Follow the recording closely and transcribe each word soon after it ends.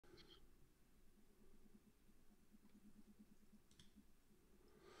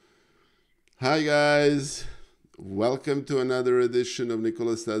Hi guys, welcome to another edition of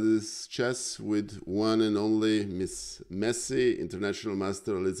Nikola Studies Chess with one and only Miss Messi, International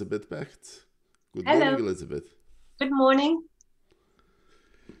Master Elisabeth Paehtz. Good morning, Hello, Elisabeth. good morning.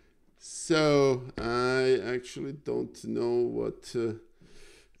 So, I actually don't know what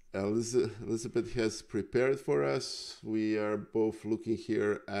Elisabeth has prepared for us. We are both looking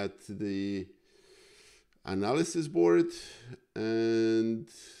here at the analysis board, and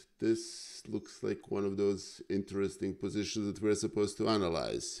this looks like one of those interesting positions that we're supposed to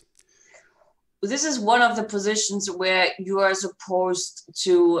analyze. This is one of the positions where you are supposed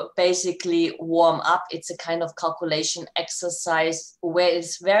to basically warm up. It's a kind of calculation exercise where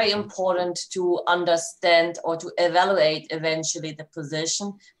it's very important to understand or to evaluate eventually the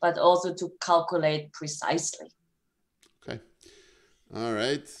position, but also to calculate precisely. Okay. All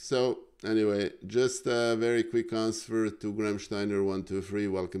right. So anyway, just a very quick answer to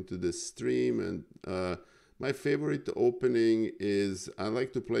Gramsteiner123. Welcome to this stream. And my favorite opening is I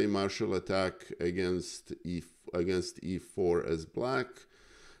like to play martial attack against e4 as black.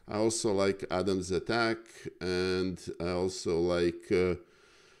 I also like Adam's attack, and I also like to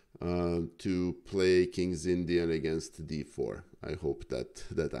play King's Indian against d4. I hope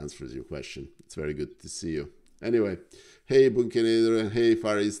that answers your question. It's very good to see you. Anyway, hey Bunkenator and hey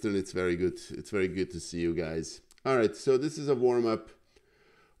Far Eastern, it's very good. It's very good to see you guys. All right, so this is a warm-up.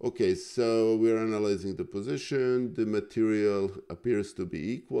 Okay, so we're analyzing the position. The material appears to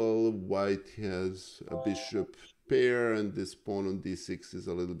be equal. White has a bishop pair, and this pawn on d6 is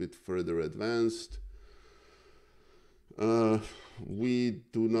a little bit further advanced. We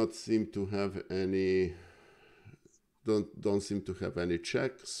do not seem to have any don't seem to have any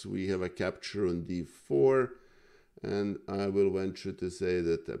checks. We have a capture on d4, and I will venture to say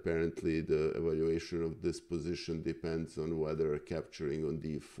that apparently the evaluation of this position depends on whether capturing on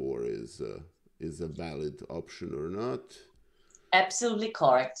d4 is a valid option or not. Absolutely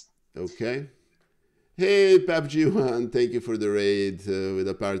correct. Okay. Hey, PUBG1, thank you for the raid with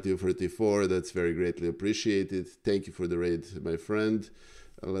a party of 34. That's very greatly appreciated. Thank you for the raid, my friend.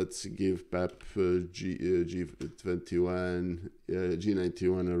 Let's give Pap G21,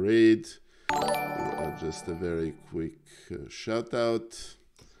 G91 a raid. Just a very quick shout out.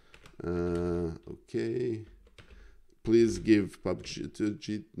 Okay. Please give Pap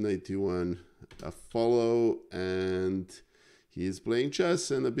G91 a follow, and he is playing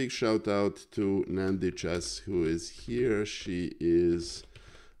chess, and a big shout out to Nandi Chess, who is here. She is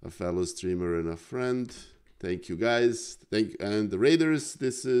a fellow streamer and a friend. Thank you guys. And the raiders,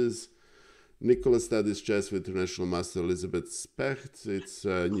 this is Nikola Studies Chess with International Master Elisabeth Paehtz. It's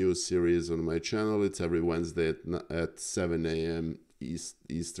a new series on my channel. It's every Wednesday at 7 a.m.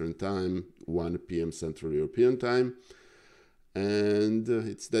 Eastern Time, 1 p.m. Central European Time. And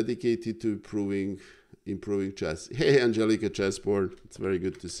it's dedicated to improving chess. Hey, Angelica Chessboard. It's very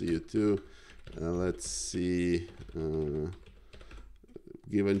good to see you too. Let's see.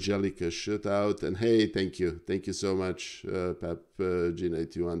 Give Angelica a shout out. And hey, thank you. Thank you so much, Pep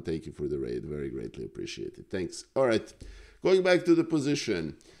G91. Thank you for the raid. Very greatly appreciated. Thanks. All right. Going back to the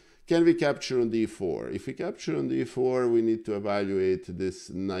position. Can we capture on d4? If we capture on d4, we need to evaluate this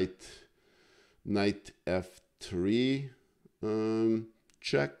knight f3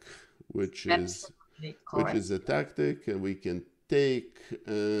 check, which is a tactic, and we can take,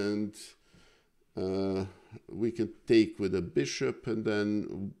 and we can take with a bishop, and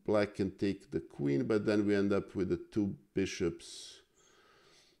then black can take the queen, but then we end up with the two bishops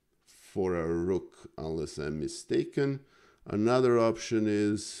for a rook, unless I'm mistaken. Another option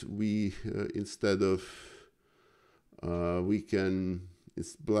is we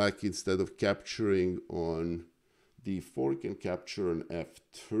black, instead of capturing on d4, can capture on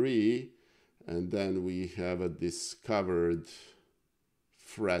f3, and then we have a discovered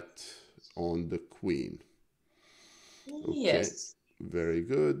threat on the queen. Okay. Yes. Very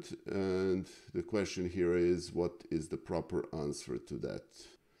good. And the question here is, what is the proper answer to that?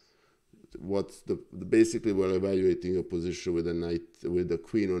 Basically we're evaluating a position with a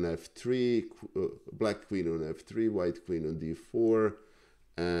queen on f3, black queen on f3, white queen on d4,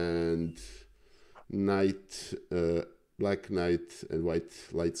 and black knight and white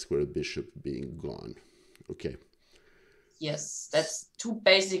light square bishop being gone. Okay. Yes, that's two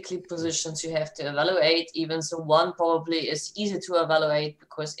basically positions you have to evaluate. Even so, one probably is easy to evaluate,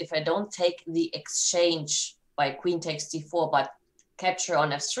 because if I don't take the exchange by queen takes d4 but capture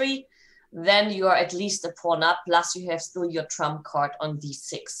on f3, then you are at least a pawn up, plus you have still your trump card on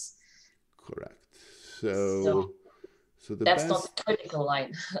d6. Correct. So that's not the critical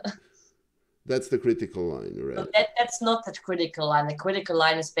line. That's the critical line, So right? that's not the critical line. The critical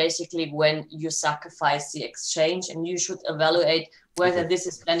line is basically when you sacrifice the exchange, and you should evaluate whether this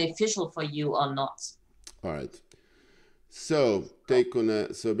is beneficial for you or not. All right. So take on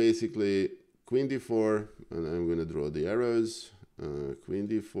a, so basically queen d4, and I'm going to draw the arrows. Queen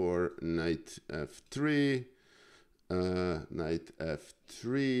d4, knight f3, knight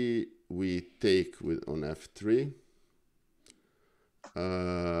f3. We take with on f3.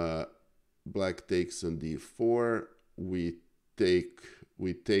 Black takes on d4. We take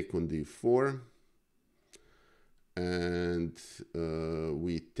on d4, and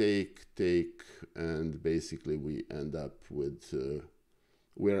we take, and basically we end up with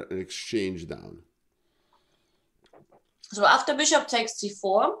we're an exchange down. So after bishop takes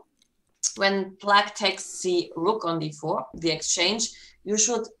d4, when black takes the rook on d4, the exchange, you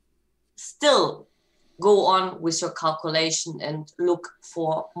should still go on with your calculation and look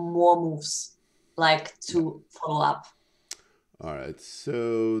for more moves, like to follow up. All right,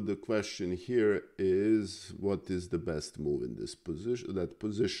 so the question here is, what is the best move in this position, that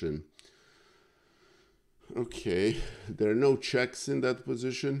position? Okay, there are no checks in that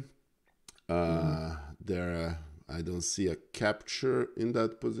position. I don't see a capture in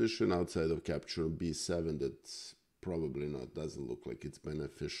that position outside of capture on b7. That's probably not, doesn't look like it's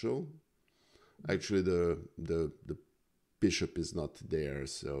beneficial. Actually, the bishop is not there,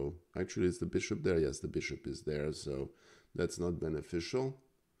 so actually is the bishop there? Yes, the bishop is there, so that's not beneficial.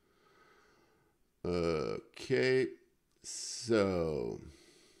 Okay, so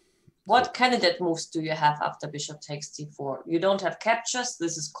what candidate moves do you have after bishop takes d4? You don't have captures,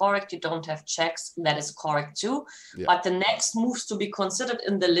 this is correct. You don't have checks, that is correct too. Yeah. But the next moves to be considered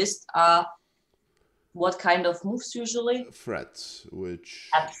in the list are what kind of moves usually? Threats, which...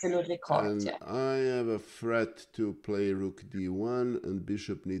 Absolutely correct, and yeah. I have a threat to play rook d1, and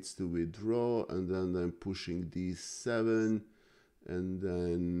bishop needs to withdraw, and then I'm pushing d7, and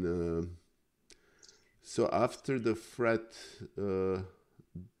then... so after the threat,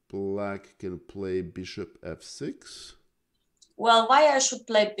 black can play bishop f6. Well, why I should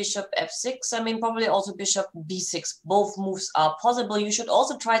play bishop f6? I mean, probably also bishop b6. Both moves are possible. You should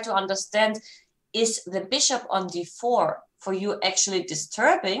also try to understand, is the bishop on d4 for you actually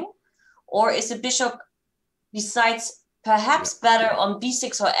disturbing? Or is the bishop, besides perhaps better on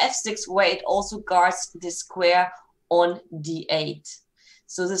b6 or f6, where it also guards the square on d8?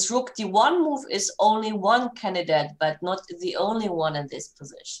 So this rook d1 move is only one candidate, but not the only one in this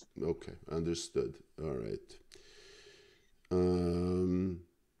position. Okay, understood. All right.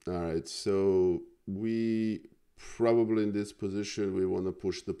 All right, so we probably in this position, we want to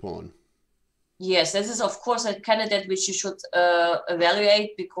push the pawn. Yes, this is of course a candidate which you should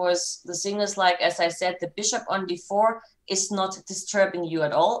evaluate, because the thing is, like, as I said, the bishop on d4 is not disturbing you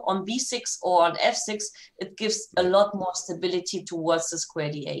at all. On b6 or on f6, it gives a lot more stability towards the square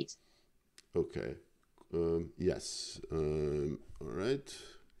d8. Okay. Yes. All right.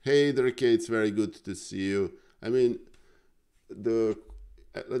 Hey, Derek, it's very good to see you. I mean,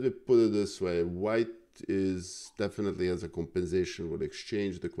 let me put it this way. White is definitely as a compensation with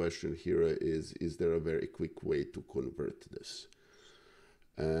exchange. The question here is there a very quick way to convert this?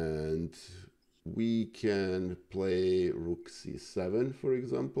 And we can play rook c7, for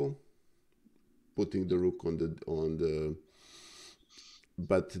example, putting the rook on the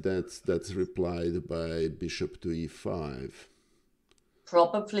but that's replied by bishop to e5.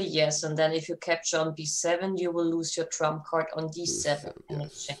 Probably yes, and then if you capture on b7, you will lose your trump card on d7 in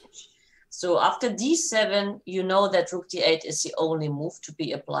exchange. So after d7, you know that rook d8 is the only move to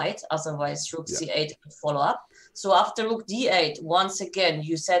be applied. Otherwise, rook c8 would follow up. So after rook d8, once again,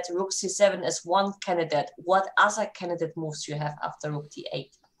 you said rook c7 is one candidate. What other candidate moves you have after rook d8?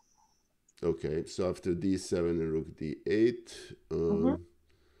 Okay, so after d7 and rook d8,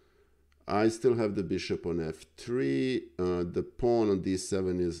 I still have the bishop on f3. The pawn on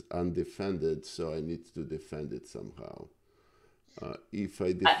d7 is undefended, so I need to defend it somehow. If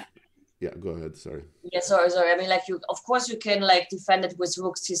I yeah, go ahead. Sorry. Yeah, sorry. I mean, like, of course, you can like defend it with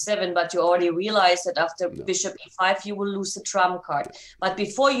rook c7, but you already realized that after bishop e5, you will lose the trump card. But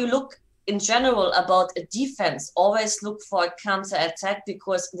before you look in general about a defense, always look for a counter attack,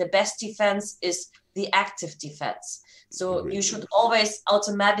 because the best defense is the active defense. So you should always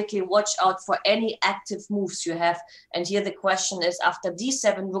automatically watch out for any active moves you have. And here the question is, after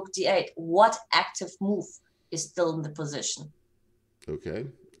d7, rook d8, what active move is still in the position? Okay.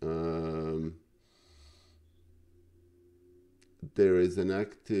 There is an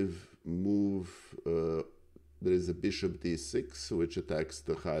active move. There is a bishop d6, which attacks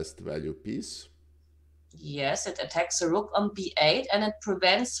the highest value piece. Yes, it attacks the rook on b8 and it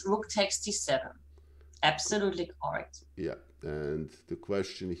prevents rook takes d7. Absolutely correct. Yeah, and the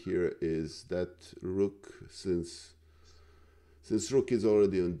question here is that rook, since rook is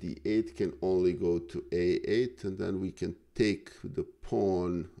already on d8, can only go to a8, and then we can take the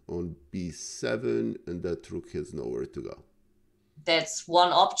pawn on b7, and that rook has nowhere to go. That's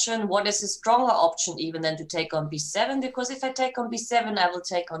one option. What is a stronger option even than to take on b7? Because if I take on b7, I will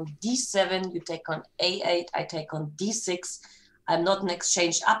take on d7, you take on a8, I take on d6. I'm not an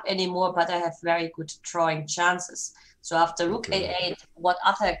exchange up anymore, but I have very good drawing chances. So after rook a8, what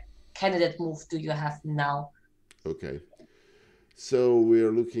other candidate move do you have now? Okay. So we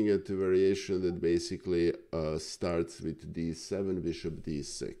are looking at the variation that basically starts with d7, bishop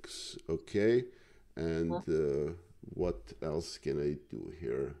d6. Okay. And what else can I do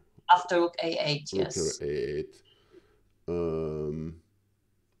here? After rook a8, yes. Rook a8.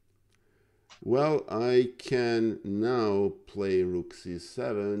 Well, I can now play rook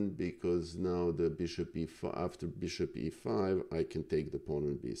c7 because now the bishop e5, after bishop e5, I can take the pawn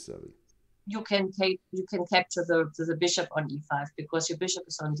on b7. You can capture the bishop on e5 because your bishop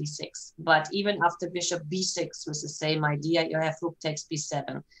is on d6. But even after bishop b6 with the same idea, you have rook takes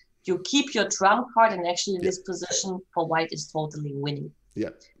b7. You keep your trump card, and actually this position for white is totally winning. Yeah.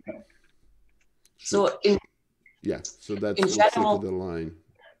 So so that's in general the line.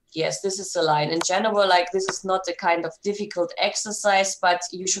 Yes, this is the line. In general, like, this is not a kind of difficult exercise, but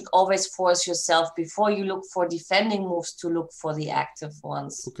you should always force yourself before you look for defending moves to look for the active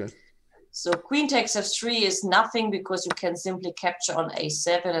ones. Okay. So queen takes f3 is nothing because you can simply capture on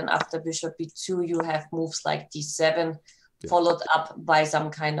a7, and after bishop b2 you have moves like d7 followed up by some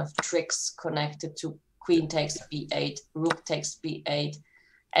kind of tricks connected to queen takes b8, rook takes b8.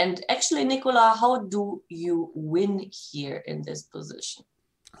 And actually, Nikola, how do you win here in this position?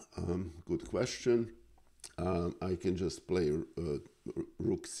 Good question. I can just play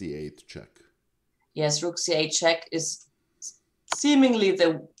rook c8 check. Yes, rook c8 check is seemingly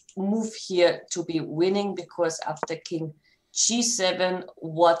the move here to be winning, because after king g7,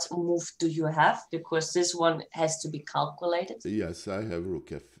 what move do you have? Because this one has to be calculated. Yes, I have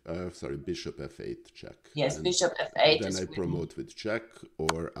bishop f8 check. Yes, and bishop f8. Then I promote with check,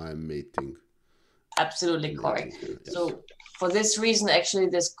 or I'm mating. Absolutely correct. Yes. So for this reason, actually,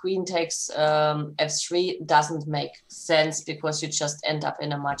 this queen takes f3 doesn't make sense, because you just end up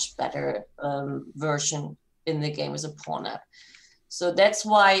in a much better version in the game with a pawn up. So that's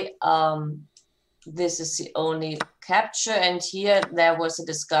why this is the only capture. And here there was a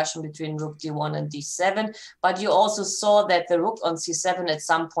discussion between rook d1 and d7, but you also saw that the rook on c7 at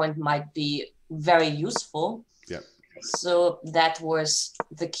some point might be very useful. Yeah. So that was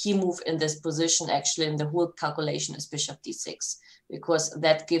the key move in this position, actually, in the whole calculation, is bishop d6, because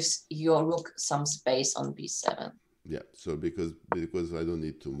that gives your rook some space on b7. Yeah, so because I don't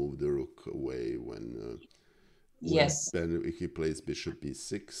need to move the rook away when yes. Then he plays bishop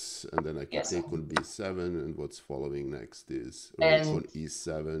b6, and then I can take on b7, and what's following next is rook on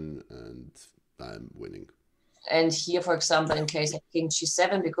e7, and I'm winning. And here, for example, in case of king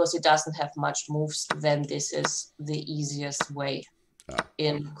g7, because he doesn't have much moves, then this is the easiest way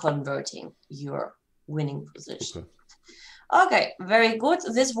in converting your winning position. Okay, very good.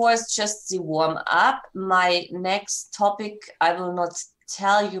 This was just the warm-up. My next topic, I will not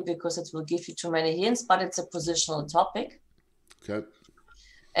tell you because it will give you too many hints, but it's a positional topic. Okay.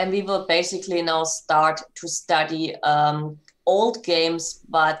 And we will basically now start to study old games,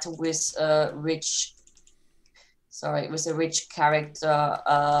 but with a rich character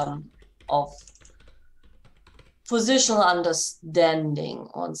of positional understanding.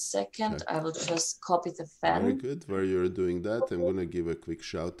 1 second, okay. I will just copy the fan. Very good. While you're doing that, I'm going to give a quick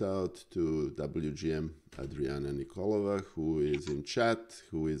shout out to WGM Adriana Nikolova, who is in chat,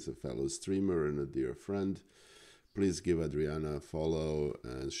 who is a fellow streamer and a dear friend. Please give Adriana a follow,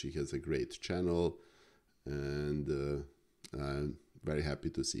 and she has a great channel, and I'm very happy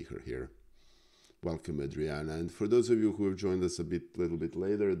to see her here. Welcome, Adriana. And for those of you who have joined us a little bit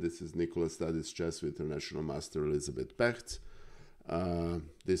later, this is Nikola Studies Chess with International Master Elisabeth Paehtz.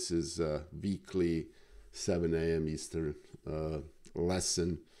 This is a weekly 7 a.m. Eastern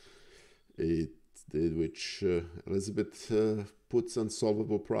lesson, in which Elisabeth puts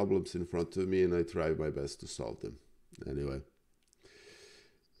unsolvable problems in front of me, and I try my best to solve them. Anyway.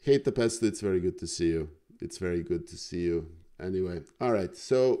 Hey, Paehtz, it's very good to see you. It's very good to see you. Anyway, all right,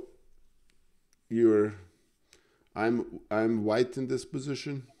 so I'm white in this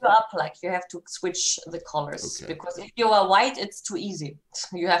position. You're up, like you have to switch the colors, okay. Because if you are white, it's too easy.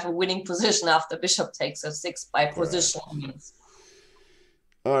 You have a winning position after bishop takes f6 by positional means.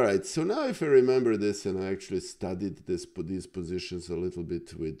 All right, so now if I remember this, and I actually studied these positions a little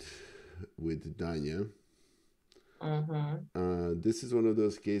bit with Danya, this is one of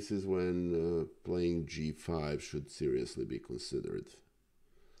those cases when playing g5 should seriously be considered.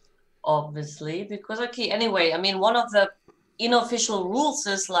 Obviously, because okay, anyway, I mean, one of the unofficial rules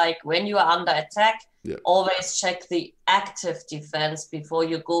is like when you are under attack, always check the active defense before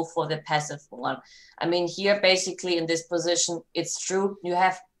you go for the passive one. I mean, here basically in this position, it's true. You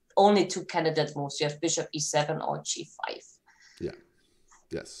have only two candidate moves. You have bishop e7 or g5. Yeah.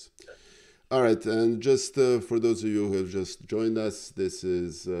 Yes. All right, and just for those of you who have just joined us, this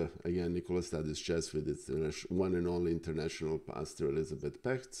is, again, Nikola studies chess with its one and only international pastor, Elisabeth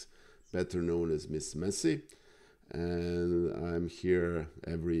Paehtz, better known as Miss Messi. And I'm here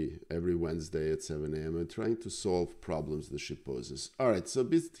every Wednesday at 7 a.m. and trying to solve problems that she poses. All right, so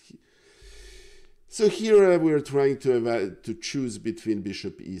here we're trying to choose between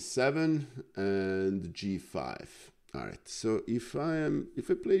bishop e7 and g5. All right, so if I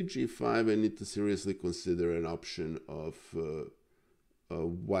play g5, I need to seriously consider an option of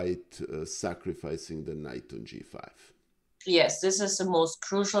white sacrificing the knight on g5. Yes, this is the most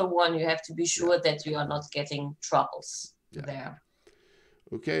crucial one. You have to be sure that you are not getting troubles there.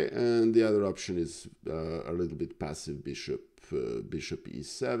 Okay, and the other option is a little bit passive bishop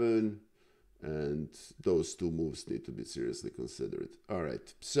e7, and those two moves need to be seriously considered. All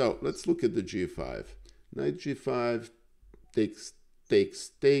right, so let's look at the g5. Knight g5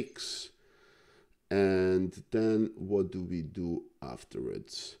 takes, and then what do we do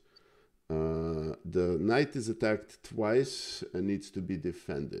afterwards? The knight is attacked twice and needs to be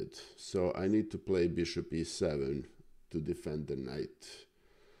defended. So I need to play bishop e7 to defend the knight,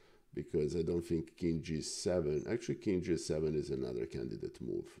 because I don't think king g7, actually king g7 is another candidate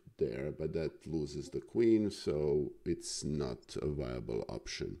move there, but that loses the queen, so it's not a viable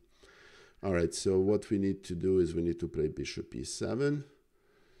option. All right, so what we need to do is we need to play bishop e7,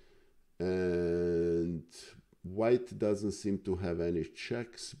 and white doesn't seem to have any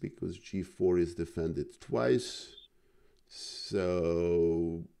checks because g4 is defended twice.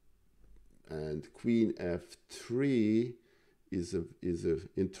 So, and queen f3 is a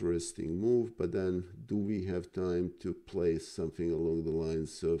interesting move, but then do we have time to play something along the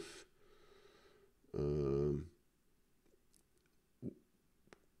lines of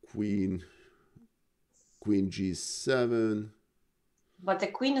queen g7? But the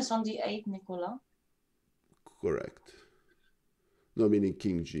queen is on d8, Nikola. Correct. No, meaning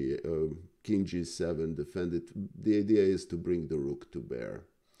king g7 defended. The idea is to bring the rook to bear.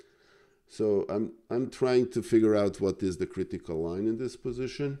 So I'm trying to figure out what is the critical line in this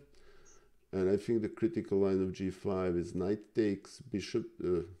position, and I think the critical line of g5 is knight takes, bishop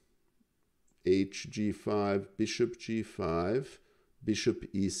hg5, bishop g5, bishop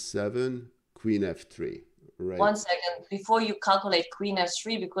e7, queen f3. Right. 1 second, before you calculate queen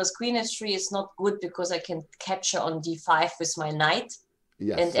f3, because queen f3 is not good because I can capture on d5 with my knight.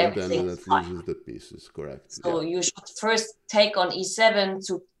 Yes, and everything then that loses the pieces, correct. So you should first take on e7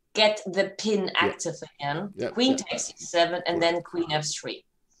 to get the pin active again. Queen takes e7 and then queen f3.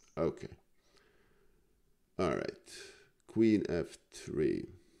 Okay. All right. Queen f3.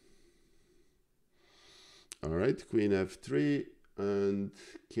 All right, queen f3. And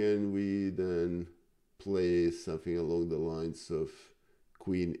can we then play something along the lines of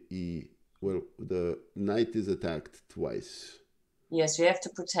queen e? Well, the knight is attacked twice. Yes, you have to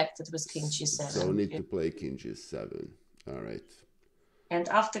protect it with king g7. So we need to play king g7. All right. And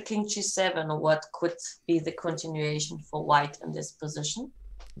after king g7, what could be the continuation for white in this position?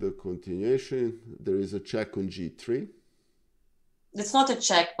 The continuation, there is a check on g3. It's not a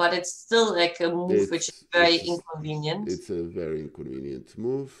check, but it's still like a move which is very inconvenient. It's a very inconvenient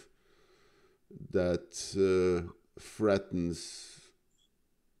move that threatens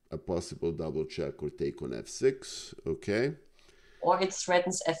a possible double check or take on f6, okay? Or it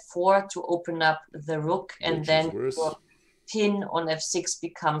threatens f4 to open up the rook, and then your pin on f6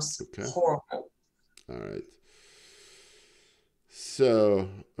 becomes horrible. All right. So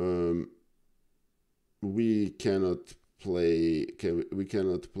we cannot play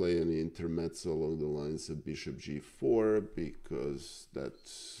any intermezzo along the lines of bishop g4 because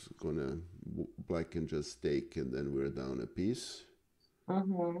that's gonna black can just take and then we're down a piece.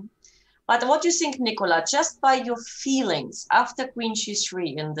 But what do you think, Nikola, just by your feelings after queen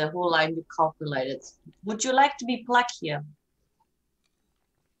g3 and the whole line you calculated, would you like to be black here?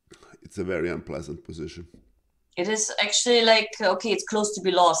 It's a very unpleasant position. It is actually like, okay, it's close to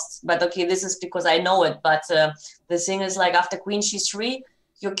be lost, but okay, this is because I know it. But the thing is, like, after queen g3,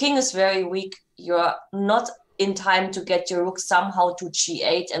 your king is very weak. You're not in time to get your rook somehow to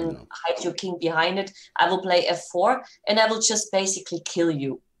g8 and hide your king behind it. I will play f4 and I will just basically kill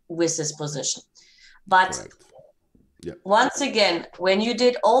you with this position. But once again, when you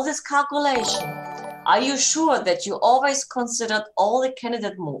did all this calculation, are you sure that you always considered all the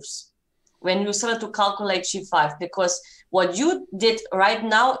candidate moves when you started to calculate g5? Because what you did right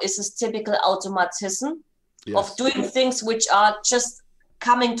now is this typical automatism of doing things which are just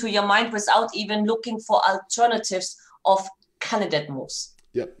coming to your mind without even looking for alternatives of candidate moves.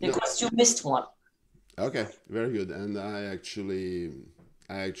 Because you missed one. Okay, very good. And I actually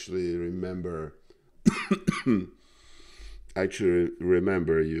remember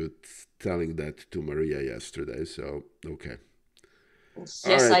you telling that to Maria yesterday. So okay.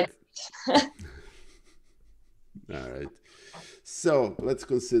 Yes, I did. All right. So let's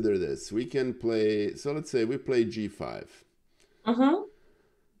consider this. We can play. So let's say we play g5.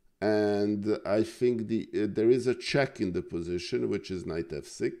 And I think there is a check in the position, which is knight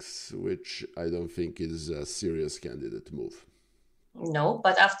f6, which I don't think is a serious candidate move. No,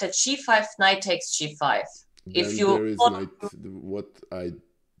 but after g5, knight takes g5. Then there is knight. What I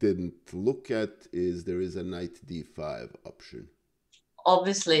didn't look at is there is a knight d5 option.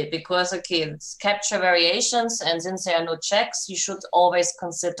 Obviously, because it's capture variations, and since there are no checks, you should always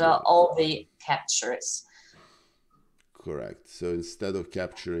consider all the captures. Correct. So instead of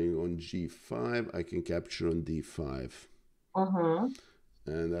capturing on g5, I can capture on d5.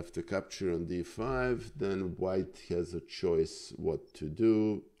 And after capture on d5, then white has a choice what to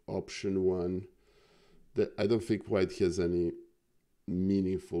do. Option 1. I don't think white has any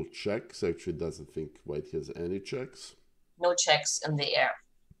meaningful checks. Actually, doesn't think white has any checks. No checks in the air.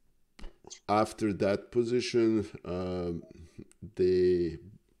 After that position, the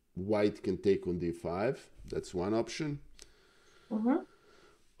white can take on d5. That's one option.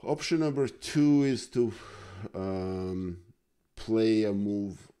 Option number 2 is to play a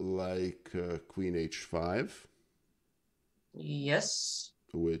move like queen h5. Yes.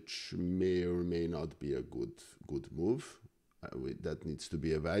 Which may or may not be a good move. That needs to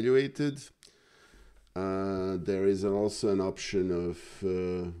be evaluated. There is also an option of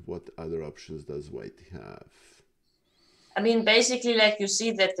what other options does white have? I mean, basically, like you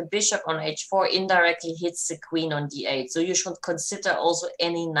see that the bishop on h4 indirectly hits the queen on d8. So you should consider also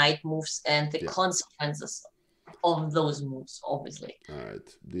any knight moves and the consequences of those moves, obviously. All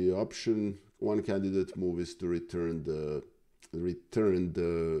right. The option, one candidate move is to return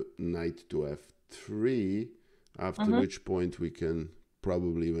the knight to f3, after which point we can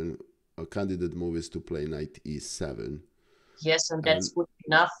probably even, a candidate move is to play knight e7. Yes, and that's good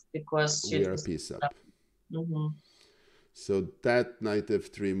enough because we are a piece up. So that knight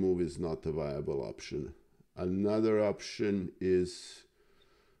f3 move is not a viable option. Another option is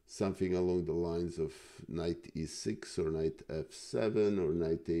something along the lines of knight e6 or knight f7 or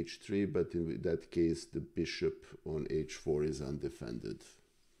knight h3, but in that case the bishop on h4 is undefended.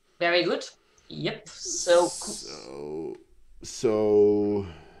 Very good. Yep. So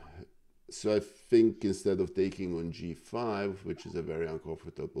I think instead of taking on g5, which is a very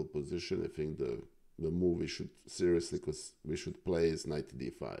uncomfortable position, I think the move we should play is knight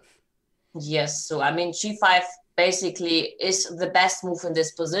d5. Yes, so I mean g5 basically is the best move in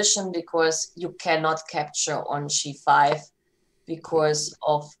this position because you cannot capture on g5 because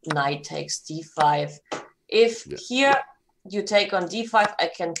of knight takes d5. If here you take on d5, I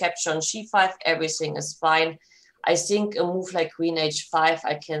can capture on g5, everything is fine. I think a move like queen h5,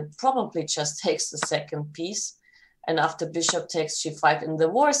 I can probably just take the second piece. And after bishop takes g5, in the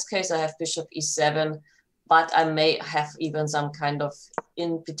worst case, I have bishop e7, but I may have even some kind of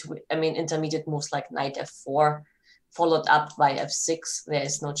intermediate moves like knight f4, followed up by f6. There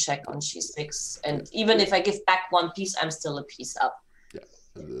is no check on g6. And even if I give back one piece, I'm still a piece up.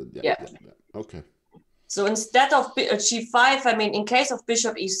 Okay. So instead of g5, I mean, in case of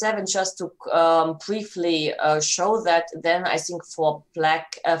bishop e7, just to briefly show that, then I think for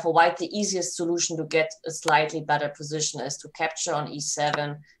white, the easiest solution to get a slightly better position is to capture on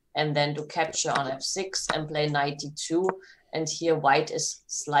e7 and then to capture on f6 and play knight d2. And here white is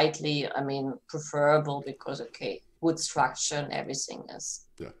slightly, preferable because, good structure and everything is.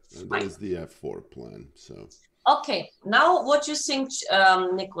 Yeah, and there is the f4 plan, so. Okay, now what you think,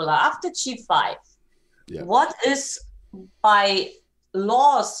 Nikola, after g5, what is, by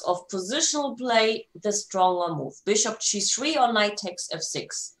laws of positional play, the stronger move? Bishop g3 or knight takes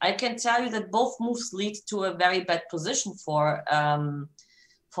f6? I can tell you that both moves lead to a very bad position for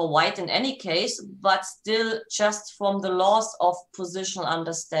white in any case, but still just from the laws of positional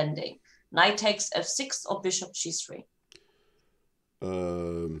understanding. Knight takes f6 or bishop g3?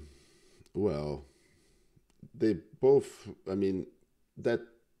 Well, they both, I mean, that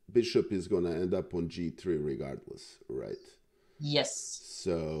bishop is going to end up on g3 regardless, right? Yes.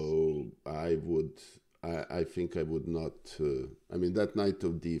 So I think I would not, I mean, that knight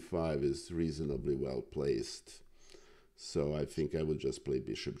of d5 is reasonably well placed. So I think I would just play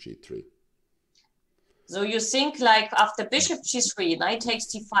bishop g3. So you think like after bishop g3, knight takes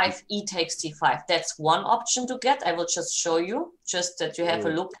d5, e takes d5. That's one option to get. I will just show you, just that you have a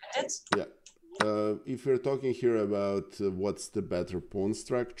look at it. Yeah. If we're talking here about what's the better pawn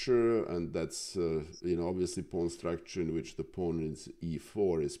structure, and that's, obviously pawn structure in which the pawn is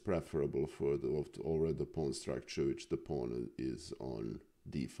e4 is preferable for over the pawn structure which the pawn is on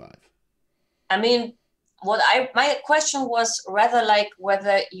d5. I mean, my question was rather like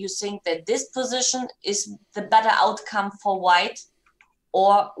whether you think that this position is the better outcome for white,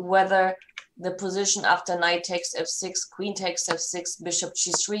 or whether the position after knight takes f6, queen takes f6, bishop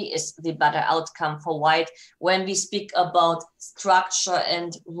g3 is the better outcome for white when we speak about structure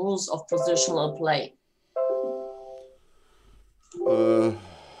and rules of positional play.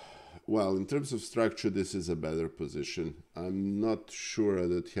 Well, in terms of structure, this is a better position. I'm not sure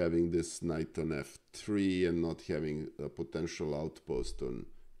that having this knight on f3 and not having a potential outpost on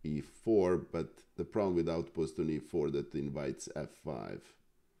e4, but the problem with outpost on e4 that invites f5.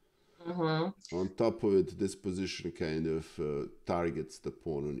 On top of it, this position kind of targets the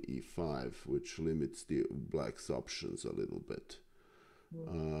pawn on e5, which limits the black's options a little bit.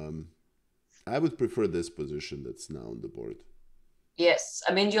 I would prefer this position that's now on the board. Yes,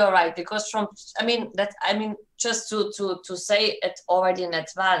 I mean, you're right, because just to say it already in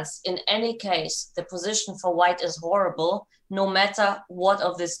advance, in any case, the position for white is horrible, no matter what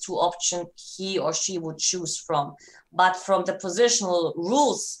of these two options he or she would choose from. But from the positional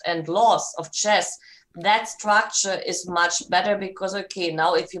rules and laws of chess, that structure is much better because, okay,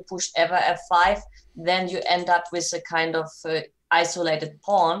 now if you push ever f5, then you end up with a kind of isolated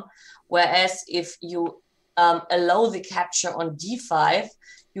pawn. Whereas if you allow the capture on d5,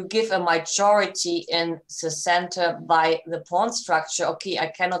 you give a majority in the center by the pawn structure. Okay, I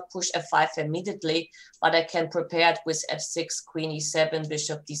cannot push f5 immediately, but I can prepare it with f6, queen e7,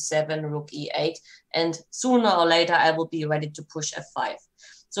 bishop d7, rook e8, and sooner or later I will be ready to push f5.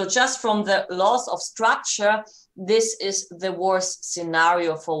 So just from the laws of structure, this is the worst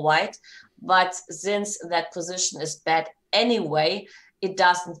scenario for white. But since that position is bad anyway, it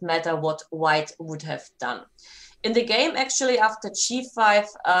doesn't matter what white would have done. In the game, actually, after g5,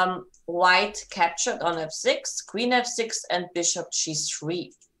 white captured on f6, queen f6, and bishop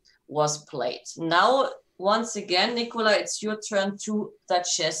g3 was played. Now, once again, Nikola, it's your turn to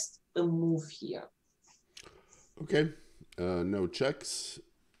suggest a move here. Okay, no checks,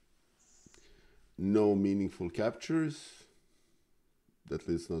 no meaningful captures, at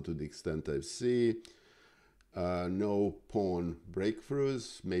least not to the extent I see. No pawn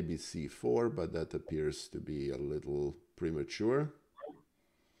breakthroughs, maybe c4, but that appears to be a little premature.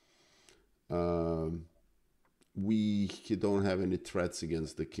 We don't have any threats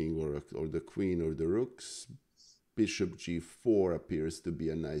against the king or the queen or the rooks. Bishop g4 appears to be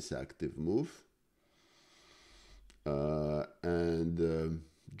a nice active move. And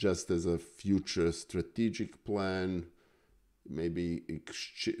just as a future strategic plan, maybe,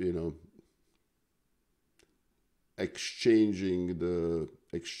 exchanging the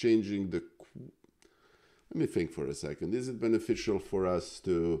let me think for a second. Is it beneficial for us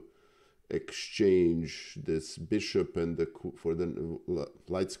to exchange this bishop and for the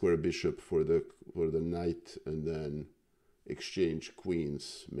light square bishop for the knight, and then exchange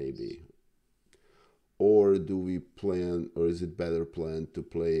queens maybe? Or do we plan, or is it better plan to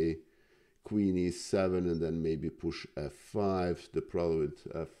play queen e7 and then maybe push f5? The problem with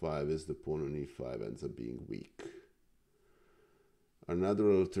f5 is the pawn on e5 ends up being weak.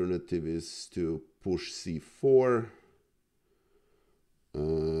 Another alternative is to push c4,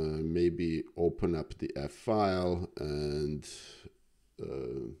 maybe open up the f file and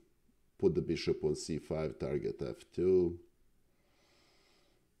put the bishop on c5, target f2.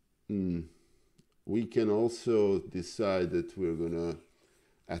 We can also decide that we're gonna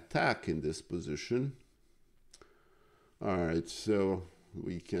attack in this position. All right, so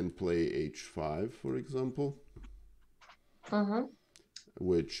we can play h5, for example.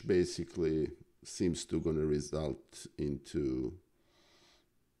 Which basically seems to gonna result into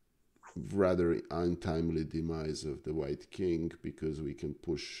rather untimely demise of the white king, because we can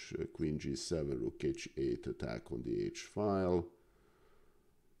push queen g7, rook h8, attack on the h file.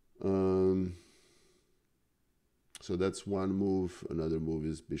 So that's one move. Another move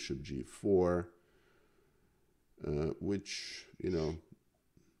is bishop g4, which,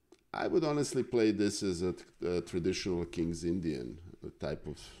 I would honestly play this as a traditional King's Indian type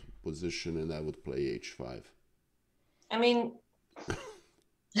of position, and I would play h5. I mean,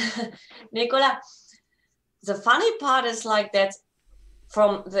 Nikola, the funny part is like that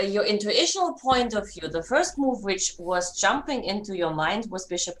from your intuitional point of view, the first move which was jumping into your mind was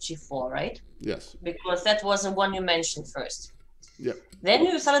bishop g4, right? Yes. Because that was the one you mentioned first. Yep. Then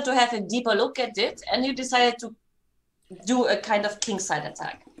you started to have a deeper look at it, and you decided to do a kind of kingside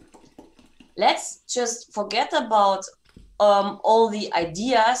attack. Let's just forget about all the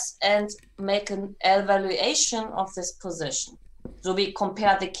ideas and make an evaluation of this position. So we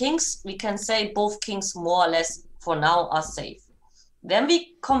compare the kings. We can say both kings more or less for now are safe. Then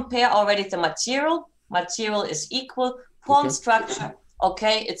we compare already the material. Material is equal. Pawn structure.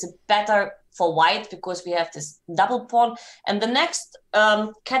 Okay, it's better for white because we have this double pawn. And the next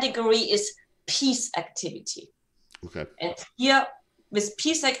category is piece activity. Okay. And here with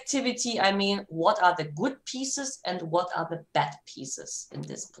piece activity, I mean, what are the good pieces and what are the bad pieces in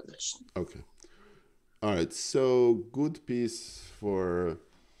this position? Okay. All right. So good piece for...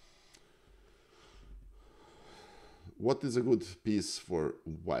 What is a good piece for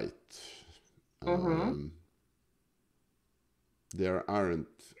white? There aren't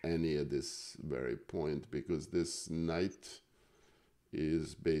any at this very point because this knight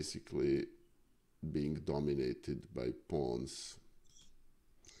is basically being dominated by pawns.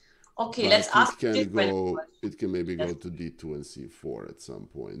 Okay, but let's ask it can maybe go to d2 and c4 at some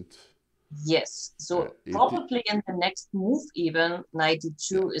point. Yes, so probably in the next move even, knight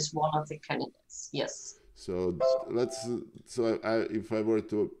d2 is one of the candidates. Yes. So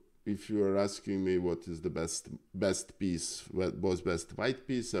if you are asking me what is the best piece, what was best white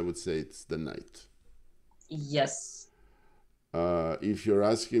piece, I would say it's the knight. Yes. If you're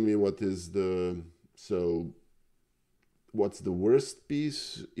asking me what's the worst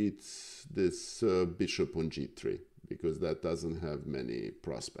piece, it's this bishop on g3, because that doesn't have many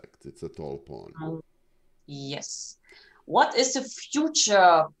prospects. It's a tall pawn. Yes. What is the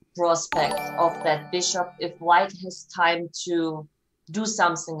future prospect of that bishop if white has time to do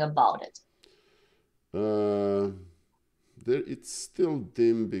something about it? It's still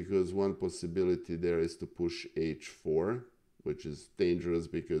dim, because one possibility there is to push h4, which is dangerous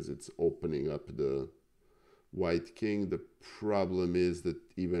because it's opening up the white king. The problem is that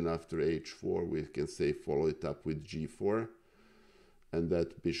even after h4 we can say follow it up with g4, and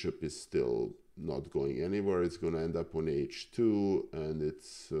that bishop is still not going anywhere. It's going to end up on h2, and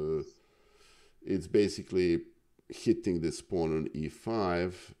it's basically hitting this pawn on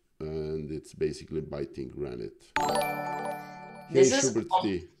e5, and it's basically biting granite. Hey, Schubert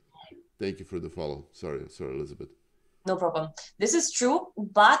D, thank you for the follow. Sorry, Elizabeth. No problem. This is true,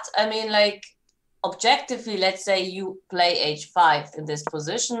 but I mean, like, objectively, let's say you play h5 in this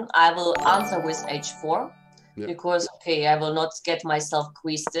position. I will answer with h4. Yep. Because, okay, I will not get myself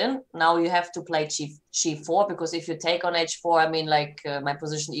squeezed in. Now you have to play g4, because if you take on h4, I mean, like, my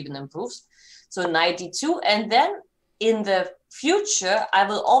position even improves. So knight d2, and then in the future, I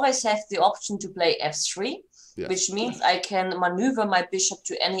will always have the option to play f3, yes, which means I can maneuver my bishop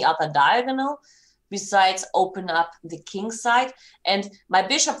to any other diagonal, besides open up the king side. And my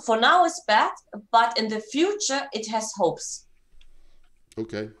bishop for now is bad, but in the future, it has hopes.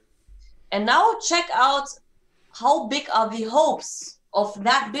 Okay. And now check out how big are the hopes of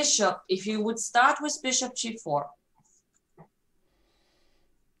that bishop if you would start with bishop g4.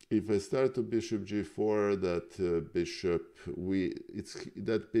 If I start to bishop g4, that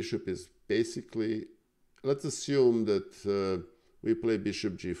bishop is basically, let's assume that we play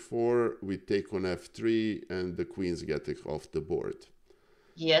bishop g4, we take on f3, and the queens get off the board.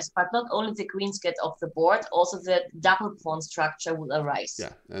 Yes, but not only the queens get off the board, also the double pawn structure will arise.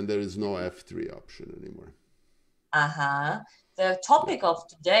 Yeah, and there is no f3 option anymore. The topic of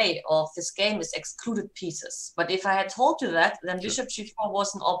today of this game is excluded pieces. But if I had told you that, then bishop g4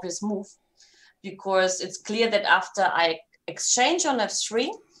 was an obvious move, because it's clear that after I exchange on f3,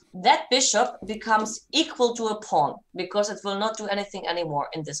 that bishop becomes equal to a pawn, because it will not do anything anymore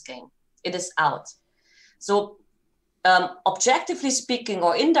in this game. It is out. So objectively speaking,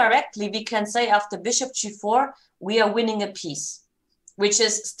 or indirectly, we can say after bishop g4, we are winning a piece, which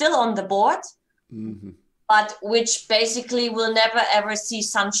is still on the board, but which basically will never ever see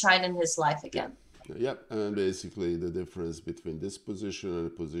sunshine in his life again. Yep, and basically the difference between this position and the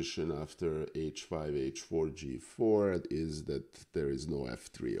position after h5, h4, g4 is that there is no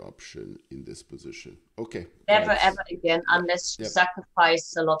f3 option in this position. Okay. Never ever again, unless you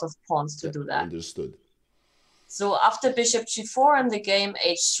sacrifice a lot of pawns to do that. Understood. So after bishop g4 in the game,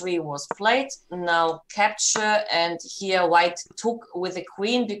 h3 was played. Now capture, and here white took with the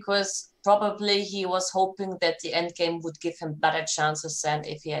queen because probably he was hoping that the endgame would give him better chances than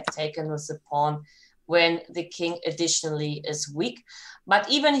if he had taken with the pawn when the king additionally is weak. But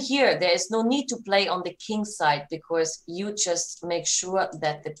even here, there is no need to play on the king side because you just make sure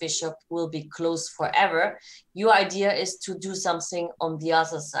that the bishop will be closed forever. Your idea is to do something on the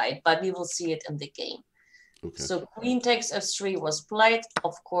other side, but we will see it in the game. Okay. So queen takes f3 was played.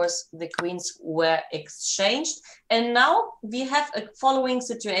 Of course, the queens were exchanged. And now we have a following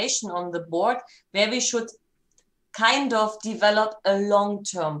situation on the board where we should kind of develop a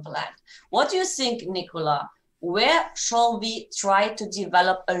long-term plan. What do you think, Nikola? Where shall we try to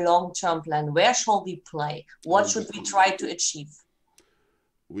develop a long-term plan? Where shall we play? What should we try to achieve?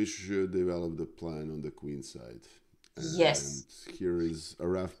 We should develop the plan on the queen side. And yes. Here is a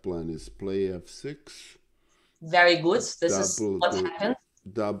rough plan is play f6. Very good. This is what happened.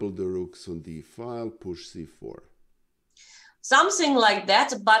 Double the rooks on d file, push c4. Something like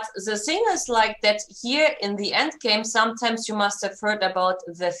that, but the thing is like that here in the end game, sometimes you must have heard about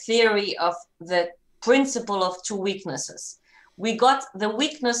the theory of the principle of two weaknesses. We got the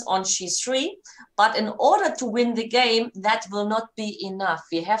weakness on g3, but in order to win the game, that will not be enough.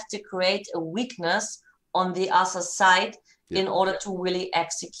 We have to create a weakness on the other side in order to really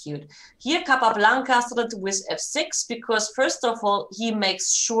execute. Here, Capablanca started with f6 because first of all, he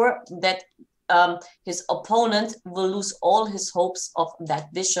makes sure that his opponent will lose all his hopes of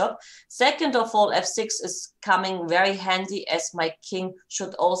that bishop. Second of all, f6 is coming very handy as my king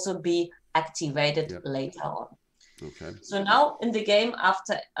should also be activated later on. Okay. So now in the game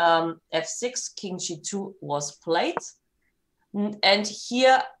after f6, king g2 was played. And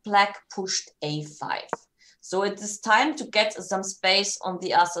here black pushed a5. So it is time to get some space on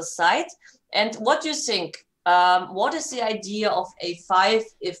the other side. And what do you think? What is the idea of a5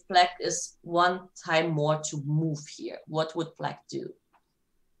 if black is one time more to move here? What would black do?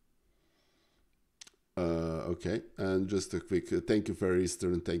 Okay, and just a quick thank you for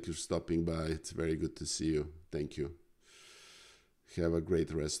Easter and thank you for stopping by. It's very good to see you. Thank you. Have a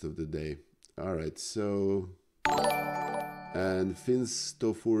great rest of the day. All right, so and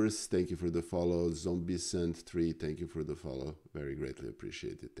Finstofurs, thank you for the follow. Zombie Sent 3, thank you for the follow. Very greatly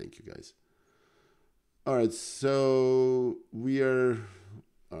appreciated. Thank you guys. All right, so we are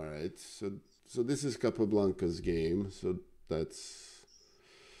all right. So this is Capablanca's game. So that's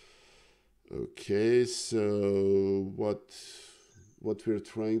okay. So what we're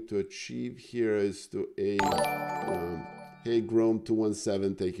trying to achieve here is to hey Grom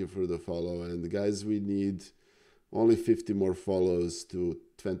 217, thank you for the follow. And guys, we need only 50 more follows to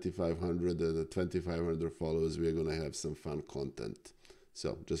 2,500, and at 2,500 follows, we're gonna have some fun content.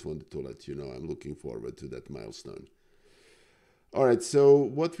 So just wanted to let you know I'm looking forward to that milestone. All right, so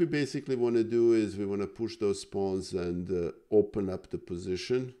what we basically want to do is we want to push those pawns and open up the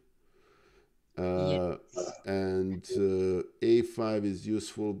position. And a5 is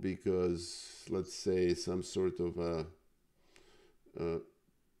useful because, let's say, some sort of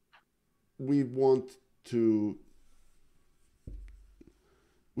we want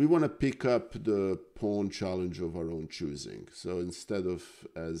to pick up the pawn challenge of our own choosing. So instead of,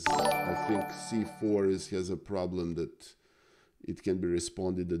 as I think c4 has a problem that it can be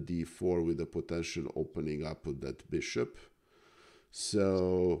responded to d4 with a potential opening up of that bishop.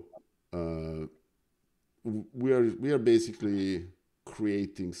 So we are basically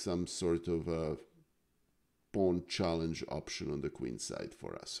creating some sort of a pawn challenge option on the queen side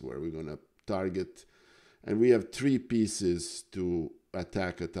for us, where we're going to target, and we have 3 pieces to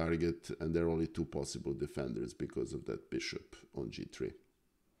attack a target, and there are only 2 possible defenders because of that bishop on g3.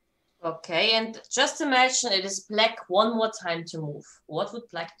 Okay, and just imagine it is black one more time to move. What would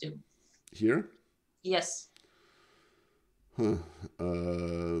black do? Here? Yes.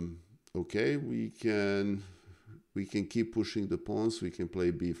 Okay, we can keep pushing the pawns. We can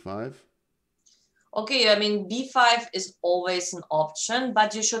play b5. Okay, I mean, b5 is always an option,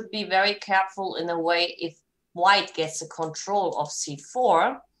 but you should be very careful in a way. If white gets the control of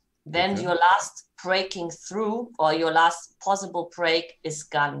c4, then your last breaking through or your last possible break is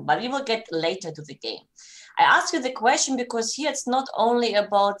gone. But we will get later to the game. I ask you the question because here it's not only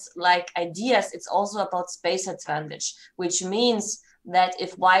about like ideas, it's also about space advantage, which means that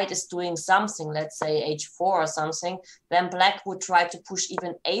if white is doing something, let's say h4 or something, then black would try to push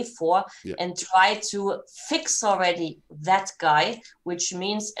even a4 and try to fix already that guy, which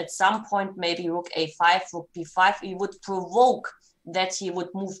means at some point maybe rook a5, rook b5, he would provoke that he would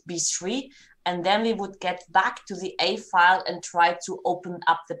move b3, and then we would get back to the a file and try to open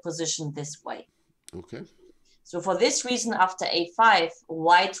up the position this way. Okay. So for this reason, after a5,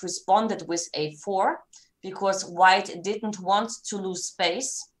 white responded with a4 because white didn't want to lose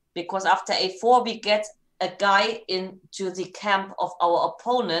space, because after a4 we get a guy into the camp of our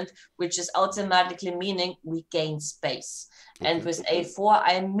opponent, which is automatically meaning we gain space. Okay. And with a4,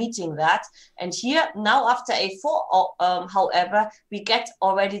 I am meeting that. And here, now after a4, however, we get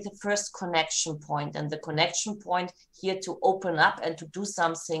already the first connection point. And the connection point here to open up and to do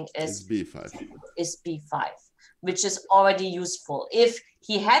something is b5. Is b5, which is already useful. If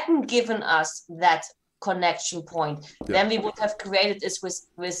he hadn't given us that connection point, then we would have created this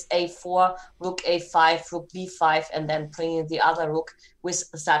with a4, rook a5, rook b5, and then bringing the other rook with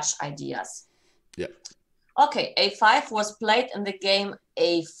such ideas. Yeah. Okay, a5 was played in the game,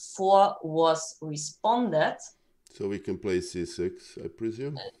 a4 was responded. So we can play c6, I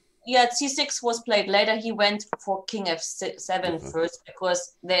presume? Yeah, c6 was played later. He went for king f7 first,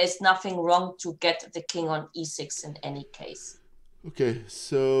 because there is nothing wrong to get the king on e6 in any case. Okay,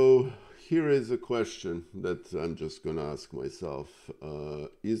 so here is a question that I'm just going to ask myself.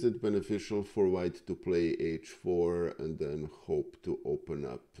 Is it beneficial for white to play h4 and then hope to open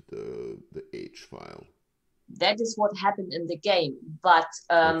up the h file? That is what happened in the game. But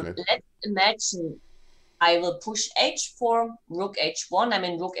let's imagine I will push h4, rook h1. I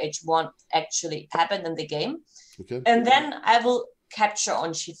mean, rook h1 actually happened in the game. Okay. And then I will capture on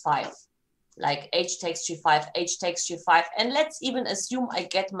g5. Like h takes g5, h takes g5. And let's even assume I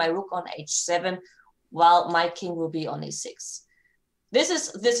get my rook on h7 while my king will be on e6. This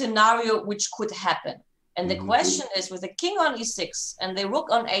is the scenario which could happen. And the question is, with the king on e6 and the rook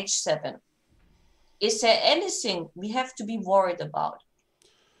on h7, is there anything we have to be worried about?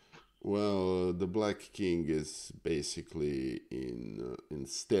 Well, the black king is basically in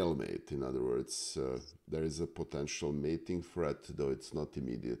stalemate. In other words, there is a potential mating threat, though it's not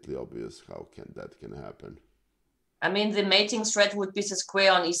immediately obvious how that can happen. I mean, the mating threat would be the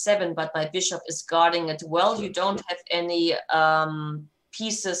square on e7, but my bishop is guarding it well. You don't have any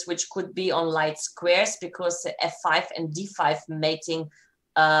pieces which could be on light squares, because the f5 and d5 mating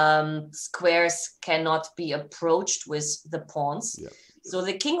squares cannot be approached with the pawns. Yeah. So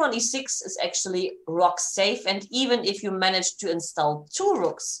the king on e6 is actually rock safe. And even if you manage to install two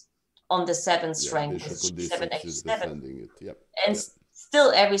rooks on the 7th rank, bishop d6 is defending it. Yep. And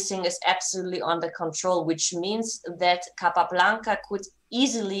still everything is absolutely under control, which means that Capablanca could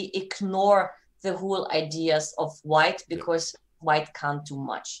easily ignore the whole ideas of white, because white can't do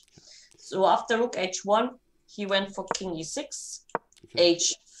much. So after rook h1, he went for king e6,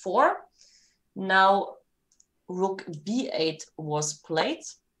 h4. Now rook b8 was played.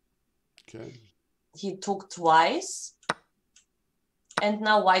 Okay. He took twice. And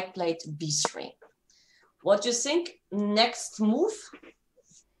now white played b3. What do you think? Next move?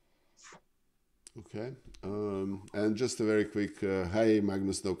 Okay. And just a very quick hi,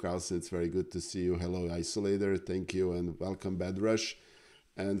 Magnus No Carlsen. It's very good to see you. Hello, Isolator. Thank you and welcome, Bad Rush.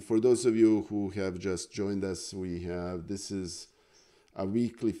 And for those of you who have just joined us, this is a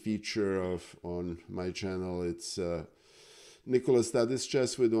weekly feature on my channel. It's Nikola Studies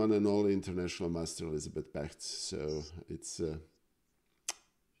Chess with one and only international master Elisabeth Paehtz. So it's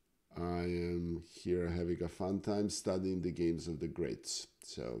I am here having a fun time studying the games of the greats.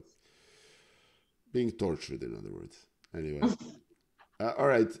 So being tortured, in other words. Anyway, all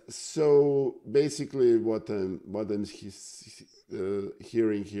right. So basically, what I'm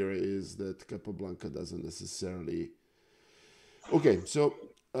hearing here is that Capablanca doesn't necessarily. Okay, so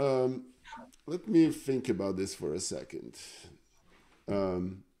let me think about this for a second.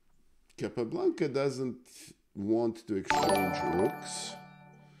 Capablanca doesn't want to exchange rooks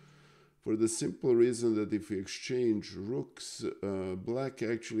for the simple reason that if we exchange rooks, black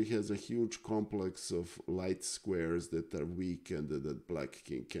actually has a huge complex of light squares that are weak and that black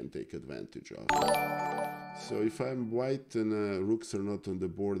king can take advantage of. So if I'm white and rooks are not on the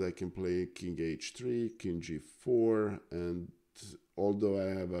board, I can play king h3, king g4, and although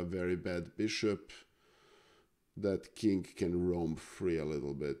I have a very bad bishop, that king can roam free a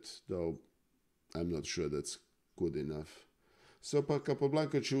little bit, though I'm not sure that's good enough. So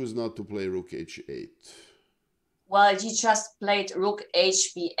Capablanca chose not to play rook h8. Well, he just played rook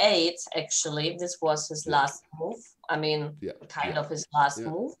hb8, actually. This was his last move. I mean, kind of his last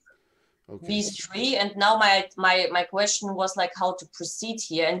move. Okay. b3, and now my question was like how to proceed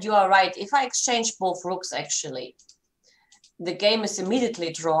here. And you are right, if I exchange both rooks, actually, the game is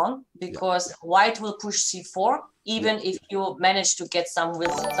immediately drawn, because white will push c4. Even if you manage to get something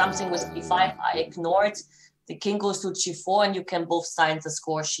with b5, I ignore it. The king goes to g4, and you can both sign the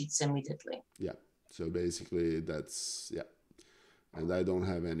score sheets immediately. Yeah, so basically that's, and I don't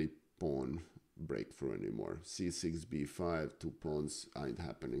have any pawn breakthrough anymore. C6, B5, 2 pawns ain't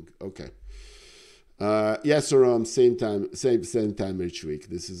happening. Okay. Yes, or same time each week.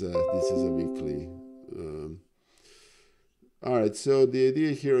 This is a weekly. All right. So the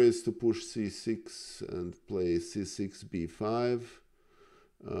idea here is to push C6 and play C6, B5.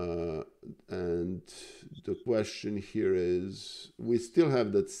 And the question here is, we still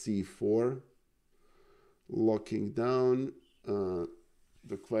have that C4 locking down.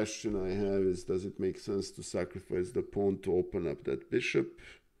 The question I have is, does it make sense to sacrifice the pawn to open up that bishop?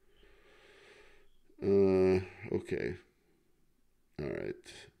 Okay. All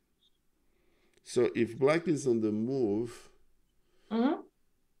right. So if black is on the move,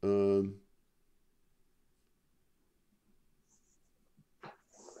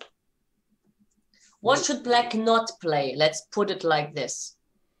 what should black not play? Let's put it like this.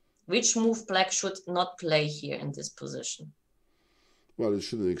 Which move black should not play here in this position? Well, it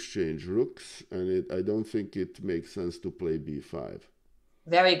shouldn't exchange rooks, and I don't think it makes sense to play b5.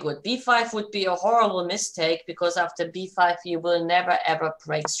 Very good. b5 would be a horrible mistake, because after b5 you will never ever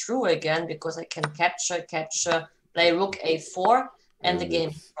break through again, because I can capture, play rook a4, and the game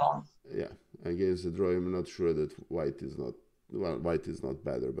is drawn. Yeah, against the draw, I'm not sure that white is not, well, white is not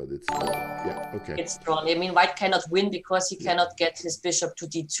better, but it's, yeah, okay. It's drawn. I mean, white cannot win because he cannot get his bishop to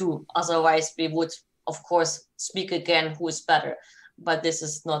d2. Otherwise, we would, of course, speak again who is better. But this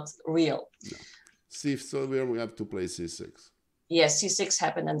is not real. No. So we have to play c6. Yes, c6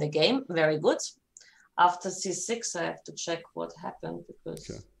 happened in the game. Very good. After c6, I have to check what happened, because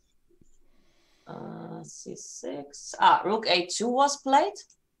c6. Rook a2 was played.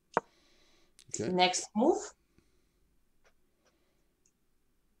 Okay. Next move.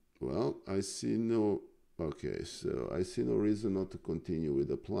 Well, I see no. Okay, so I see no reason not to continue with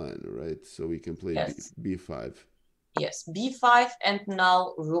the plan, right? So we can play b5. Yes, b5, and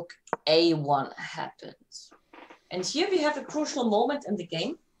now rook a1 happens. And here we have a crucial moment in the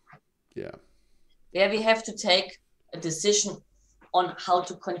game. Yeah. Where we have to take a decision on how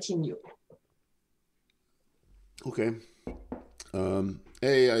to continue. Okay.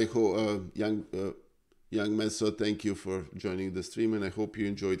 Hey, I hope young Meso, thank you for joining the stream, and I hope you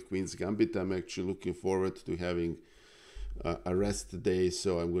enjoyed Queen's Gambit. I'm actually looking forward to having a rest day,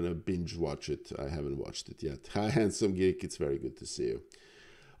 so I'm gonna binge watch it. I haven't watched it yet. Hi, handsome geek. It's very good to see you.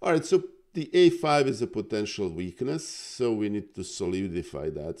 All right, so the a5 is a potential weakness, so we need to solidify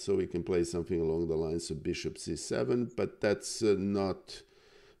that. So we can play something along the lines of bishop c7, but that's not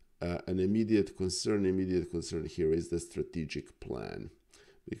an immediate concern. Immediate concern here is the strategic plan,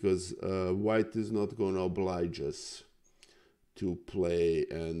 because white is not going to oblige us to play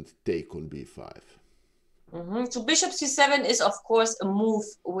and take on b5. So bishop c7 is, of course, a move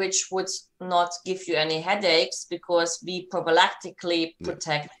which would not give you any headaches, because we prophylactically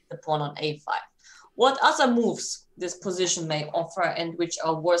protect the pawn on a5. What other moves this position may offer and which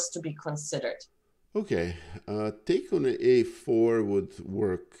are worth to be considered? Okay, take on a4 would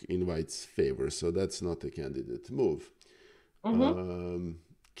work in white's favor, so that's not a candidate move.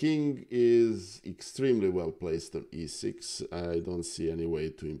 King is extremely well placed on e6. I don't see any way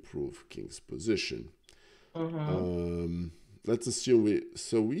to improve king's position. Let's assume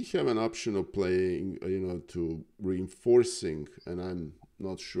we have an option of playing, to reinforcing, and I'm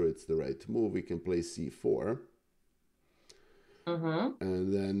not sure it's the right move. We can play c4,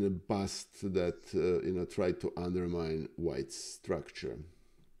 and then bust that, try to undermine white's structure.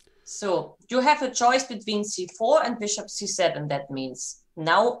 So you have a choice between c4 and bishop c7. That means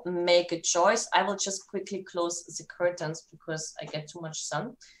now make a choice. I will just quickly close the curtains because I get too much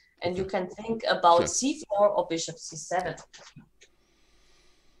sun. And you can think about c4 or bishop c7.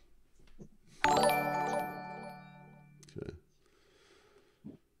 Okay.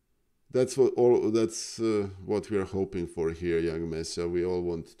 That's what we are hoping for here, young Mesa. We all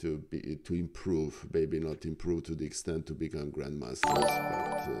want to improve, maybe not improve to the extent to become grandmasters,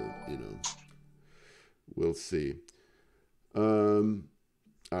 but we'll see. All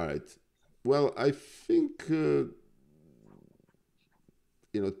right. Well, I think.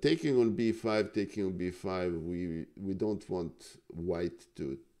 Taking on b5, we don't want white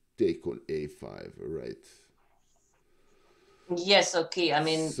to take on a5, right? Yes, okay. I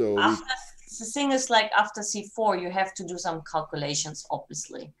mean, the thing is, like, after c4, you have to do some calculations,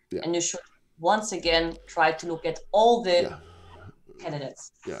 obviously. Yeah. And you should, once again, try to look at all the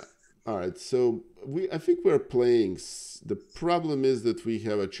candidates. Yeah. All right. So I think we're playing. The problem is that we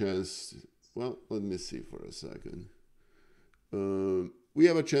have a chance. Well, let me see for a second. We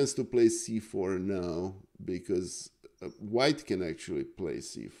have a chance to play c4 now, because white can actually play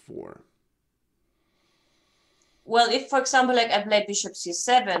c4. Well, if, for example, like I play bishop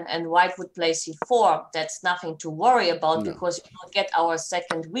c7 and white would play c4, that's nothing to worry about because you will get our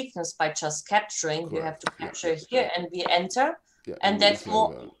second weakness by just capturing. Correct. You have to capture here and we enter. And that's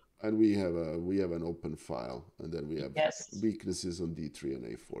more. And we have an open file, and then we have weaknesses on d3 and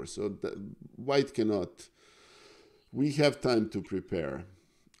a4. So white cannot. We have time to prepare.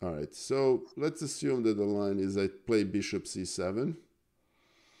 All right. So let's assume that the line is I play bishop c7,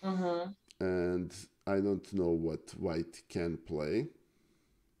 and I don't know what white can play.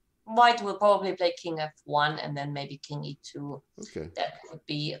 White will probably play king f1 and then maybe king e2. Okay. That would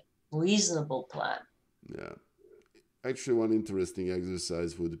be a reasonable plan. Yeah. Actually, one interesting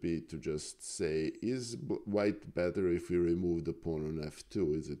exercise would be to just say, is white better if we remove the pawn on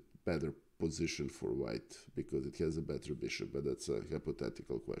f2? Is it better position for white because it has a better bishop? But that's a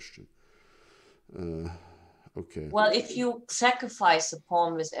hypothetical question. Okay. Well, if you sacrifice a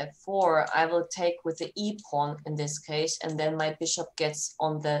pawn with f4, I will take with the e pawn in this case, and then my bishop gets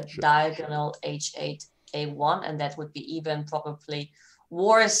on the diagonal h8, a1, and that would be even probably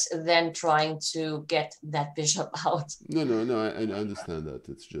worse than trying to get that bishop out. No, I understand that.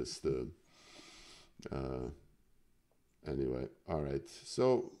 It's just anyway. All right.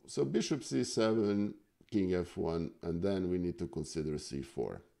 So bishop c7, king f1, and then we need to consider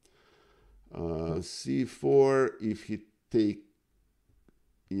c4. C4, if he take,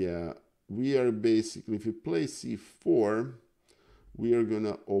 we are basically, if we play c4, we are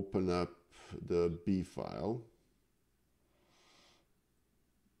gonna open up the b file.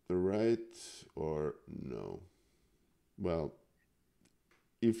 Right or no? Well,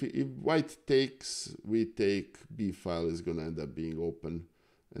 if white takes, we take, b file is going to end up being open,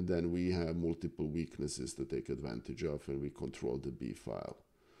 and then we have multiple weaknesses to take advantage of, and we control the b file.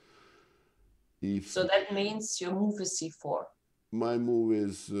 So that means your move is c4. My move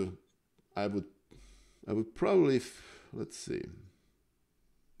is I would probably, let's see.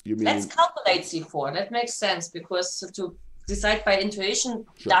 You mean, let's calculate c4. That makes sense because to decide by intuition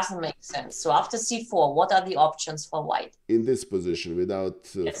doesn't make sense. So after c4, what are the options for white? In this position, without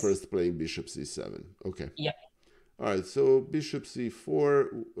first playing bishop c7. Okay. Yeah. All right, so bishop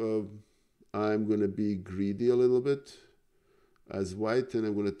c4, I'm going to be greedy a little bit as white, and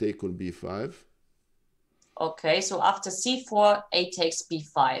I'm going to take on b5. Okay, so after c4, a takes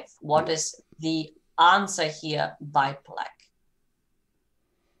b5. What is the answer here by black?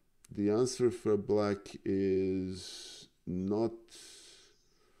 The answer for black is not,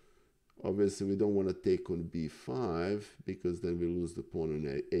 obviously we don't want to take on b5 because then we lose the pawn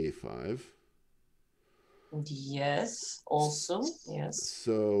on a5. Yes, also, yes.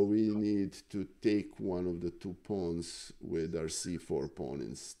 So we need to take one of the two pawns with our c4 pawn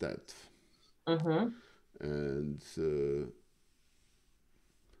instead. And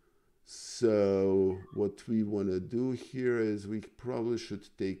so what we want to do here is we probably should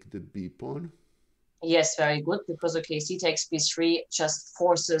take the b pawn. Yes, very good, because, okay, c takes b3 just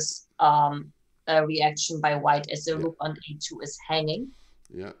forces a reaction by white as the rook on a2 is hanging.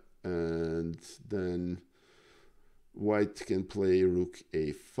 Yeah, and then white can play rook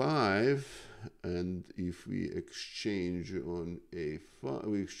a5, and if we exchange on a5,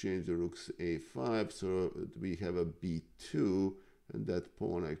 we exchange the rooks a5, so we have a b2, and that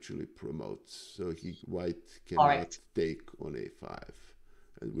pawn actually promotes. So white cannot take on a5,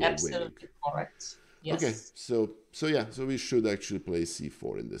 and we are winning. Correct. Yes. Okay, so we should actually play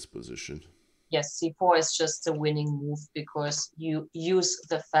c4 in this position. Yes, c4 is just a winning move because you use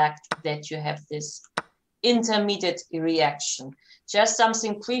the fact that you have this intermediate reaction. Just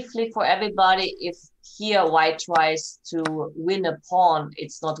something briefly for everybody. If here white tries to win a pawn,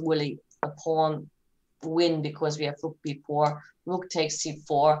 it's not really a pawn win because we have rook b4, rook takes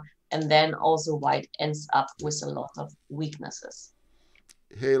c4, and then also white ends up with a lot of weaknesses.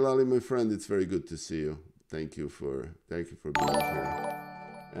 Hey Lali, my friend, it's very good to see you. Thank you for being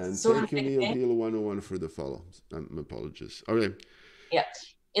here. And so thank you, Neil Deal 101 for the follow. Apologies. Okay. Yeah.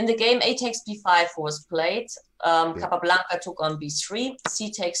 In the game, a takes b5 was played. Capablanca took on b3,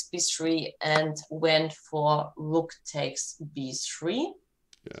 c takes b3, and went for rook takes b3.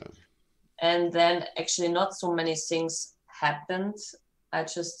 Yeah. And then actually not so many things happened. I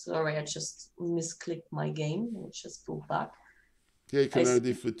just misclicked my game. Let me just go back. Hey,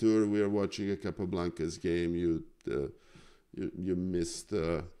 Canardi Futur, we are watching a Capablanca's game. You missed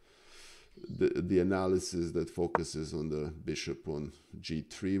the analysis that focuses on the bishop on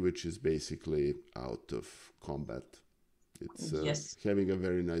g3, which is basically out of combat. It's having a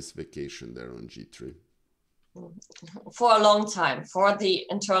very nice vacation there on g3. For a long time, for the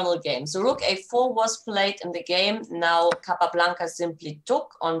internal game. So rook a4 was played in the game. Now Capablanca simply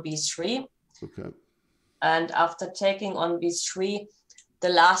took on b3. Okay. And after taking on b3, the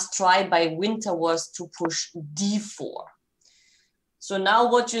last try by Winter was to push d4. So now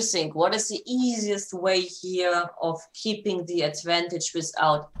what do you think? What is the easiest way here of keeping the advantage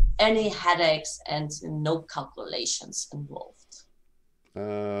without any headaches and no calculations involved?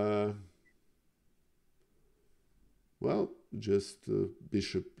 Well, just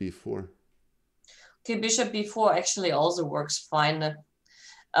bishop b4. Okay, bishop b4 actually also works fine.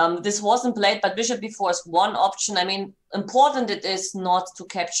 This wasn't played, but bishop b4 is one option. I mean, important it is not to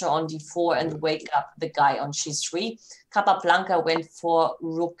capture on d4 and wake up the guy on g3. Capablanca went for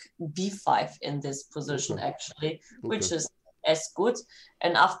rook b5 in this position, actually, which is as good.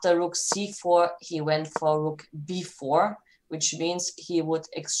 And after rook c4, he went for rook b4, which means he would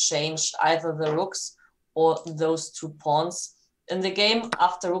exchange either the rooks or those two pawns. In the game,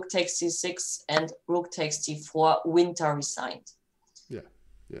 after rook takes c6 and rook takes d4, Winter resigned.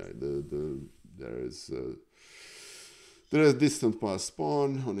 Yeah, there is a distant passed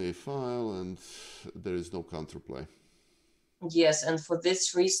pawn on a file, and there is no counterplay. Yes, and for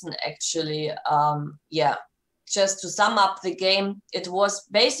this reason, actually, just to sum up the game, it was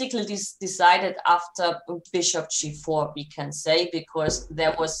basically decided after bishop g4, we can say, because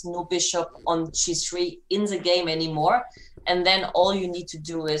there was no bishop on g3 in the game anymore. And then all you need to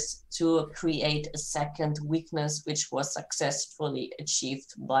do is to create a second weakness, which was successfully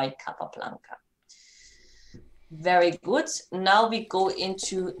achieved by Capablanca. Very good. Now we go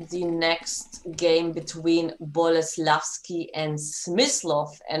into the next game between Boleslavsky and Smyslov.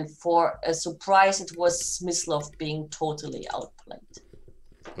 And for a surprise, it was Smyslov being totally outplayed.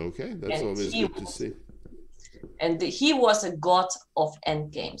 Okay, that's always good to see. And he was a god of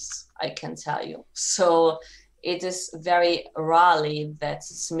endgames, I can tell you. So it is very rarely that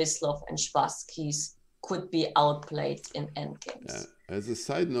Smyslov and Spassky's could be outplayed in endgames. As a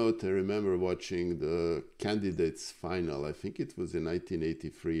side note, I remember watching the candidates final. I think it was in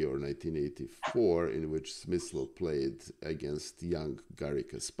 1983 or 1984, in which Smyslov played against young Garry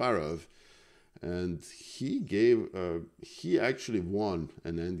Kasparov, and he actually won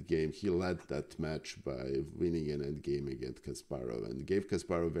an endgame. He led that match by winning an endgame against Kasparov and gave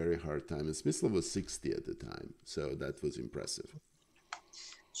Kasparov a very hard time. And Smyslov was 60 at the time, so that was impressive.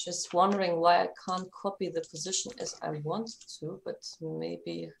 Just wondering why I can't copy the position as I want to, but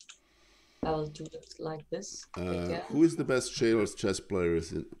maybe I will do it like this. Who is the best chess player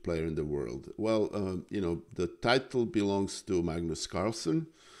in the world? Well, the title belongs to Magnus Carlsen,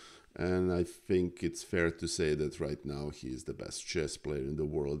 and I think it's fair to say that right now he is the best chess player in the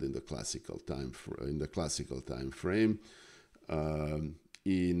world in the classical time frame.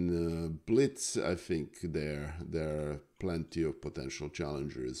 In Blitz, I think there are plenty of potential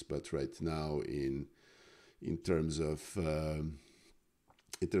challengers, but right now in terms of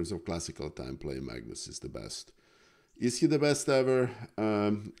classical time play, Magnus is the best. Is he the best ever?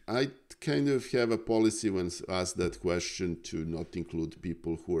 I kind of have a policy when asked that question to not include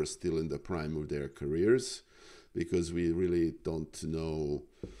people who are still in the prime of their careers, because we really don't know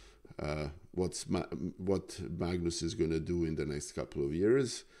what Magnus is going to do in the next couple of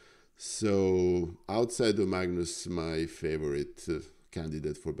years. So outside of Magnus, my favorite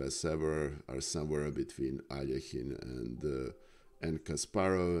candidate for best ever are somewhere between Alyakhin and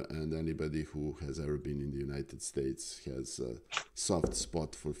Kasparov, and anybody who has ever been in the United States has a soft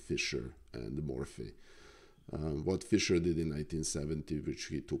spot for Fischer and Morphy. What Fischer did in 1970, which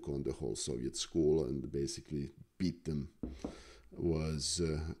he took on the whole Soviet school and basically beat them, was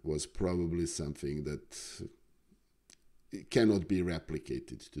probably something that cannot be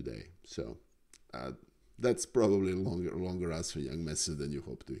replicated today. So that's probably a longer answer, young Messer, than you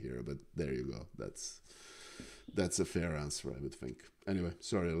hope to hear. But there you go. That's a fair answer, I would think. Anyway,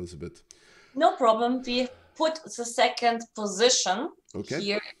 sorry, Elisabeth. No problem. We put the second position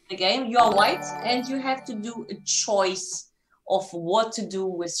here in the game. You are white, and you have to do a choice of what to do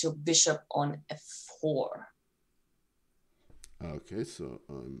with your bishop on f4. Okay, so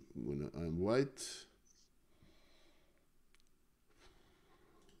I'm white.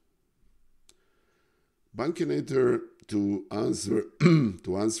 Bankinator, to answer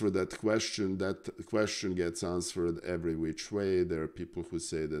that question gets answered every which way. There are people who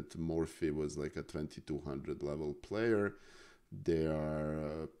say that Morphy was like a 2200 level player. There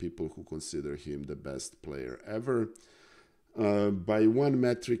are people who consider him the best player ever. By one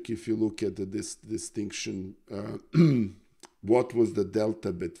metric, if you look at this distinction, what was the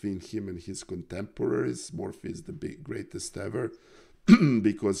delta between him and his contemporaries? Morphy is the greatest ever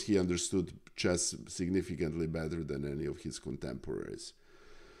because he understood chess significantly better than any of his contemporaries.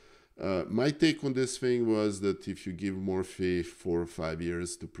 My take on this thing was that if you give Morphy 4 or 5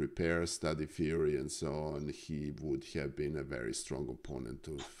 years to prepare, study theory, and so on, he would have been a very strong opponent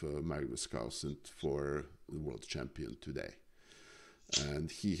of Magnus Carlsen for the world champion today.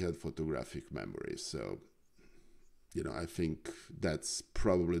 And he had photographic memory, so I think that's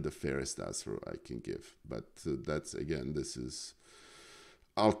probably the fairest answer I can give. But that's, again, this is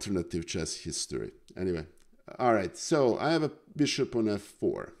alternative chess history. Anyway, all right, so I have a bishop on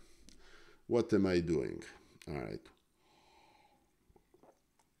f4. What am I doing? All right.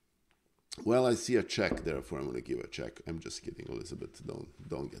 Well, I see a check, therefore I'm going to give a check. I'm just kidding, Elisabeth.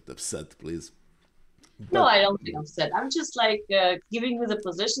 Don't get upset, please. No, I don't get upset. I'm just like giving you the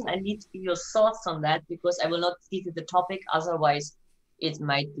position. I need your thoughts on that because I will not give you the topic. Otherwise, it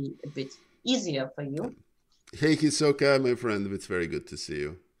might be a bit easier for you. Hey, Hisoka, my friend. It's very good to see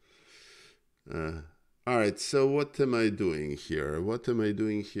you. All right, so what am I doing here? What am I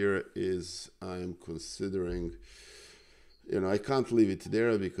doing here is I'm considering, I can't leave it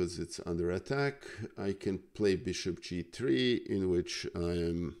there because it's under attack. I can play bishop g3, in which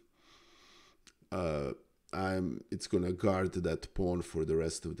it's gonna guard that pawn for the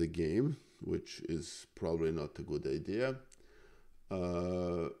rest of the game, which is probably not a good idea.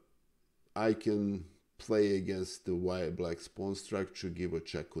 I can play against the black's pawn structure, give a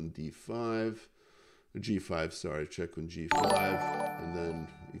check on d5. G5, sorry, check on G5, and then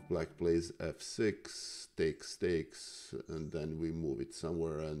if black plays F6, takes, and then we move it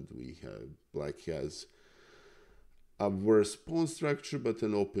somewhere, and black has a worse pawn structure, but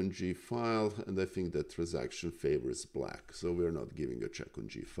an open G file, and I think that transaction favors black, so we're not giving a check on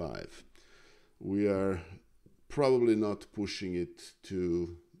G5. We are probably not pushing it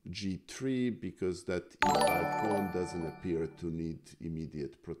to G3 because that E5 pawn doesn't appear to need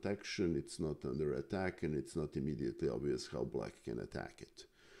immediate protection. It's not under attack, and it's not immediately obvious how black can attack it.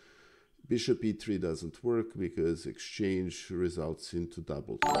 Bishop E3 doesn't work because exchange results into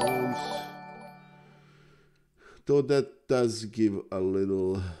double pawns. Though that does give a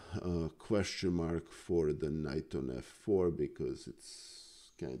little question mark for the knight on F4 because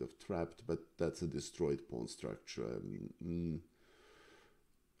it's kind of trapped, but that's a destroyed pawn structure.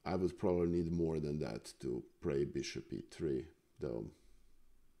 I would probably need more than that to play bishop e3, though.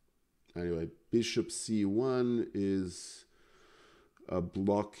 Anyway, bishop c1 is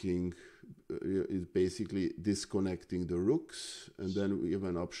blocking, is basically disconnecting the rooks, and then we have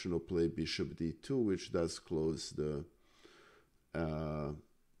an optional play bishop d2, which does close the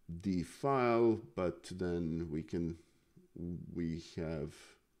d file, but then we can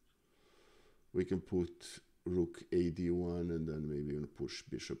put rook ad1 and then maybe even push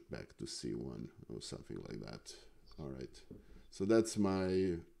bishop back to c1 or something like that. All right, so that's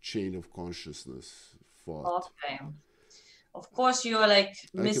my chain of consciousness thought. Okay, of course you are like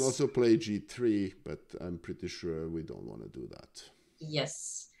I can also play g3, but I'm pretty sure we don't want to do that.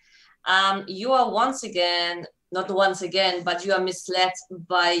 Yes, you are not once again, but you are misled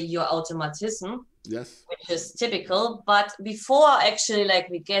by your automatism. Yes, which is typical. But before actually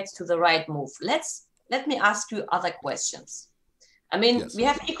we get to the right move, let me ask you other questions. I mean, yes, we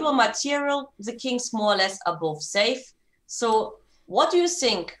have equal material. The kings more or less are both safe. So what do you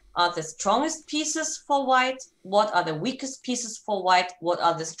think are the strongest pieces for white? What are the weakest pieces for white? What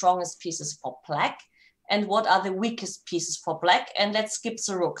are the strongest pieces for black? And what are the weakest pieces for black? And let's skip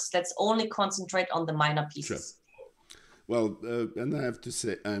the rooks. Let's only concentrate on the minor pieces. Sure. Well, and I have to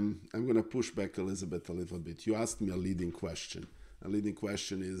say, I'm going to push back Elisabeth a little bit. You asked me a leading question. A leading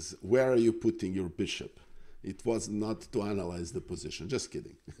question is, where are you putting your bishop? It was not to analyze the position. Just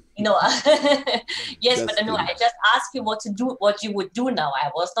kidding. Yes, just but no, I just asked you what you would do now.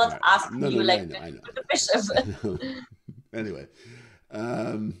 I was not asking you I know. The bishop. Anyway,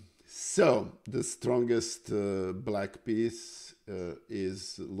 so the strongest black piece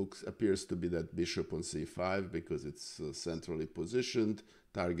appears to be that bishop on c5 because it's centrally positioned,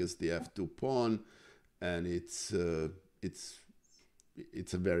 targets the f2 pawn, and it's a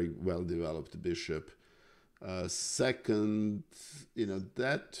very well developed bishop. Second,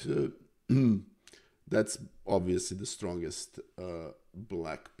 that's obviously the strongest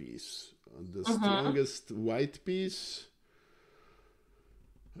black piece. The strongest white piece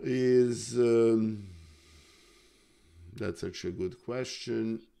is that's actually a good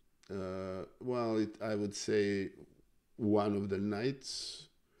question. Well, I would say one of the knights,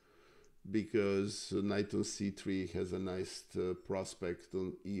 because knight on c3 has a nice prospect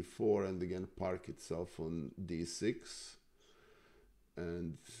on e4 and again park itself on d6,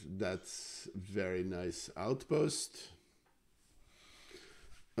 and that's very nice outpost.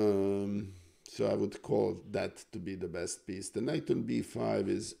 So I would call that to be the best piece. The knight on b5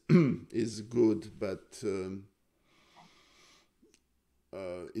 is is good, but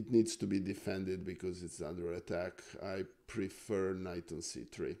it needs to be defended because it's under attack. I prefer knight on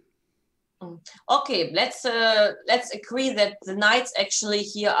c3. Okay, let's agree that the knights actually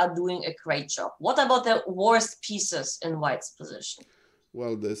here are doing a great job. What about the worst pieces in white's position?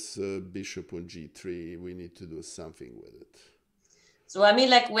 Well, this bishop on g3, we need to do something with it. So I mean,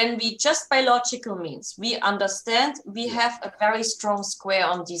 like when we just by logical means, we understand we have a very strong square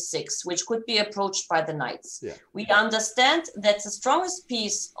on d6, which could be approached by the knights. Yeah. We understand that the strongest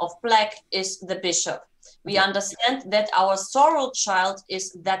piece of black is the bishop. We understand that our sorrel child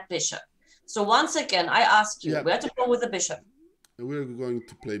is that bishop. So once again, I ask you, where to go with the bishop? We're going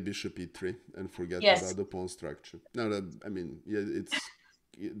to play bishop e3 and forget about the pawn structure. No, I mean, yeah,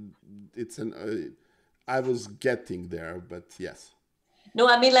 it's an. I was getting there, but yes. No,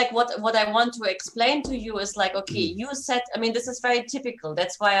 I mean, like what I want to explain to you is like, okay, you said, I mean, this is very typical.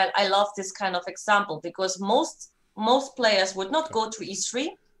 That's why I love this kind of example, because most players would not go to e3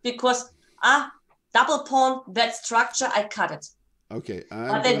 because double pawn, that structure, I cut it. Okay,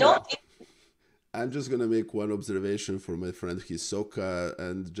 but they don't. I'm just going to make one observation for my friend Hisoka,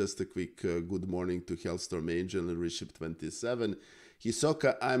 and just a quick good morning to Hellstorm Angel and Riship 27.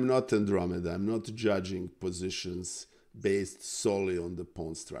 Hisoka, I'm not Andromeda. I'm not judging positions based solely on the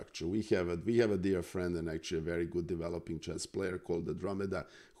pawn structure. We have a dear friend and actually a very good developing chess player called Andromeda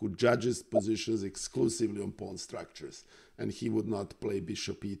who judges positions exclusively on pawn structures. And he would not play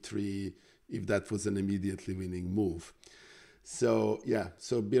bishop e3 if that was an immediately winning move. So yeah,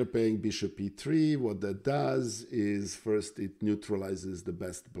 so we're playing bishop e3. What that does is first it neutralizes the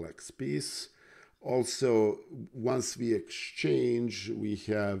best black's piece. Also, once we exchange, we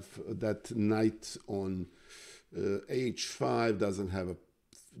have that knight on h5 doesn't have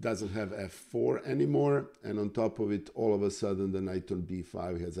f4 anymore, and on top of it, all of a sudden the knight on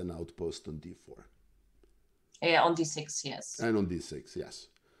d5 has an outpost on d4. Yeah, on d6, yes. And on d6, yes.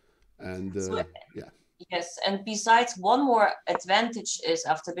 And yeah. Yes, and besides, one more advantage is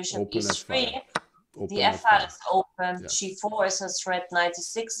after bishop e3, the f file is open, g4 is a threat, knight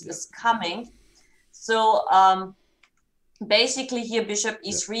e6 is coming. So basically here bishop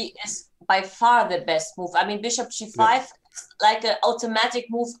e3 is by far the best move. I mean, bishop g5 is like an automatic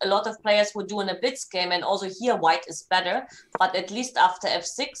move a lot of players would do in a blitz game, and also here white is better. But at least after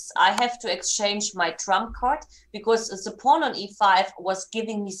f6, I have to exchange my trump card because the pawn on e5 was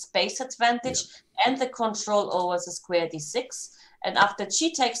giving me space advantage and the control over the square d6. And after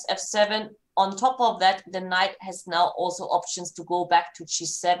g takes f7, on top of that, the knight has now also options to go back to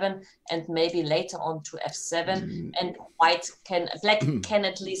g7 and maybe later on to f7, and black can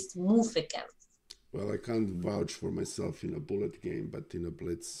at least move again. Well, I can't vouch for myself in a bullet game, but in a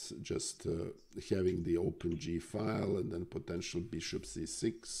blitz, just having the open g file and then potential bishop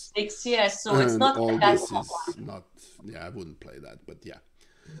c6. Yes, so it's not all this is not. Yeah, I wouldn't play that, but yeah.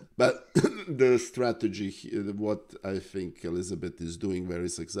 But the strategy, what I think Elisabeth is doing very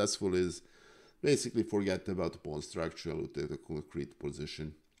successful is basically forget about the pawn structure, look at a concrete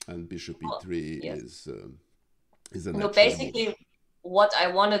position, and bishop e3 is an. No, basically, move. What I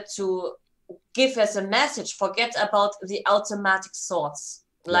wanted to give as a message: forget about the automatic sorts,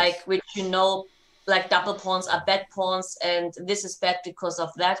 like which like double pawns are bad pawns, and this is bad because of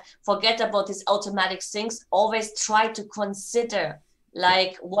that. Forget about these automatic things. Always try to consider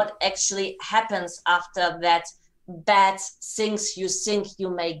like what actually happens after that bad things you think you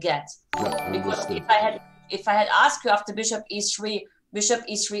may get. Because if I had asked you after bishop e3, f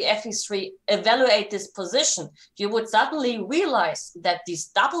e3, evaluate this position, you would suddenly realize that these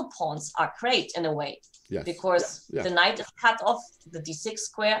double pawns are great in a way. Yes. Because the knight is cut off the d6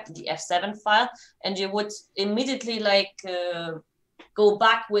 square, the f7 file, and you would immediately like go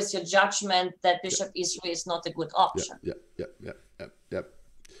back with your judgment that bishop e3 is not a good option.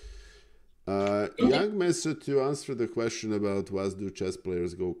 Young Messer, to answer the question about why do chess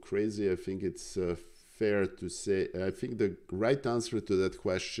players go crazy, I think it's fair to say, I think the right answer to that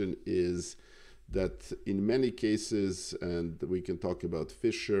question is that in many cases, and we can talk about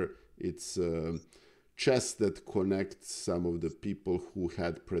Fischer, it's chess that connects some of the people who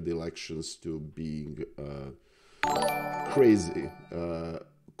had predilections to being crazy,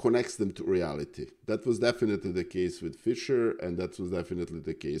 connects them to reality. That was definitely the case with Fischer, and that was definitely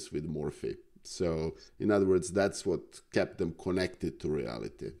the case with Morphy. So, in other words, that's what kept them connected to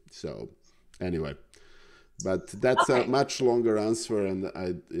reality. So, anyway, but that's a much longer answer, and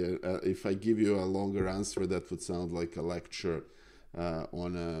if I give you a longer answer, that would sound like a lecture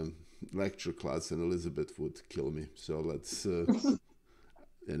on a lecture class, and Elisabeth would kill me. So let's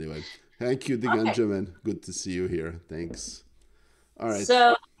anyway. Thank you, Okay. Benjamin. Good to see you here. Thanks. All right.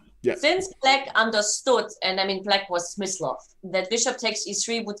 So Yeah. since Black understood, and I mean Black was Smyslov, that bishop takes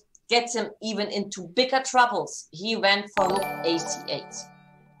e3 would get him even into bigger troubles, he went for rook a8.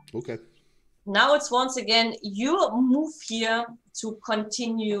 Okay. Now it's once again your move here to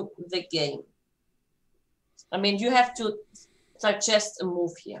continue the game. I mean, you have to suggest a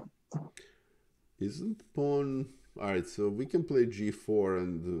move here. Isn't pawn... All right, so we can play g4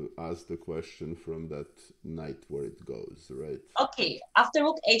 and ask the question from that knight where it goes, right? Okay, after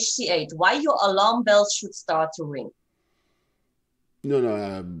rook hc8, why your alarm bells should start to ring? No,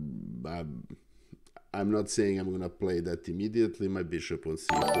 I'm not saying I'm going to play that immediately. My bishop on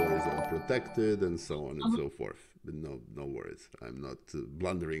c4 is unprotected and so on and so forth. But no worries. I'm not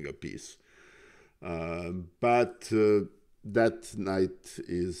blundering a piece. But that knight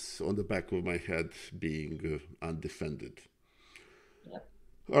is on the back of my head being undefended. Yep.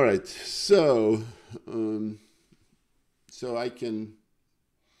 All right, so I can...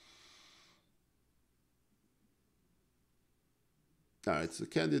 All right, so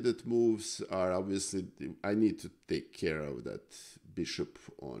candidate moves are obviously... I need to take care of that bishop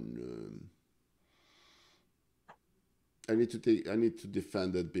on... I need to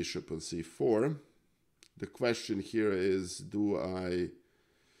defend that bishop on c4. The question here is, do I...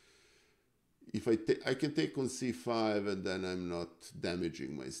 If I can take on c5 and then I'm not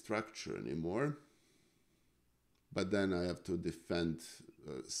damaging my structure anymore. But then I have to defend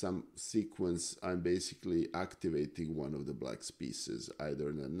some sequence. I'm basically activating one of the black's pieces,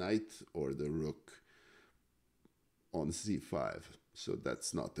 either the knight or the rook on c5. So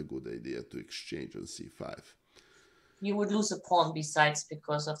that's not a good idea to exchange on c5. You would lose a pawn besides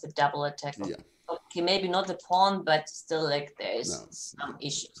because of the double attack. Yeah. Okay, maybe not the pawn, but still like there's some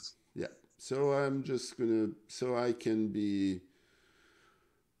issues. Yeah. So I'm just gonna... So I can be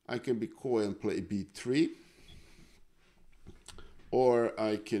coy and play b3. Or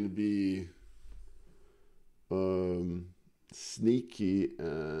I can be sneaky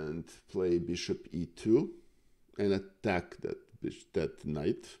and play bishop e2 and attack that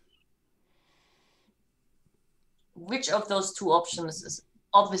knight. Which of those two options is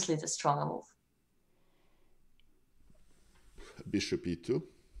obviously the stronger move? Bishop e2.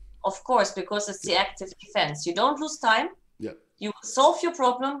 Of course, because it's the active defense. You don't lose time. Yeah. You solve your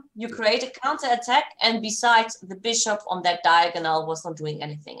problem, you create a counter-attack, and besides, the bishop on that diagonal was not doing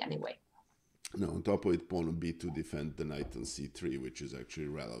anything anyway. No, on top of it, pawn on b2 defend the knight on c3, which is actually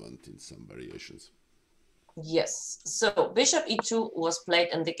relevant in some variations. Yes, so bishop e2 was played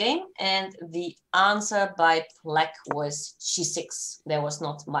in the game, and the answer by Black was g6. There was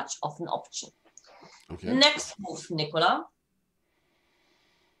not much of an option. Okay. Next move, Nikola.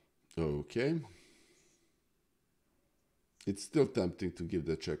 Okay. It's still tempting to give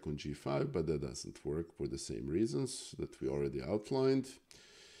the check on g5, but that doesn't work for the same reasons that we already outlined.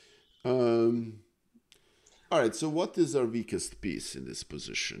 All right, so what is our weakest piece in this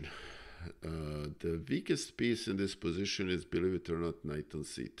position? The weakest piece in this position is, believe it or not, knight on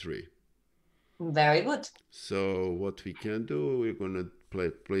c3. Very good. So what we can do, we're going to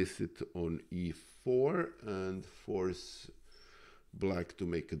place it on e4 and force Black to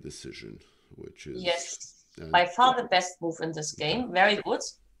make a decision, which is... Yes. By far the best move in this game. Very good.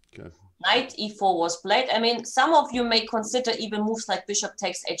 Okay. Knight e4 was played. I mean, some of you may consider even moves like bishop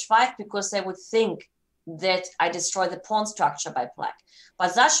takes h5 because they would think that I destroy the pawn structure by Black.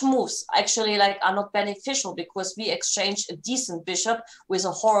 But such moves actually are not beneficial because we exchange a decent bishop with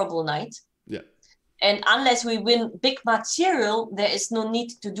a horrible knight. Yeah. And unless we win big material, there is no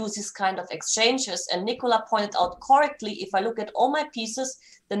need to do this kind of exchanges. And Nikola pointed out correctly, if I look at all my pieces,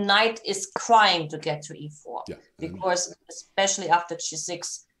 the knight is crying to get to e4. Yeah, because especially after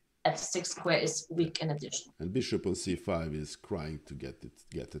g6, f6 square is weak in addition. And bishop on c5 is crying to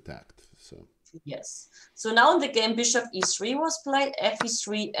get attacked. So yes. So now in the game, bishop e3 was played, f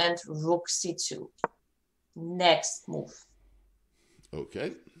e3, and rook c2. Next move.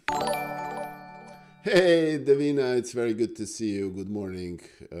 Okay. Hey, Davina, it's very good to see you. Good morning.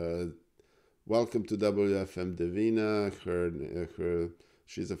 Welcome to WFM Davina.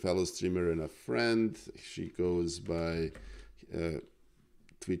 She's a fellow streamer and a friend. She goes by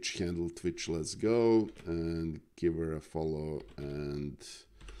Twitch handle Twitch Let's Go, and give her a follow and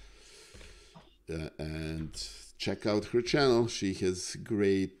check out her channel. She has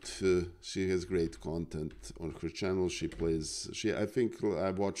great content on her channel. I think I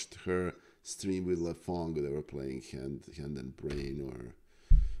watched her stream with Lafong. They were playing hand and brain, or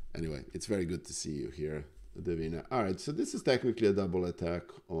anyway, it's very good to see you here, Davina. All right, so this is technically a double attack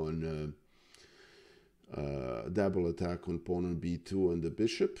on pawn on b2 and the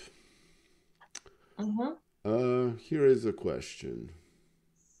bishop. Here is a question.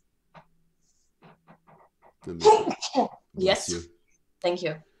 Bless Yes. you. Thank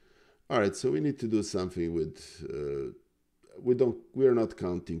you. All right, so we need to do something with. We're not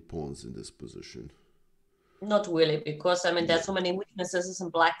counting pawns in this position. Not really, because I mean there's so many weaknesses in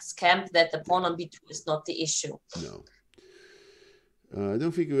Black's camp that the pawn on b2 is not the issue. No. I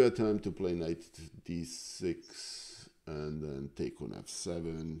don't think we have time to play knight d6 and then take on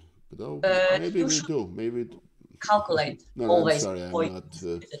f7. But maybe we do. Maybe calculate. No, always. I'm sorry, I'm not.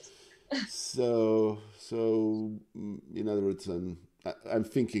 So in other words, I'm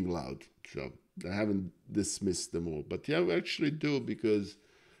thinking loud. So I haven't dismissed them all, but yeah, we actually do, because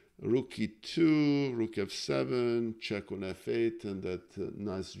rook e2, rook f7, check on f8, and that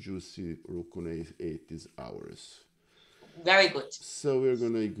nice juicy rook on a8 is ours. Very good. So we're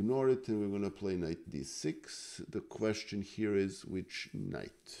going to ignore it and we're going to play knight d6. The question here is which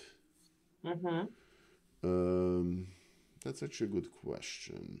knight? That's actually a good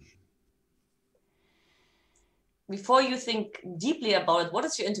question. Before you think deeply about it, what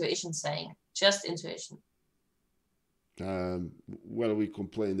is your intuition saying? Just intuition. Well, we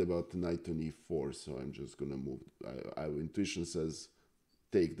complained about the knight on e4, so I'm just going to move. Our intuition says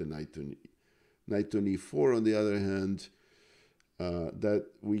take the knight on e4. On the other hand, that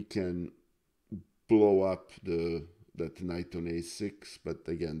we can blow up that knight on a6, but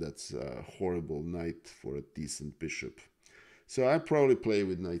again, that's a horrible knight for a decent bishop. So I probably play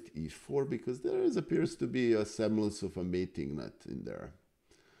with knight e4 because there appears to be a semblance of a mating net in there.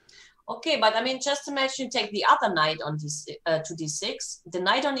 Okay, but I mean, just imagine you take the other knight on to d6. The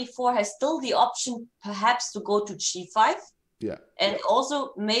knight on e4 has still the option perhaps to go to g5. Yeah. And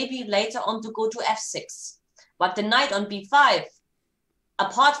also maybe later on to go to f6. But the knight on b5,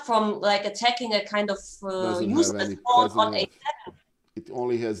 apart from like attacking a kind of useless pawn on a7. It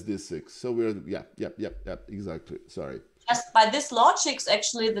only has d6. So we're, yeah, exactly. Sorry. Just by this logic,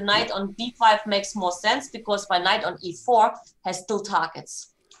 actually, the knight on b5 makes more sense because my knight on e4 has still targets.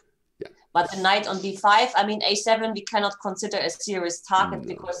 Yeah. But the knight on b5, I mean, a7, we cannot consider a serious target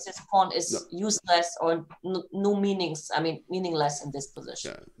because this pawn is useless or no meanings. I mean, meaningless in this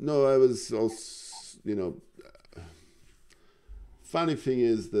position. Yeah. No, I was also, funny thing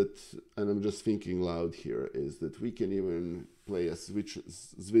is that, and I'm just thinking loud here, is that we can even play a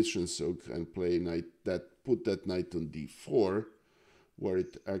Zwischenzug and play knight put that knight on d4, where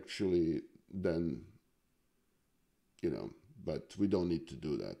it actually then, but we don't need to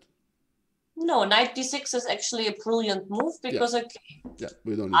do that. No, knight d6 is actually a brilliant move because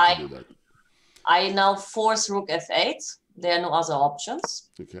we don't need to do that. I now force rook f8. There are no other options.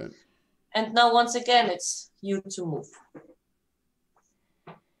 Okay. And now once again, it's you to move.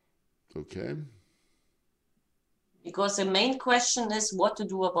 Okay. Because the main question is what to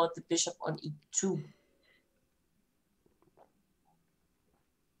do about the bishop on e2.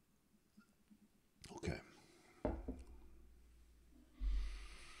 Okay.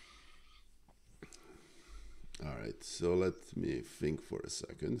 All right, so let me think for a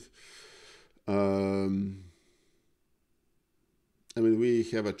second. I mean, we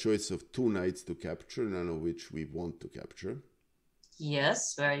have a choice of two knights to capture, none of which we want to capture.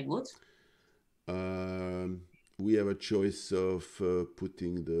 Yes, very good. We have a choice of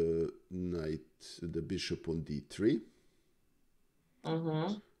putting the bishop on d3.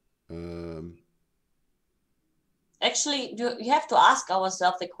 Actually, you have to ask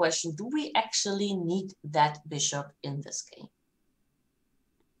ourselves the question, do we actually need that bishop in this game?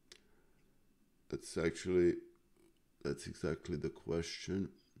 That's exactly the question.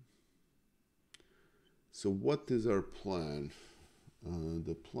 So what is our plan?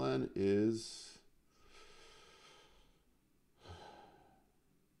 The plan is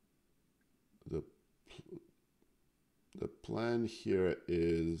the plan here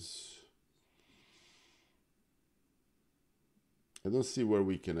is, I don't see where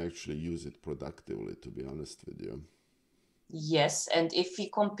we can actually use it productively, to be honest with you. Yes, and if we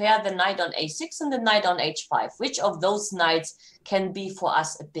compare the knight on a6 and the knight on h5, which of those knights can be for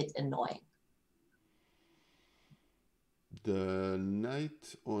us a bit annoying? The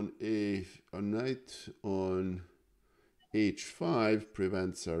knight on h5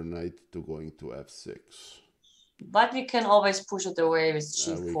 prevents our knight to going to f6. But we can always push it away with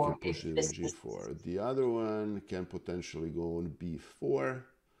g4. We can push it with g4. The other one can potentially go on b4,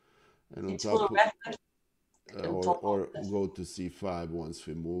 and on top or go to c5 once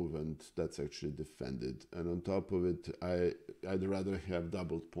we move, and that's actually defended. And on top of it, I'd rather have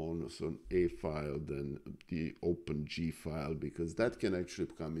doubled pawns on a file than the open g file, because that can actually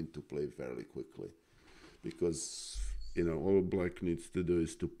come into play fairly quickly. Because all black needs to do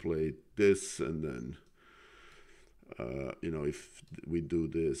is to play this, and then if we do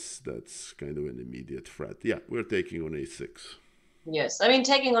this, that's kind of an immediate threat. Yeah, we're taking on a6. Yes, I mean,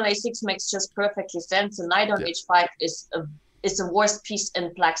 taking on a6 makes just perfectly sense. The knight on Yeah. h5 is the worst piece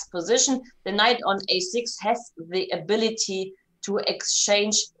in black's position. The knight on a6 has the ability to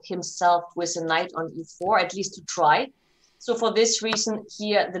exchange himself with a knight on e4, at least to try. So for this reason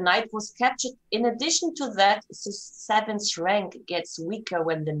here, the knight was captured. In addition to that, the 7th rank gets weaker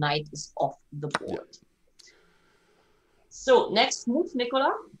when the knight is off the board. Yeah. So next move,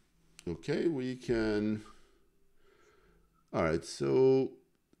 Nikola. Okay, we can... All right, so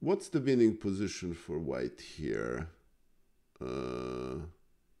what's the winning position for white here? All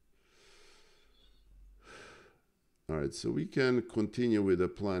right, so we can continue with the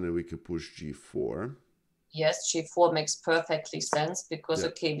plan and we can push g4. Yes, g4 makes perfectly sense because,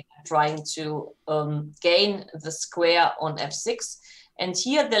 okay, we are trying to gain the square on f6. And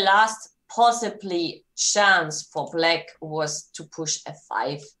here the last possibly chance for black was to push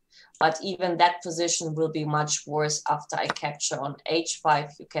f5. But even that position will be much worse after I capture on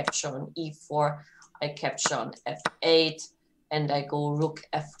h5, you capture on e4, I capture on f8, and I go rook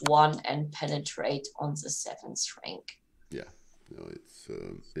f1 and penetrate on the 7th rank. Yeah, no,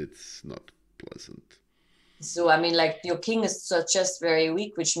 it's not pleasant. So, I mean, like, your king is just very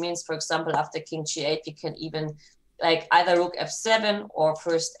weak, which means, for example, after king g8, you can even, like, either rook f7 or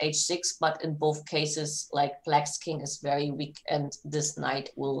first h6, but in both cases, like, black's king is very weak, and this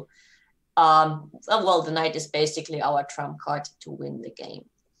knight will... well, the knight is basically our trump card to win the game.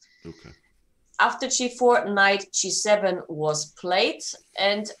 Okay. After g4, knight g7 was played,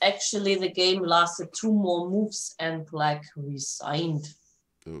 and actually the game lasted 2 more moves, and black resigned.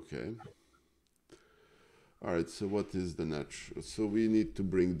 Okay. All right. So what is the natural? So we need to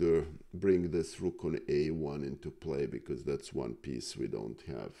bring this rook on a1 into play because that's one piece we don't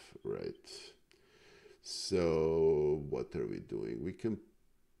have, right? So what are we doing? We can.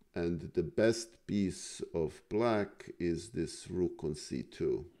 And the best piece of black is this rook on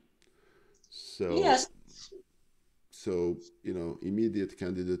c2. So, yes. So, immediate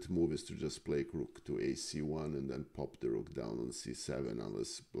candidate move is to just play rook to ac1 and then pop the rook down on c7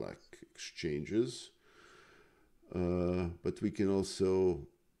 unless black exchanges. But we can also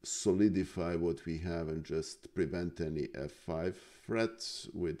solidify what we have and just prevent any f5 threats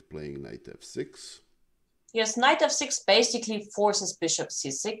with playing knight f6. Yes, knight f6 basically forces bishop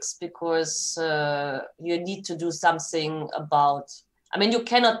c6 because you need to do something about... I mean, you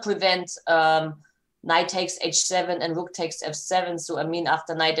cannot prevent knight takes h7 and rook takes f7. So, I mean,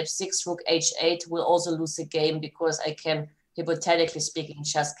 after knight f6, rook h8 will also lose the game because I can, hypothetically speaking,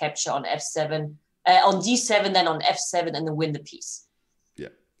 just capture on f7, on d7, then on f7 and then win the piece.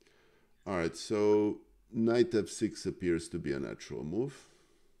 Yeah. All right, so knight f6 appears to be a natural move.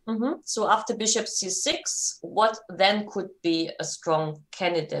 So after bishop c6, what then could be a strong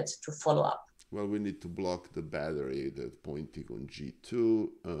candidate to follow up? Well, we need to block the battery that pointing on g2.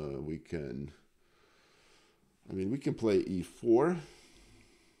 We can play e4.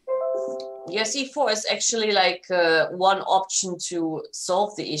 Yes, e4 is actually like one option to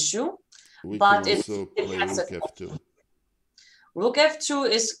solve the issue. We can also play rook f2. Rook f2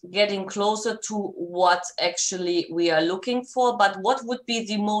 is getting closer to what actually we are looking for, but what would be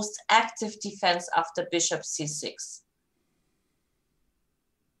the most active defense after bishop c6?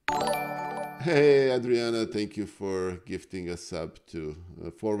 Hey, Adriana, thank you for gifting a sub to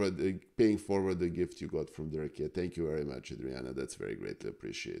paying forward the gift you got from Dirkia. Thank you very much, Adriana. That's very greatly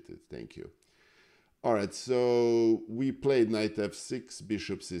appreciated. Thank you. All right, so we played knight f6,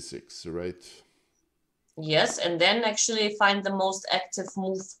 bishop c6, right? Yes, and then actually find the most active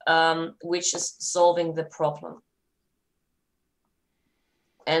move, which is solving the problem.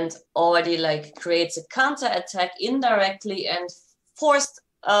 And already like creates a counter attack indirectly and forced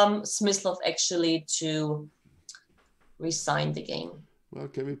Smyslov actually to resign the game. Well,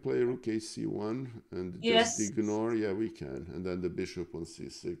 can we play rook ac1 and just ignore? Yeah, we can. And then the bishop on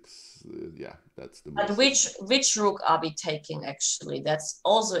c6. Yeah, that's the most. But which rook are we taking actually? That's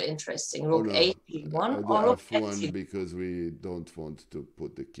also interesting. Rook a1 or rook f1 because we don't want to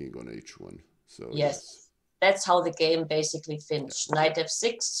put the king on h1. So yes. That's how the game basically finished. Yeah. Knight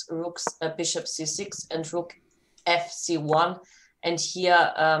f6, bishop c6, and rook fc1. And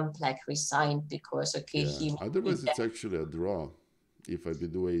here black resigned because otherwise it's actually a draw. If I do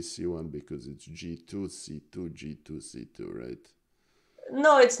ac1 because it's g2, c2, g2, c2, right?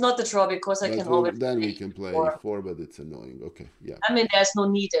 No, it's not a draw because I can always... Then we can play e4, but it's annoying. Okay, yeah. I mean, there's no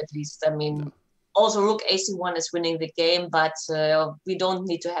need at least. I mean, also rook ac1 is winning the game, but we don't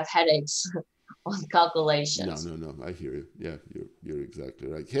need to have headaches on calculations. No. I hear you. Yeah, you're exactly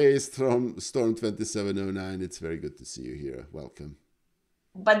right. Hey, Storm 2709. It's very good to see you here. Welcome.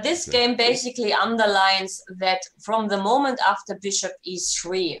 But this game basically underlines that from the moment after bishop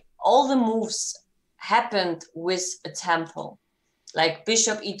e3, all the moves happened with a tempo, like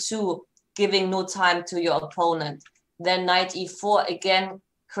bishop e2, giving no time to your opponent, then knight e4, again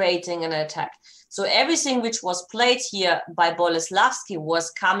creating an attack. So everything which was played here by Boleslavsky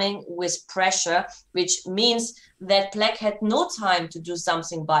was coming with pressure, which means that Black had no time to do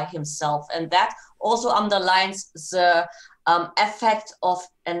something by himself. And that also underlines the effect of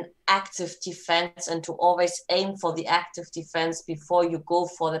an active defense, and to always aim for the active defense before you go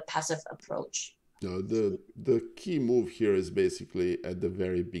for the passive approach. No, the key move here is basically at the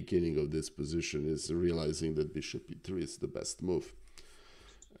very beginning of this position is realizing that bishop e3 is the best move,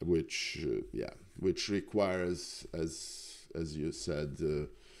 which requires, as you said,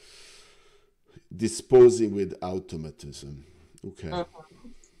 disposing with automatism. Okay.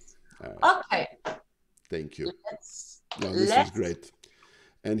 Okay. Thank you. This is great.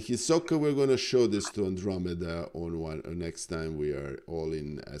 And Hisoka, we're going to show this to Andromeda on next time we are all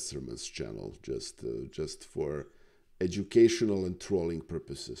in Esserman's channel, just for educational and trolling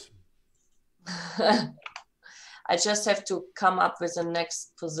purposes. I just have to come up with the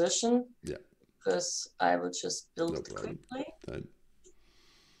next position. Yeah. Because I will just build it quickly.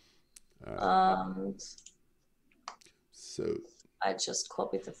 So I just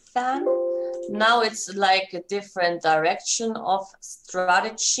copy the fan. Now it's like a different direction of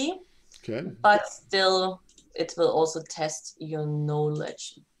strategy. Okay. But still, it will also test your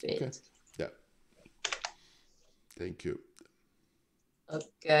knowledge a bit. Okay. Yeah. Thank you.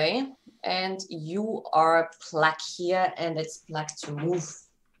 Okay. And you are Black here, and it's Black to move.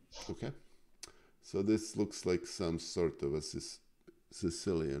 Okay. So this looks like some sort of a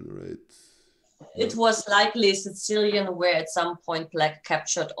Sicilian, right? It was likely Sicilian, where at some point Black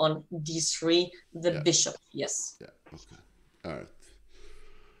captured on d3 the bishop. Yes. Yeah. Okay. All right.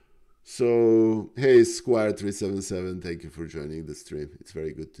 So, hey, Squire 377, thank you for joining the stream. It's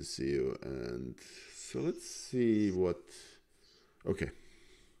very good to see you. And so let's see what. Okay.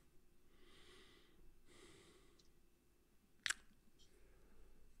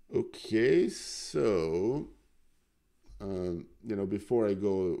 Okay, so before I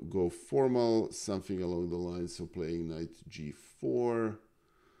go formal, something along the lines of playing knight g4,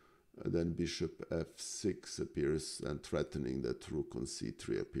 then bishop f6 appears, and threatening that rook on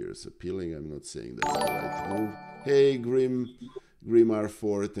c3 appears appealing. I'm not saying that's the right move. Hey, Grim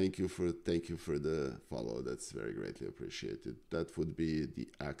r4, thank you for the follow. That's very greatly appreciated. That would be the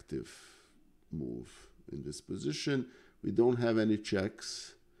active move in this position. We don't have any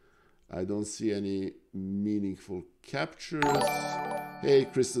checks. I don't see any meaningful captures. Hey,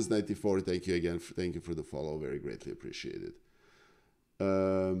 Christus94, thank you again. Thank you for the follow. Very greatly appreciated.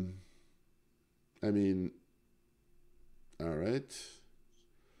 I mean, all right.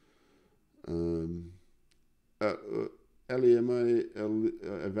 Ellie, am I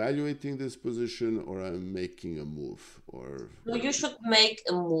evaluating this position, or I'm making a move? Or no, you should make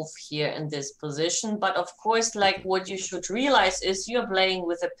a move here in this position, but of course, like what you should realize is you're playing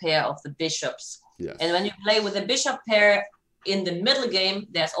with a pair of the bishops. Yes. And when you play with a bishop pair in the middle game,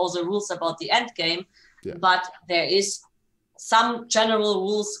 there's also rules about the end game, but there is some general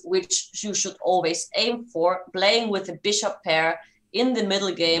rules which you should always aim for. Playing with a bishop pair in the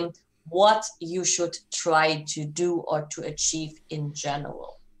middle game, what you should try to do or to achieve in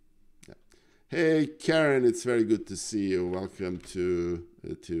general. Hey, Karen, it's very good to see you. Welcome to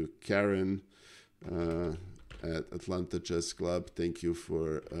Karen at Atlanta Chess Club. Thank you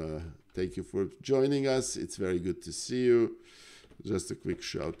for joining us. It's very good to see you. Just a quick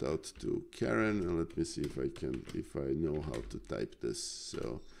shout out to Karen, and let me see if I know how to type this.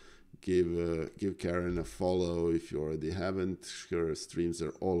 So give Karen a follow if you already haven't. Her streams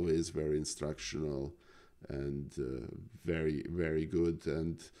are always very instructional and very, very good,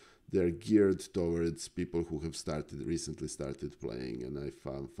 and they're geared towards people who have recently started playing, and I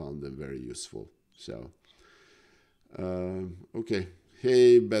found them very useful. So okay.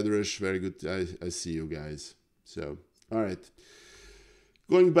 Hey, Bedrish, very good. I see you guys. So all right.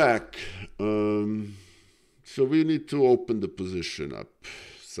 Going back, so we need to open the position up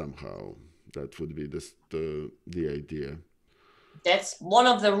somehow. That would be the idea. That's one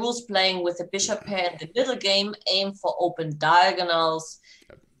of the rules playing with the bishop pair in the middle game. Aim for open diagonals.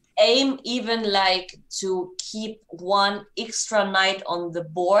 Yep. Aim even like to keep one extra knight on the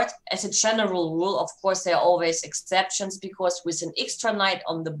board. As a general rule, of course, there are always exceptions, because with an extra knight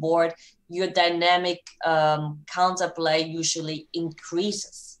on the board, your dynamic counterplay usually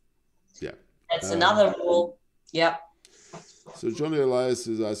increases. Yeah. That's another rule. Yeah. So Johnny Elias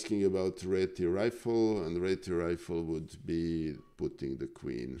is asking about Reti rifle, and Reti rifle would be putting the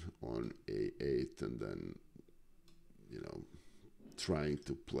queen on A8 and then, you know, trying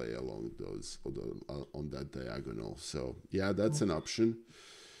to play along those on that diagonal. So yeah, that's an option.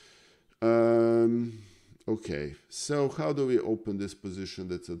 Okay, so how do we open this position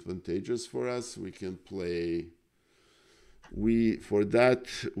that's advantageous for us? We can play. For that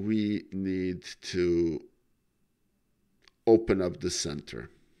we need to open up the center.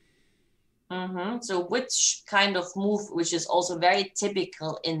 So which kind of move, which is also very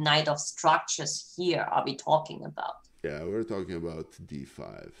typical in Knight of structures here, are we talking about? Yeah, we're talking about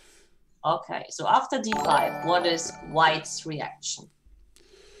D5. Okay, so after D5, what is White's reaction?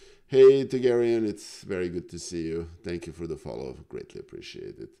 Hey, Targaryen, it's very good to see you. Thank you for the follow. Greatly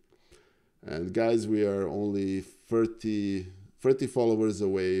appreciate it. And guys, we are only 30 followers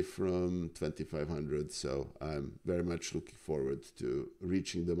away from 2,500, so I'm very much looking forward to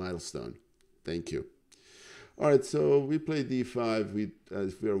reaching the milestone. Thank you. All right, so we play D5.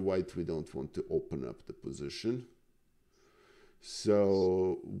 If we are white, we don't want to open up the position.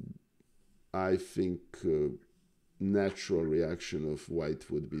 So I think natural reaction of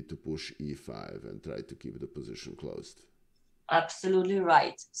white would be to push E5 and try to keep the position closed. Absolutely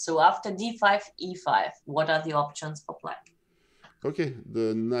right. So after D5, E5, what are the options for black? Okay,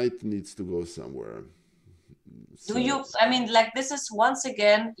 the knight needs to go somewhere. So, I mean, like, this is once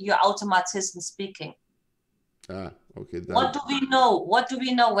again your automatism speaking. Okay. What do we know? What do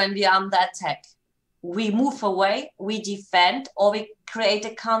we know when we are on the attack? We move away, we defend, or we create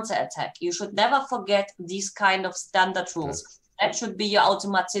a counter attack. You should never forget these kind of standard rules. Okay. That should be your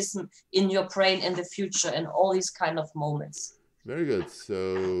automatism in your brain in the future in all these kind of moments. Very good.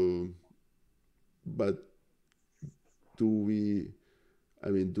 So, but do we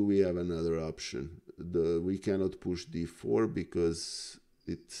have another option? We cannot push D4 because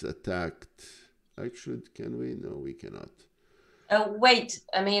it's attacked. Actually, can we? No, we cannot. Wait,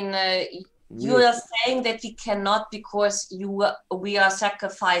 I mean, you are saying that we cannot because we are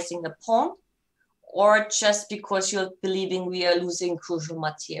sacrificing a pawn, or just because you're believing we are losing crucial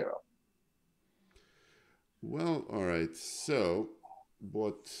material? Well, all right. So,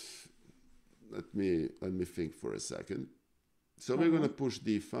 let me think for a second. So we're going to push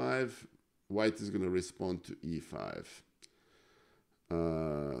D5. White is going to respond to E5.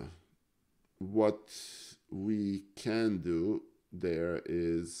 What we can do there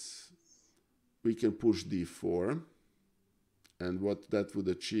is we can push D4. And what that would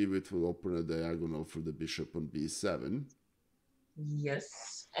achieve, it will open a diagonal for the bishop on B7.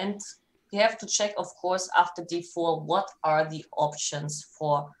 Yes. And you have to check, of course, after D4, what are the options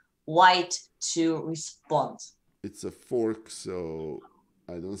for white to respond? It's a fork, so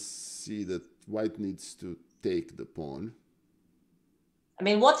I don't see that white needs to take the pawn. I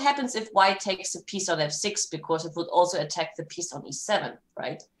mean, what happens if white takes a piece on F6, because it would also attack the piece on E7,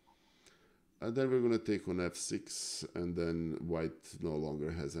 right? And then we're going to take on F6, and then white no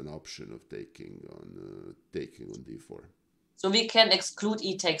longer has an option of taking on D4. So we can exclude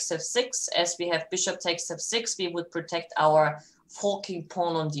E takes F6. As we have bishop takes F6, we would protect our forking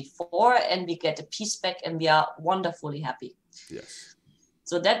pawn on D4, and we get a piece back, and we are wonderfully happy. Yes.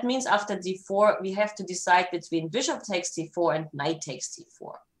 So that means after D4, we have to decide between bishop takes D4 and knight takes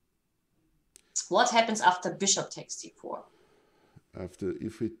D4. What happens after bishop takes D4?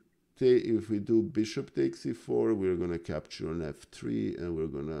 If we do bishop takes E4, we're going to capture on F3, and we're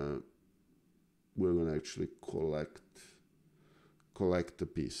going to actually collect the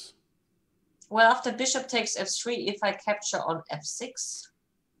piece. Well, after bishop takes F3, if I capture on F6.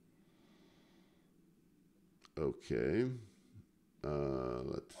 Okay.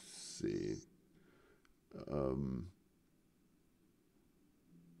 Let's see.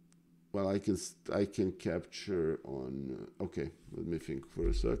 Well, I can capture on. Okay, let me think for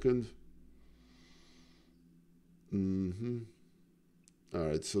a second. All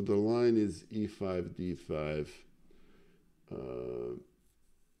right. So the line is E5, D5,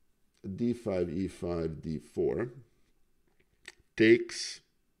 D5, E5, D4. Takes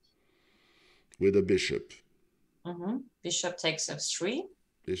with a bishop. Bishop takes F3.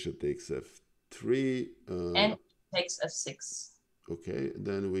 Bishop takes F3. And takes F6. Okay,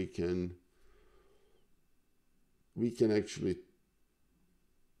 then we can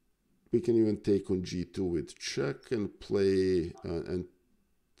even take on G2 with check and play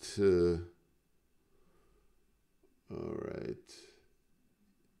all right.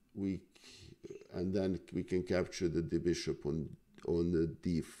 And then we can capture the D bishop on the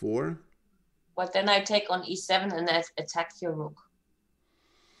D4. But then I take on E7 and I attack your rook.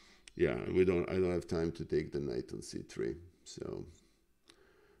 Yeah, I don't have time to take the knight on c3. So,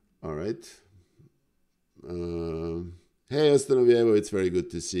 all right. Hey, Ostanovievo, it's very good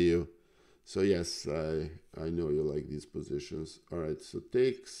to see you. So yes, I know you like these positions. All right, so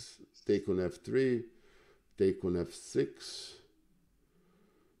take on f3, take on f6.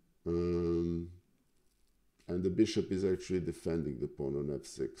 And the bishop is actually defending the pawn on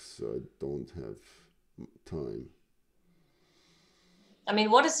f6, so I don't have time. I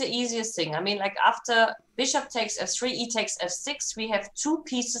mean, what is the easiest thing? I mean, like after bishop takes f3, e takes f6, we have two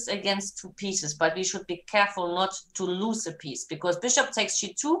pieces against two pieces, but we should be careful not to lose a piece, because bishop takes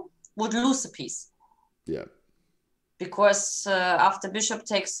g2 would lose a piece. Yeah. Because after bishop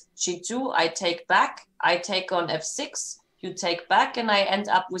takes g2, I take back, I take on f6, you take back, and I end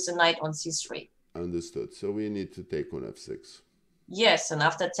up with a knight on c3. Understood. So we need to take on f6. Yes, and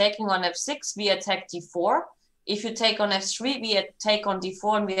after taking on f6, we attack d4. If you take on f3, we take on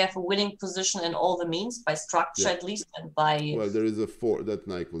d4, and we have a winning position in all the means, by structure at least, and by... Well, there is a fork, that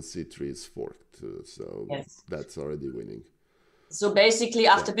knight on c3 is forked, so yes. That's already winning. So basically,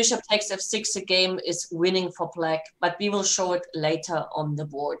 after bishop takes f6, the game is winning for black, but we will show it later on the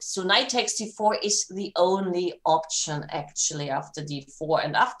board. So knight takes d4 is the only option, actually, after d4.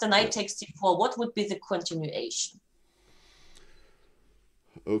 And after knight takes d4, what would be the continuation?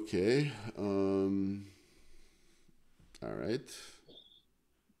 Okay. All right.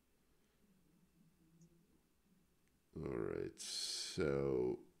 All right.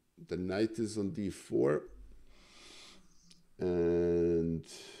 So the knight is on d4. And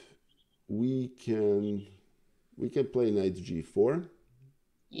we can play knight g4.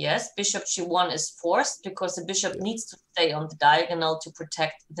 Yes, bishop g1 is forced because the bishop needs to stay on the diagonal to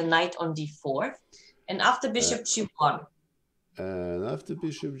protect the knight on d4. And after bishop g1. And after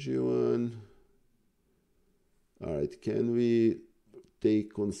bishop g1, all right, can we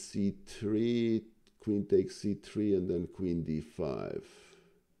take on c3, queen takes c3, and then queen d5?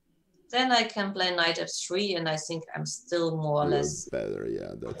 Then I can play knight f3, and I think I'm still more or less better.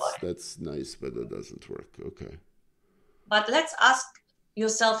 Yeah, that's nice, but that doesn't work. Okay. But let's ask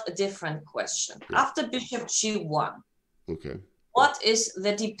yourself a different question. After bishop g1, okay, what is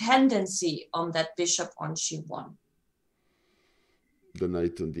the dependency on that bishop on g1? The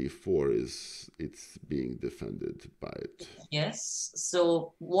knight on d4 it's being defended by it. Yes.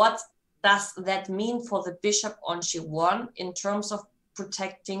 So what does that mean for the bishop on g1 in terms of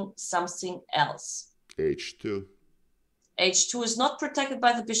protecting something else? h2. h2 is not protected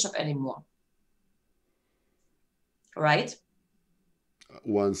by the bishop anymore, right?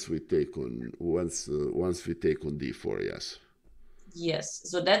 Once we take on d4, yes. Yes.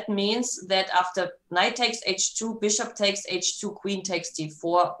 So that means that after knight takes h2, bishop takes h2, queen takes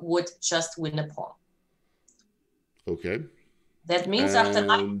d4 would just win a pawn. Okay. That means after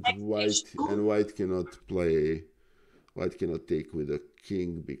knight takes h2, White cannot take with a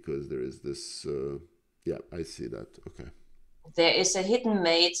king because there is this, I see that, okay. There is a hidden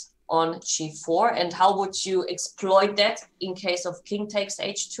mate on g4, and how would you exploit that in case of king takes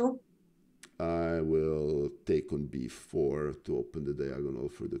h2? I will take on b4 to open the diagonal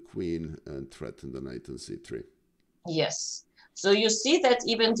for the queen and threaten the knight on c3. Yes. So you see that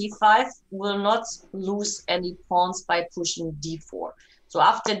even d5 will not lose any pawns by pushing d4. So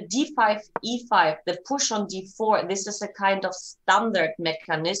after d5, e5, the push on d4, this is a kind of standard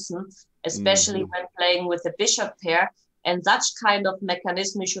mechanism, especially when playing with a bishop pair. And such kind of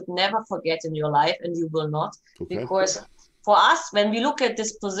mechanism you should never forget in your life, and you will not. Okay. Because for us, when we look at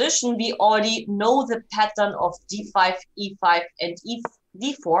this position, we already know the pattern of d5, e5, and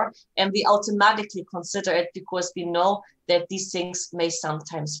d4, and we automatically consider it because we know that these things may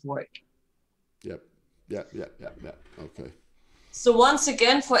sometimes work. Yep. Okay. So once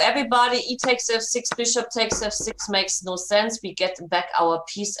again, for everybody, e takes f6, bishop takes f6 makes no sense. We get back our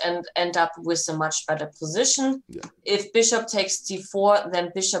piece and end up with a much better position. Yeah. If bishop takes d4,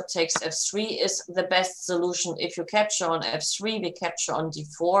 then bishop takes f3 is the best solution. If you capture on f3, we capture on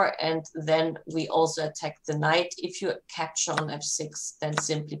d4, and then we also attack the knight. If you capture on f6, then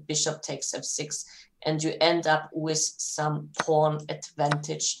simply bishop takes f6, and you end up with some pawn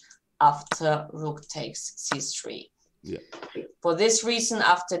advantage after rook takes c3. Yeah. For this reason,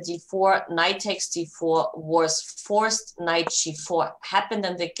 after d4, knight takes d4 was forced, knight g4 happened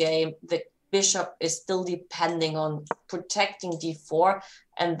in the game. The bishop is still depending on protecting d4,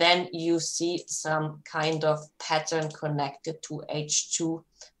 and then you see some kind of pattern connected to h2.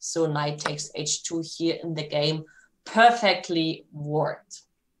 So knight takes h2 here in the game perfectly worked.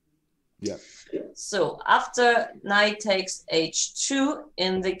 Yeah. So after knight takes h2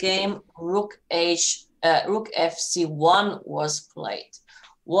 in the game, rook fc1 was played.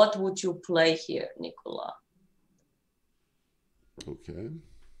 What would you play here, Nikola? Okay.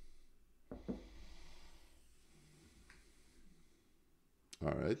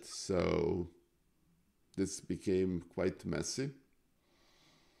 All right, so this became quite messy.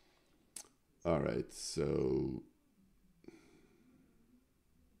 All right, so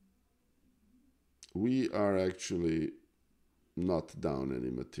we are actually not down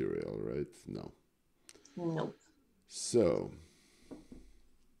any material, right? No. Nope. So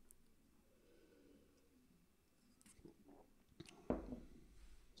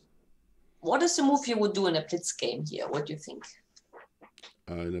what is the move you would do in a blitz game here? What do you think?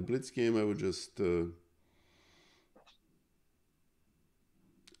 in a blitz game, I would just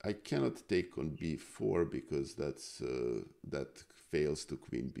I cannot take on b4 because that fails to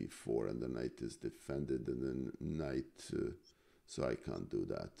queen b4 and the knight is defended and then knight, so I can't do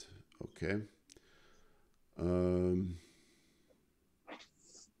that. Okay.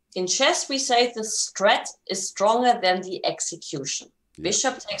 In chess, we say the strat is stronger than the execution. Yeah.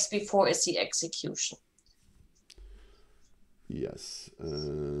 Bishop takes b4 is the execution. Yes,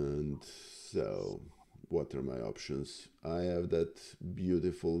 and so what are my options? I have that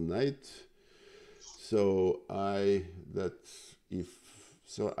beautiful knight. So I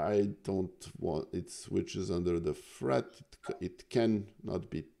don't want it switches under the threat. It can not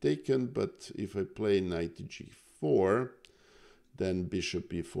be taken, but if I play knight g4, then bishop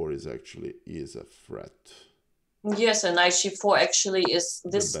b4 is a threat. Yes, and knight g4 actually is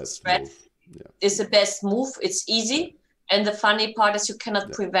this threat. Yeah. Is the best move. It's easy. And the funny part is you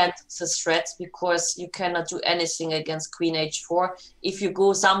cannot prevent the threat because you cannot do anything against queen h4. If you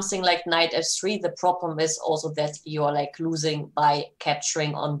go something like knight f3, the problem is also that you're like losing by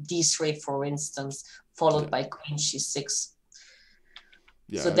capturing on d3, for instance, followed by queen g6.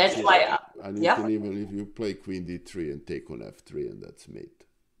 Yeah, so that's why... and you can even, if you play queen d3 and take on f3, and that's mate.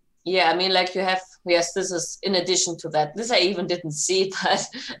 Yeah, I mean, like you have... Yes, this is in addition to that. This I even didn't see, but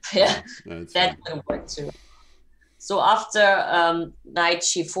yeah, that will work too. So after knight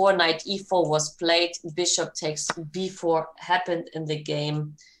g4, knight e4 was played, bishop takes b4 happened in the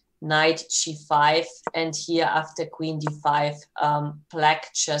game, knight g5, and here after queen d5,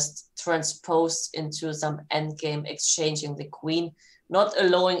 black just transposed into some endgame, exchanging the queen, not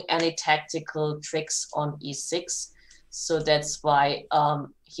allowing any tactical tricks on e6. So that's why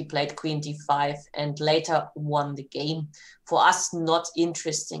he played queen d5 and later won the game. For us, not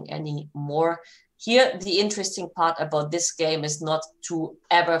interesting anymore. Here, the interesting part about this game is not to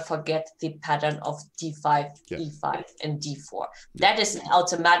ever forget the pattern of d5, e5, and d4. That is an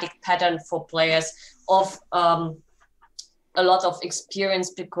automatic pattern for players of a lot of experience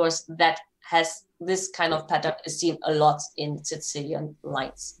because that has this kind of pattern is seen a lot in Sicilian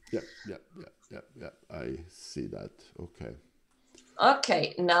lines. Yeah. I see that. Okay.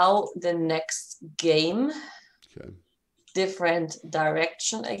 Okay, now the next game. Okay. Different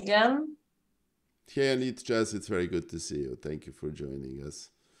direction again. Hey, Anit Jazz, it's very good to see you. Thank you for joining us.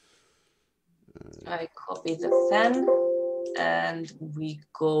 I copy the fan and we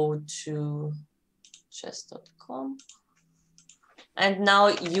go to chess.com. And now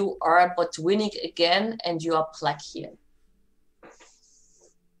you are Botwinic again and you are black here.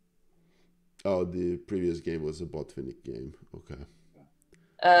 Oh, the previous game was a Botwinic game. Okay.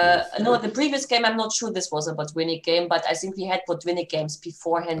 No, the previous game, I'm not sure this was a Botwinic game, but I think we had Botwinic games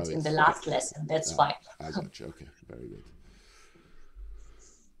beforehand in the last lesson. That's fine. I got you. Okay, very good.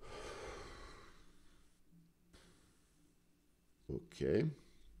 Okay.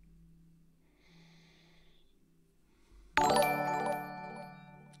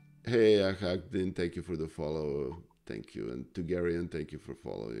 Hey, Akhdin, thank you for the follow. Thank you. And to Garian, thank you for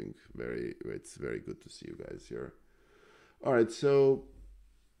following. It's very good to see you guys here. All right, so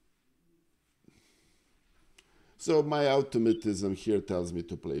my automatism here tells me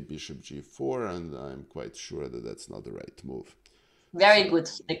to play bishop g4, and I'm quite sure that that's not the right move. Very good,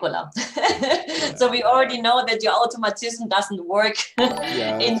 Nikola. So we already know that your automatism doesn't work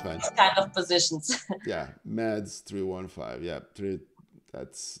in these kind of positions. Yeah, Mads 315. Yeah,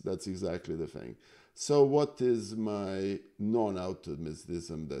 that's exactly the thing. So what is my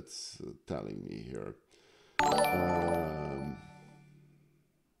non-automatism that's telling me here?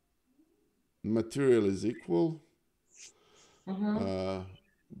 Material is equal.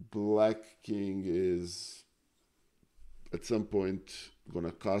 Black king is at some point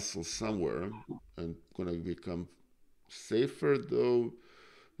gonna castle somewhere and gonna become safer, though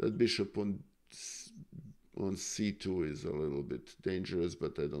that bishop on c2 is a little bit dangerous,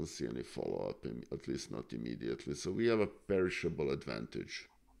 but I don't see any follow-up, at least not immediately. So we have a perishable advantage.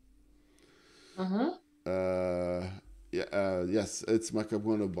 Yeah, yes, it's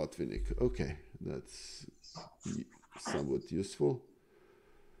Makabuano Botvinnik. Okay, that's somewhat useful.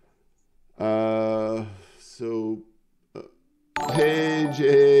 So, uh, hey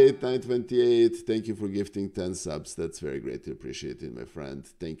Jay928, thank you for gifting 10 subs. That's very greatly appreciated, my friend.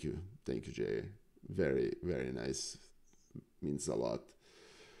 Thank you, Jay. Very, very nice. Means a lot.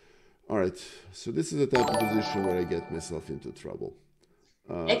 All right, so this is the type of position where I get myself into trouble.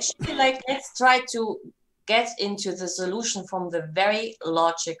 Actually, like, let's try to get into the solution from the very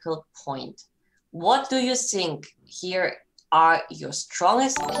logical point. What do you think here are your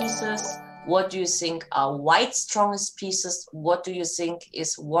strongest pieces? What do you think are White's strongest pieces? What do you think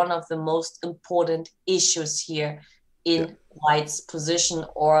is one of the most important issues here in White's position,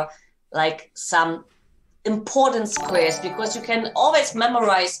 or like some important squares? Because you can always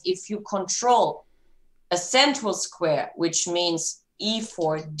memorize, if you control a central square, which means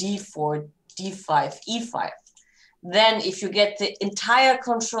e4, d4, d5, e5, then if you get the entire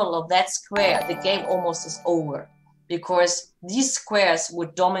control of that square, the game almost is over, because these squares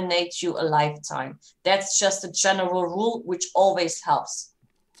would dominate you a lifetime. That's just a general rule, which always helps.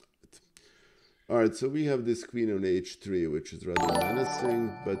 All right, so we have this queen on h3, which is rather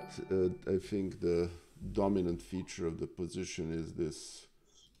menacing, but I think the dominant feature of the position is this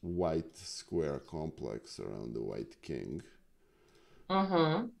white square complex around the white king,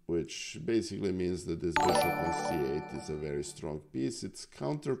 which basically means that this bishop on c8 is a very strong piece. Its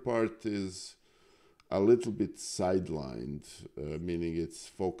counterpart is a little bit sidelined, meaning it's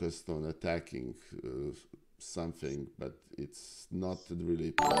focused on attacking something, but it's not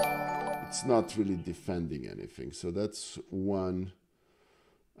really defending anything. So that's one.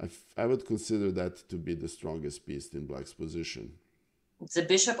 I would consider that to be the strongest piece in Black's position. The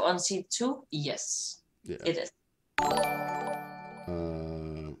bishop on c2, yes, it is.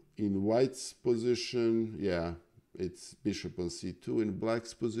 In White's position, yeah, it's bishop on c2. In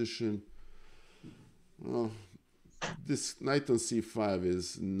Black's position, well, this knight on c5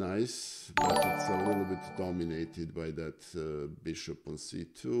 is nice, but it's a little bit dominated by that bishop on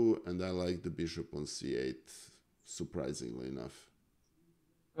c2, and I like the bishop on c8, surprisingly enough.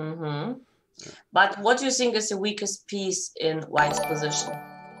 Yeah. But what do you think is the weakest piece in White's position?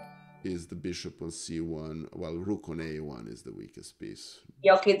 Is the bishop on c1. Well, rook on a1 is the weakest piece.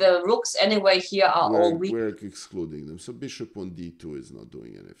 Yeah, okay, the rooks anyway here are all weak. We're excluding them. So bishop on d2 is not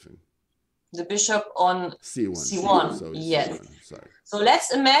doing anything. The bishop on c1. So yes. c1. Sorry. So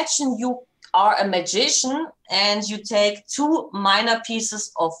let's imagine you are a magician and you take two minor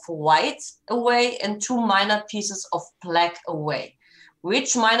pieces of white away and two minor pieces of black away.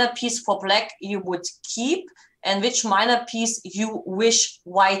 Which minor piece for black you would keep, and which minor piece you wish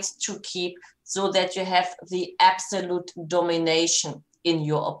white to keep, so that you have the absolute domination, in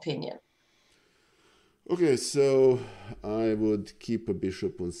your opinion? Okay, so I would keep a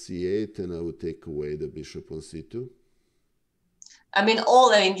bishop on c8 and I would take away the bishop on c2. I mean,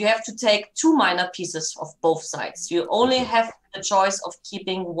 you have to take two minor pieces of both sides. You only have the choice of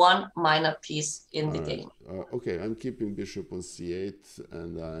keeping one minor piece in the game. Okay, I'm keeping bishop on c8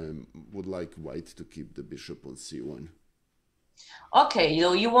 and I would like white to keep the bishop on c1. Okay,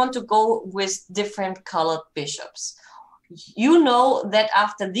 you want to go with different colored bishops. You know that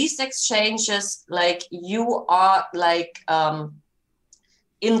after these exchanges, like, you are like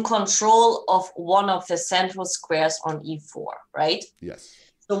in control of one of the central squares on e4, right? Yes.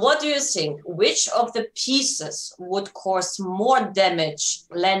 So what do you think? Which of the pieces would cause more damage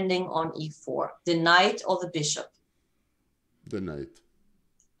landing on e4? The knight or the bishop? The knight.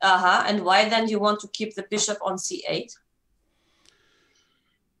 And why then you want to keep the bishop on c8?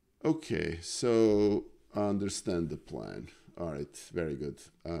 Okay, so I understand the plan. All right, very good.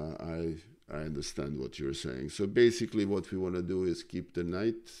 I understand what you're saying. So basically what we want to do is keep the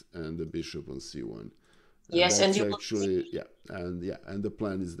knight and the bishop on c1. Yes, and you actually, and the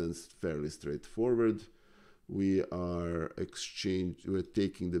plan is then fairly straightforward. We're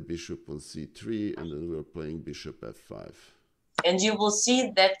taking the bishop on c3, and then we're playing bishop f5. And you will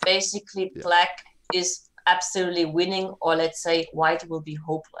see that basically black is absolutely winning, or let's say white will be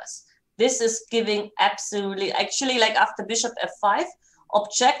hopeless. This is giving absolutely, actually, like after bishop f5,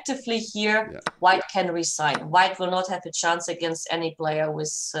 objectively here, white can resign. White will not have a chance against any player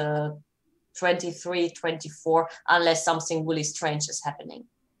with 23, 24, unless something really strange is happening.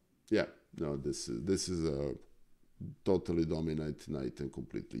 Yeah, no, this is a totally dominant knight and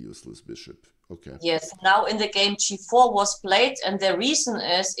completely useless bishop. Okay. Yes, now in the game g4 was played, and the reason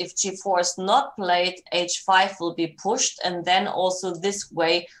is if g4 is not played, h5 will be pushed, and then also this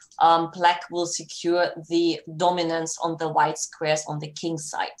way black will secure the dominance on the white squares on the king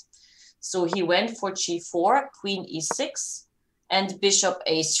side. So he went for g4, queen e6, and bishop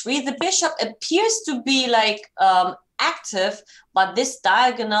a3. The bishop appears to be like active, but this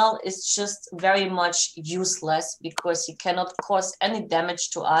diagonal is just very much useless because he cannot cause any damage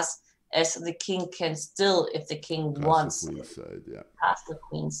to us, as the king can still, if the king wants, pass the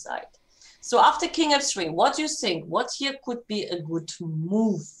queen side. So after king f3, what do you think? What here could be a good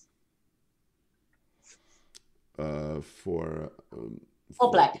move? For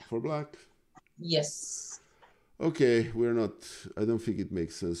black. For black? Yes. Okay, we're not, I don't think it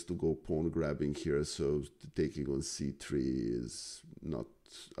makes sense to go pawn grabbing here, so taking on c3 is not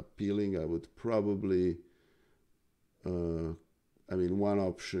appealing. I would probably, I mean, one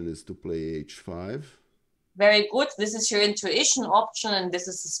option is to play h5. Very good. This is your intuition option, and this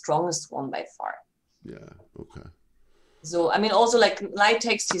is the strongest one by far. Yeah, okay. So, I mean, also like knight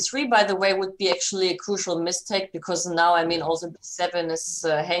takes c3, by the way, would be actually a crucial mistake, because now, I mean, also b7 is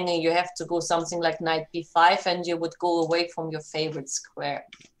hanging. You have to go something like knight b5, and you would go away from your favorite square.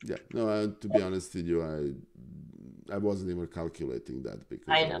 Yeah, no, to be honest with you, I wasn't even calculating that because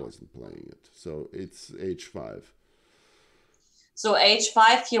I wasn't playing it. So it's h5. So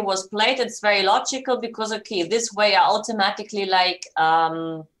h5 here was played. It's very logical because, okay, this way I automatically like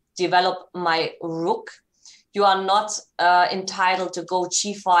develop my rook. You are not entitled to go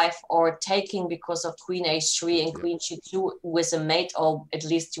g5 or taking because of queen h3 and queen g2 with a mate, or at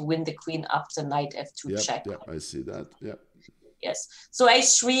least you win the queen after knight f2 check. Yeah, I see that. Yeah. Yes. So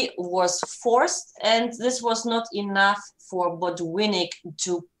h3 was forced, and this was not enough for Botwinnik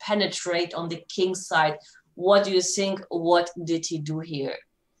to penetrate on the king side. What do you think? What did he do here?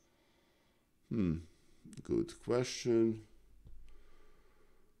 Good question.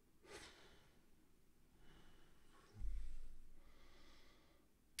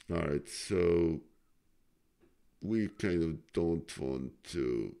 All right, so we kind of don't want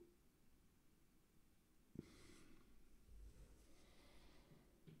to.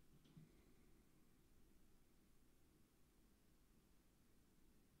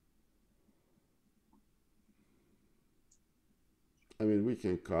 I mean, we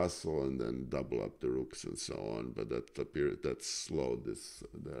can castle and then double up the rooks and so on, but that's slow.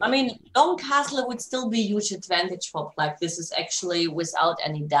 I mean, long castle would still be a huge advantage for black. This is actually without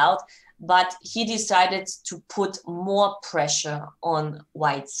any doubt. But he decided to put more pressure on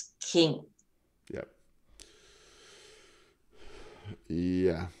white's king. Yeah.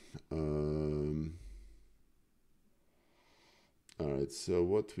 Yeah. All right. So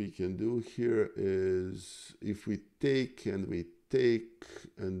what we can do here is, if we take and we take,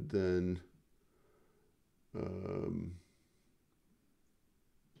 and then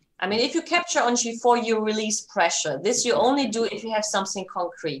I mean, if you capture on g4, you release pressure. This you only do if you have something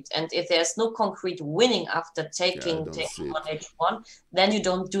concrete. And if there's no concrete winning after taking on h1, then you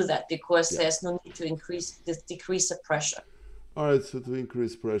don't do that, because there's no need to decrease the pressure. All right, so to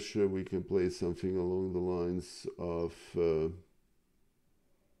increase pressure, we can play something along the lines of...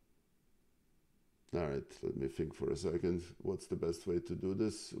 all right, let me think for a second. What's the best way to do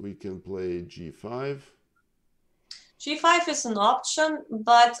this? We can play g5. G5 is an option,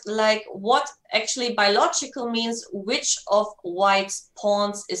 but like what actually biological means, which of white's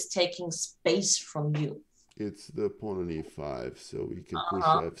pawns is taking space from you? It's the pawn on e5, so we can push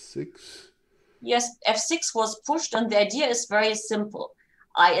f6. Yes, f6 was pushed, and the idea is very simple.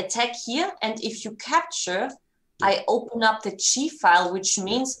 I attack here, and if you capture, I open up the G file, which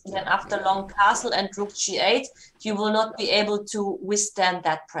means then after long castle and rook g8, you will not be able to withstand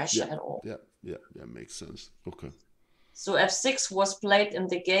that pressure at all. Yeah, makes sense. Okay. So f6 was played in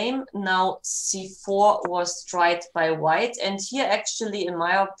the game. Now c4 was tried by white. And here actually, in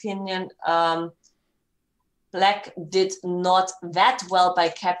my opinion, black did not that well by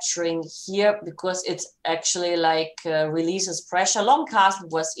capturing here, because it actually like releases pressure. Long castle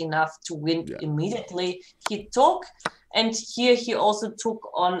was enough to win immediately. He took, and here he also took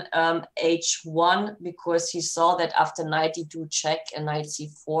on h1, because he saw that after knight e2 check and knight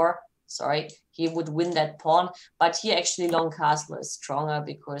c4, sorry, he would win that pawn. But here actually long castle is stronger,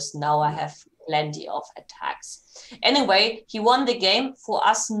 because now I have plenty of attacks. Anyway, he won the game. For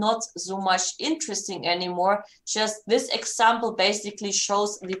us, not so much interesting anymore. Just this example basically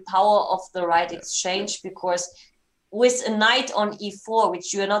shows the power of the right exchange, because with a knight on e4,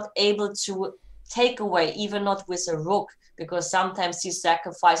 which you are not able to take away, even not with a rook, because sometimes these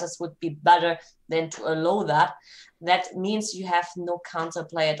sacrifices would be better than to allow that. That means you have no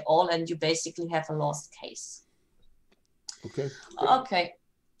counterplay at all, and you basically have a lost case. Okay.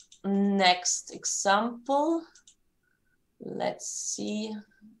 Next example. Let's see.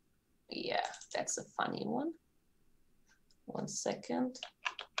 Yeah, that's a funny one. 1 second.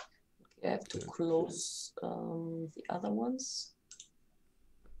 You have to close the other ones.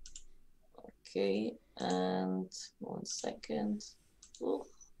 Okay, and 1 second. Ooh.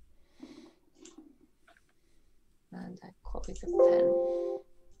 And I copy the pen.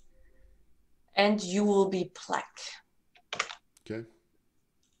 And you will be black. Okay.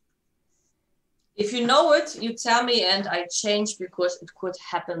 If you know it, you tell me and I change, because it could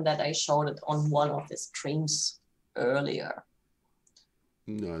happen that I showed it on one of the streams earlier.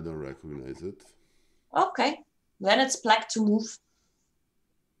 No, I don't recognize it. Okay, then it's black to move.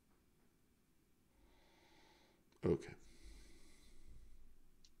 Okay.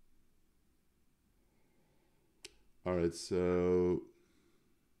 All right, so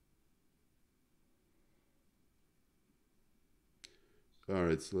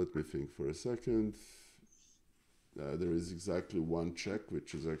let me think for a second. There is exactly one check,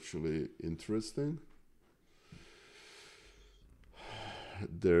 which is actually interesting.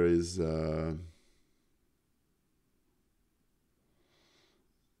 There is all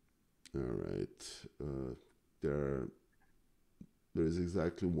right. There is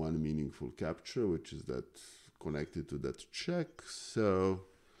exactly one meaningful capture, which is that connected to that check. So,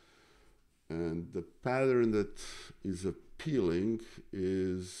 and the pattern that is appealing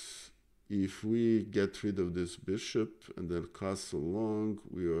is if we get rid of this bishop and then castle long,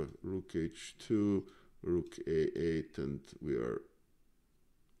 we are rook h2, rook a8, and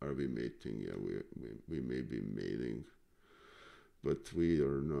are we mating? Yeah, we may be mating, but we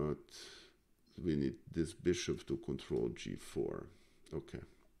are not. We need this bishop to control g4. Okay.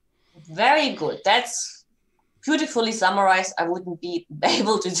 Very good. That's beautifully summarized. I wouldn't be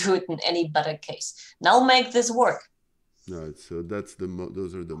able to do it in any better case. Now make this work. All right, so that's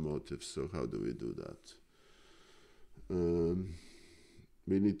those are the motives. So how do we do that?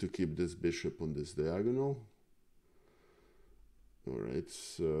 We need to keep this bishop on this diagonal. All right,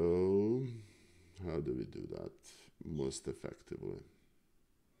 so how do we do that most effectively?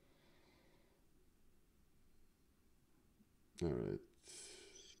 All right,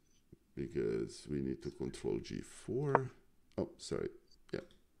 because we need to control g4. Oh, sorry. Yeah.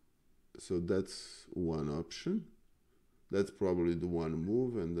 So that's one option. That's probably the one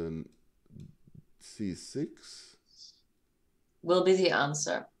move, and then c6 will be the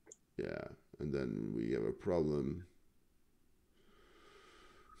answer. Yeah, and then we have a problem.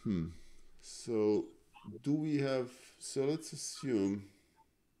 So do we have, so let's assume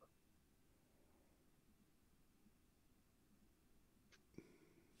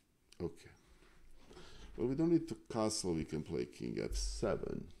okay. Well, we don't need to castle, we can play king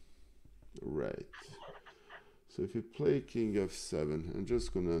f7. Right. So if we play king f7, I'm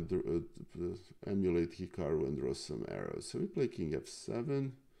just gonna emulate Hikaru and draw some arrows. So we play king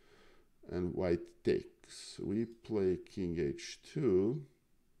f7 and white takes. We play king h2.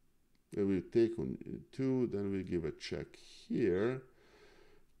 Then we take on 2, then we give a check here.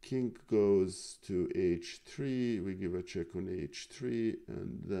 King goes to h3, we give a check on h3,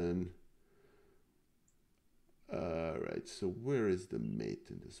 and then right, so where is the mate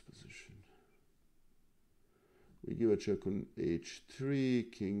in this position? We give a check on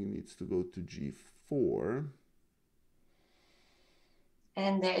h3, king needs to go to g4.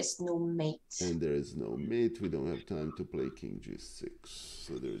 And there is no mate. And there is no mate. We don't have time to play king g6,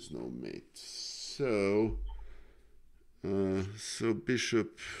 so there is no mate. So, so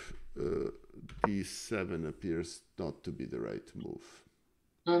bishop d7 appears not to be the right move.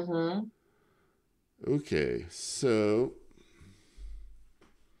 Mm-hmm. Okay, so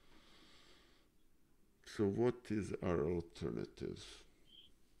what is our alternative?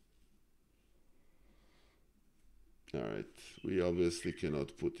 All right, we obviously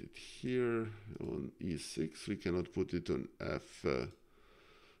cannot put it here on e6. We cannot put it on f2.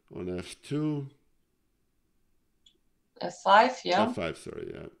 f5, yeah. f5,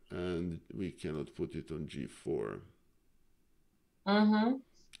 sorry, yeah. And we cannot put it on g4. Mm-hmm.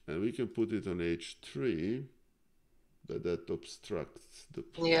 And we can put it on h3, but that obstructs the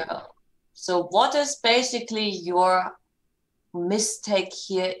play. Yeah. So what is basically your mistake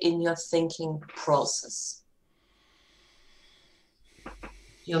here in your thinking process?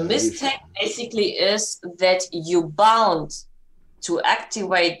 Your mistake basically is that you bound to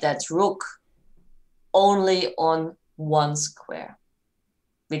activate that rook only on one square,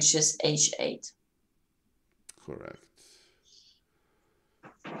 which is h8. Correct.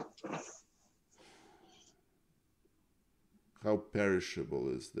 How perishable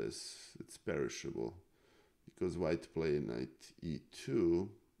is this? It's perishable because white play knight e2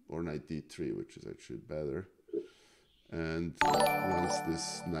 or knight d3, which is actually better. And once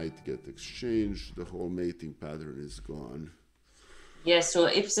this knight gets exchanged, the whole mating pattern is gone. Yes, so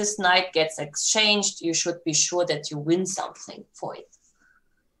if this knight gets exchanged, you should be sure that you win something for it.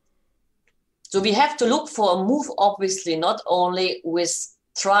 So we have to look for a move, obviously, not only with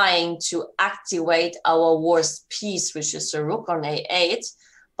trying to activate our worst piece, which is the rook on a8,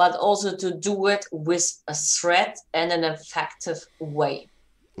 but also to do it with a threat and an effective way.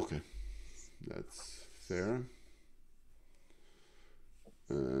 Okay, that's fair.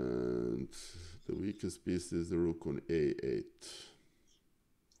 And the weakest piece is the rook on a8.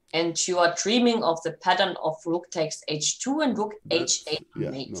 And you are dreaming of the pattern of rook takes h2 and rook h8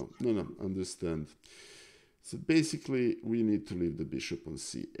 mate. No, understand. So basically, we need to leave the bishop on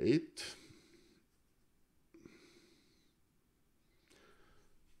c8.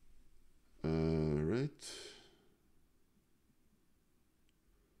 Right.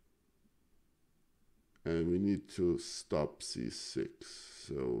 And we need to stop c6.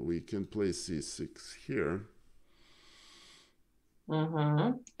 So we can play c6 here.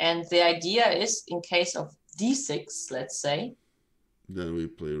 And the idea is, in case of d6, let's say. Then we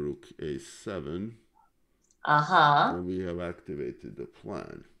play rook a7. And we have activated the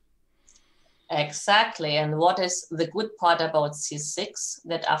plan. Exactly. And what is the good part about c6?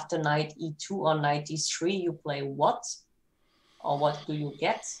 That after knight e2 or knight d3, you play what? Or what do you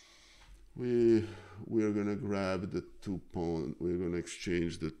get? We're going to grab the 2 pawns. We're going to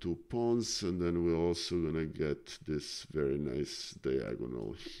exchange the 2 pawns. And then we're also going to get this very nice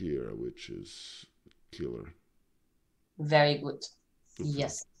diagonal here, which is killer. Very good. Okay.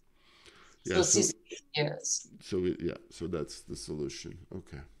 Yes. Yeah, so c6 yes. So that's the solution.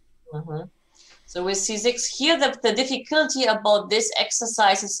 Okay. So with c6 here, the difficulty about this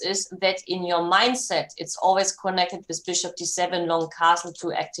exercises is that in your mindset, it's always connected with bishop d7, long castle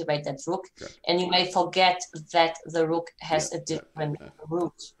to activate that rook. And you may forget that the rook has a different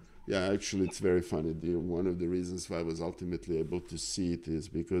route. Yeah, actually, it's very funny. One of the reasons why I was ultimately able to see it is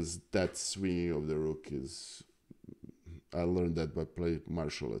because that swinging of the rook is... I learned that by playing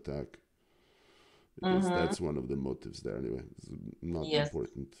martial attack. Because that's one of the motives there anyway. It's not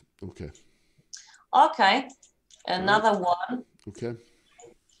important. Okay. Okay. Another one. Okay.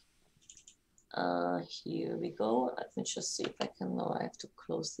 Here we go. Let me just see if I can... No, I have to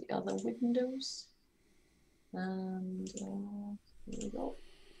close the other windows. And here we go.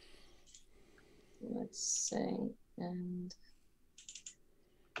 Let's say, and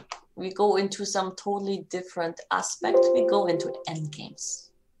we go into some totally different aspect. We go into endgames.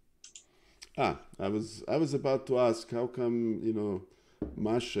 I was about to ask, how come,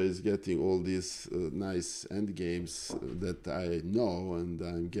 Masha is getting all these nice endgames that I know, and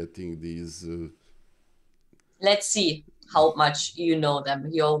I'm getting these... Let's see how much you know them.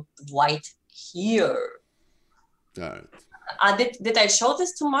 You're white here. All right. Did I show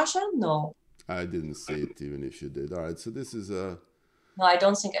this to Masha? No. I didn't see it, even if you did. All right, so this is a... No, I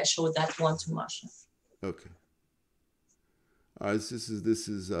don't think I showed that one to Masha. Okay. All right, so this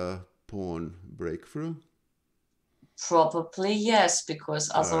is a pawn breakthrough? Probably yes, because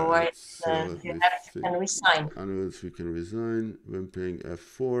otherwise you can resign. Otherwise you can resign when playing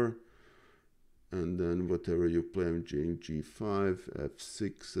f4, and then whatever you play, I'm doing g5,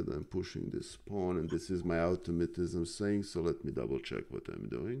 f6, and I'm pushing this pawn, and this is my automatism saying, so let me double check what I'm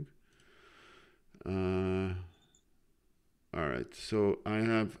doing. All right, so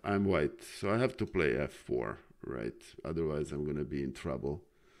I'm white, so I have to play f4, right? Otherwise I'm going to be in trouble.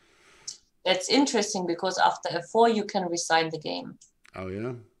 That's interesting, because after f4 you can resign the game. Oh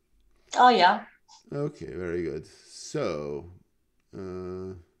yeah? Oh yeah. Okay, very good. So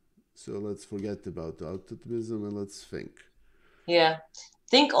let's forget about optimism and let's think. Yeah.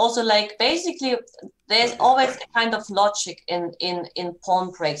 Think also, like, basically there's always a kind of logic in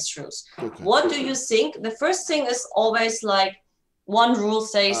pawn breakthroughs. Okay. What do you think? The first thing is always like, one rule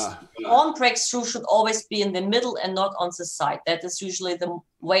says pawn breakthrough should always be in the middle and not on the side. That is usually the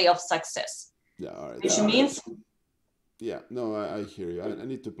way of success. Yeah, all right. Which means... Yeah, no, I hear you. I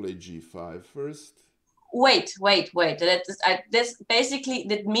need to play g5 first. Wait. This basically,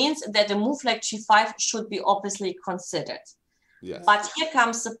 that means that a move like g5 should be obviously considered. Yes. But here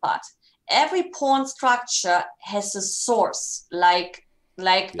comes the but. Every pawn structure has a source, like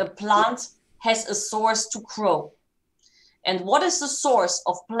a plant has a source to grow. And what is the source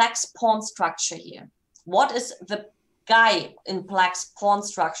of Black's pawn structure here? What is the guy in Black's pawn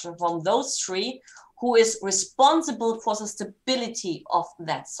structure from those three who is responsible for the stability of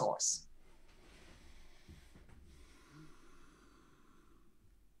that source?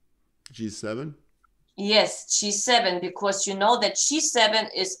 G7? Yes, G7, because you know that G7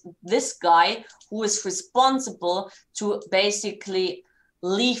 is this guy who is responsible to basically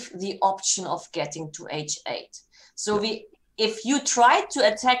leave the option of getting to H8. So if you try to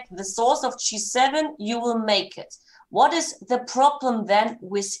attack the source of g7, you will make it. What is the problem then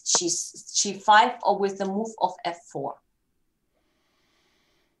with g5 or with the move of f4?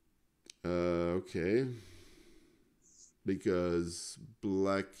 Okay. Because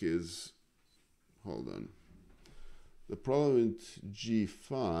black is, hold on. The problem with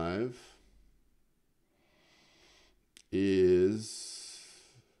g5 is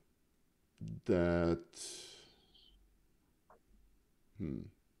that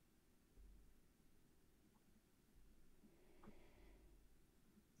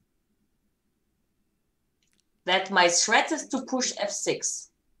that my threat is to push f6.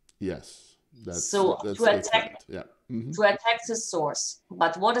 Yes, that's so that's to attack, yeah. to attack the source.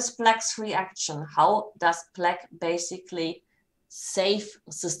 But what is black's reaction? How does black basically save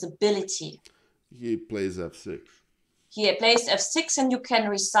the stability? He plays f6. He plays f6 and you can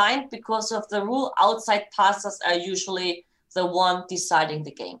resign because of the rule outside passers are usually the one deciding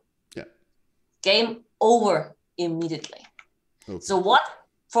the game. Yeah. Game over immediately. Okay. So what,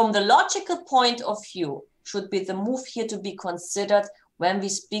 from the logical point of view, should be the move here to be considered when we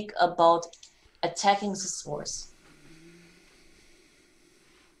speak about attacking the source?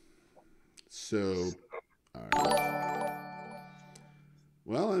 So, all right.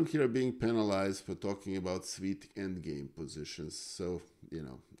 Well, I'm here being penalized for talking about sweet endgame positions. So, you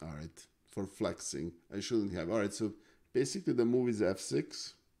know, all right, for flexing, I shouldn't have. All right, so basically the move is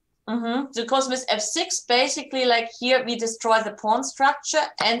f6. Because with f6, basically, like here, we destroy the pawn structure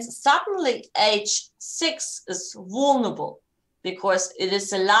and suddenly h6 is vulnerable because it is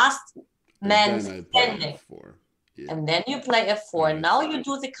the last man standing. Yeah. And then you play f4. Right. Now you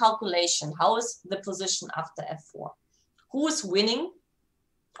do the calculation. How is the position after f4? Who is winning?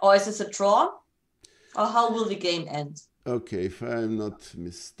 Or is this a draw? Or how will the game end? Okay, if I'm not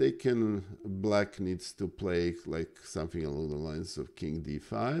mistaken, black needs to play like something along the lines of king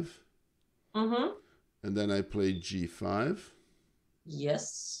d5. And then I play g5.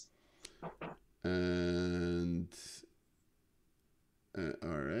 Yes. And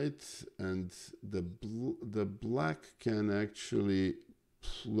all right, and the black can actually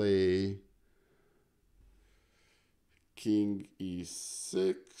play king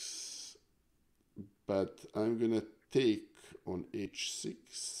e6, but I'm gonna take on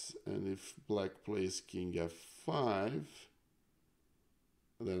h6, and if black plays king f5,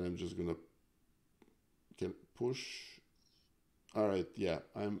 then I'm just gonna push. All right, yeah,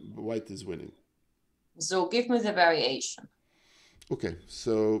 white is winning. So give me the variation. Okay,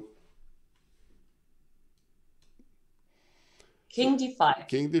 so king d5.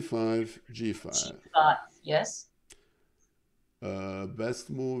 King d5, g5. G5, yes. Best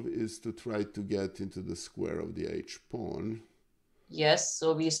move is to try to get into the square of the h pawn. Yes,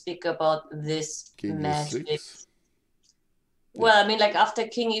 so we speak about this king magic. e6. Well, yeah. I mean, like after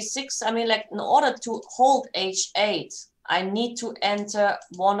king e6, I mean, like in order to hold h8, I need to enter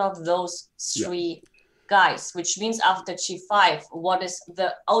one of those three guys, which means after g5, what is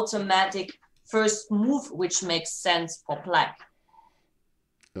the automatic first move which makes sense for black?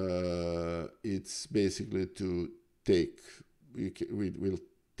 It's basically to take. We will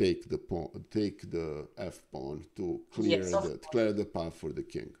take the pawn, take the f pawn to clear the path for the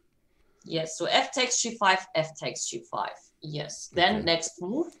king. Yes. So f takes g5, f takes g5. Yes. Then next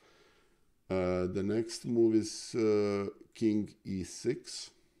move. The next move is king e6.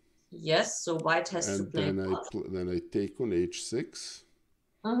 Yes. So white has to play. And then I take on h6.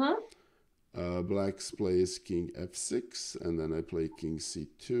 Black's plays king f6, and then I play king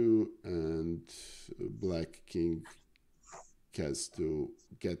c2, and black king has to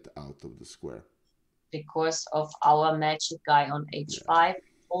get out of the square. Because of our magic guy on h5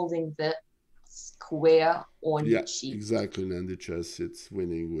 holding the square on g. Yeah, exactly. Nandi chess, it's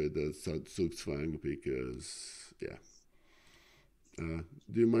winning with the Zugzwang because,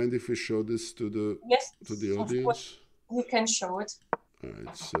 do you mind if we show this to the audience? Of course. You can show it. All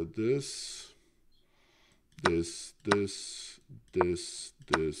right, so this, and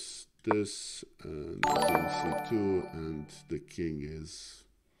king c2, and the king is,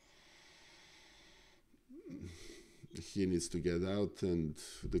 he needs to get out, and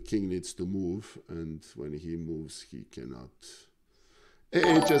the king needs to move, and when he moves, he cannot.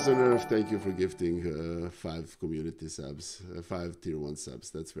 HS on Earth, thank you for gifting 5 community subs, 5 tier 1 subs.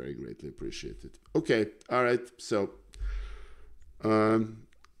 That's very greatly appreciated. Okay, all right, so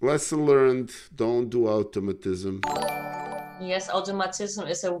lesson learned, don't do automatism. Yes, automatism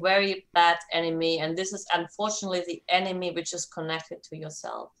is a very bad enemy, and this is unfortunately the enemy which is connected to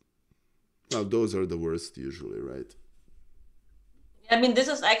yourself. Well, those are the worst usually, right? I mean, this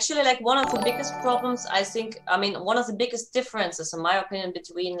is actually like one of the biggest problems, I think. I mean, one of the biggest differences, in my opinion,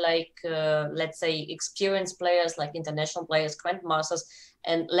 between like, let's say, experienced players, like international players, grandmasters,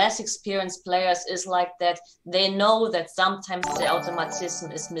 and less experienced players is like that they know that sometimes the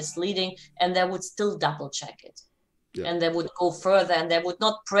automatism is misleading and they would still double check it. Yeah. And they would go further and they would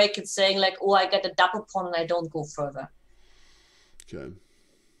not break it saying like, oh, I get a double pawn and I don't go further. Okay.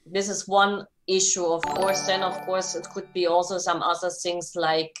 This is one issue, of course. Then, of course, it could be also some other things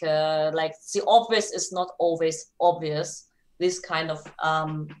like the obvious is not always obvious. This kind of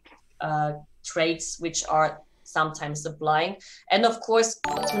traits which are sometimes applying. And of course,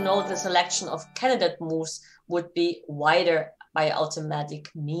 to know the selection of candidate moves would be wider by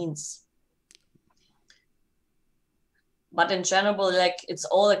automatic means. But in general, like it's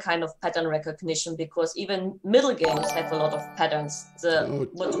all a kind of pattern recognition, because even middle games have a lot of patterns. The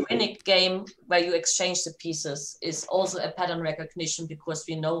Botwinic game where you exchange the pieces is also a pattern recognition, because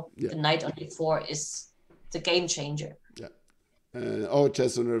we know the knight on e4 is the game changer. Yeah.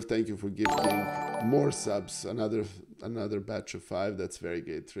 Chess on Earth, thank you for gifting more subs. Another batch of 5. That's very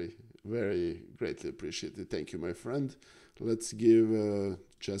great. Very greatly appreciated. Thank you, my friend. Let's give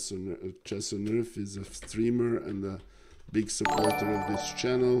Chess on Earth is a streamer and a big supporter of this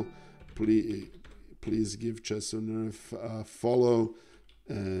channel. Please give Chess on Earth a follow,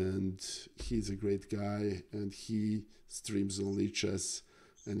 and he's a great guy, and he streams only chess,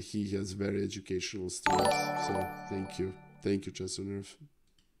 and he has very educational streams. So thank you, Chess on Earth.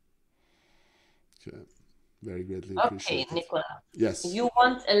 Okay, very greatly appreciated. Okay, Nikola. Yes. You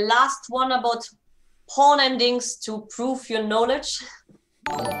want a last one about pawn endings to prove your knowledge?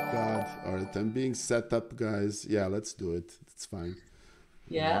 Oh God! All right, I'm being set up, guys. Yeah, let's do it. It's fine.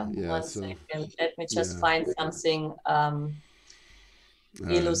 Yeah. One second. Let me just find something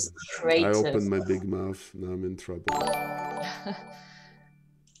illustrated. I opened my big mouth. Now I'm in trouble.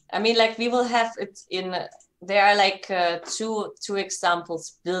 I mean, like we will have it in. There are like two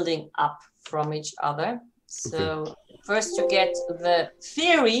examples building up from each other. So first you get the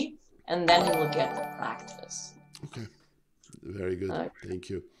theory, and then you will get the practice. Okay. Very good. Okay. Thank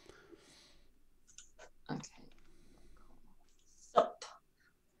you. Okay. So,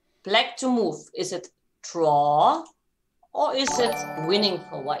 black to move. Is it draw or is it winning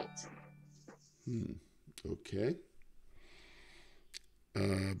for white? Okay.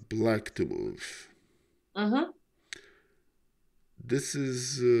 Black to move. Mm-hmm. This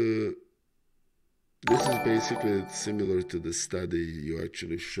is basically similar to the study you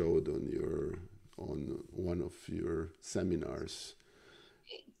actually showed on one of your seminars.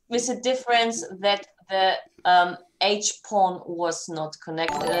 With the difference that the H pawn was not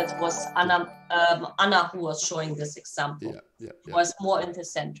connected. It was Anna who was showing this example. Yeah. It was more in the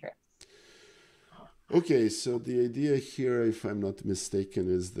center. Okay, so the idea here, if I'm not mistaken,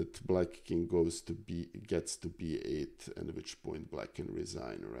 is that black king gets to b8, and at which point black can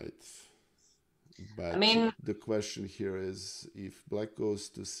resign, right? But I mean, the question here is if black goes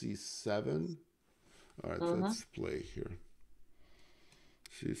to c7. All right, let's play here.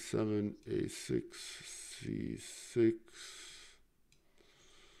 c7, a6, c6.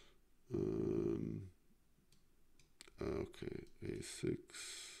 Okay, a6,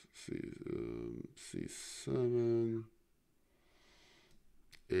 c7,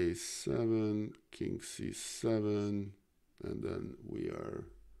 a7, king c7, and then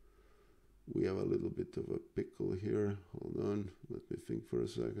we have a little bit of a pickle here. Hold on, let me think for a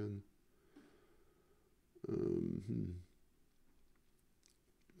second.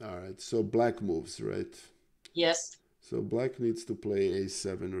 All right, so black moves, right? Yes. So black needs to play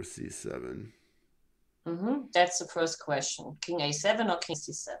a7 or c7. That's the first question. King a7 or king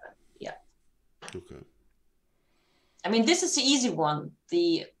c7? Yeah. Okay. I mean, this is the easy one.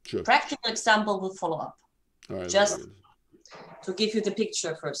 The practical example will follow up. All right, just to give you the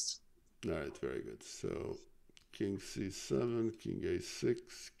picture first. All right, very good. So king c7, king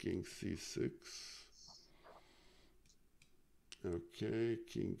a6, king c6. Okay,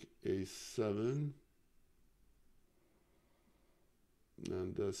 king a7.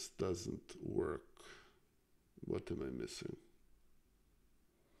 And this doesn't work. What am I missing?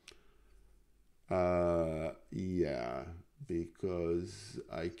 Yeah, because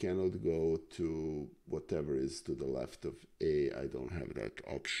I cannot go to whatever is to the left of A. I don't have that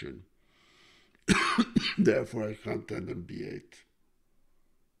option. Therefore, I can't end on b8.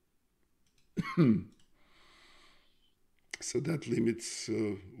 So that limits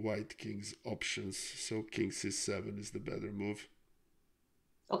white king's options. So king c7 is the better move.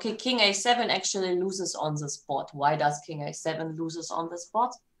 Okay, king a7 actually loses on the spot. Why does king a7 loses on the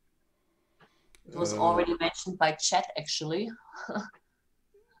spot? It was already mentioned by chat, actually.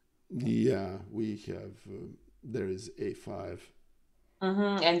 Yeah, we have, there is a5.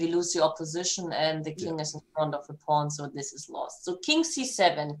 And we lose the opposition, and the Yeah. king is in front of the pawn, so this is lost. So king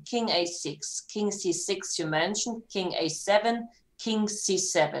c7, king a6, king c6 you mentioned, king a7, king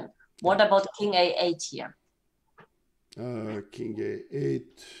c7. What about king a8 here? King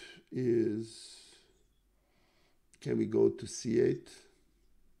a8 is, can we go to c8?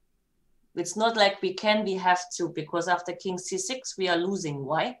 It's not like we can, we have to, because after king c6 we are losing.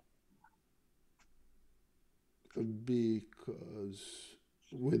 Why? Because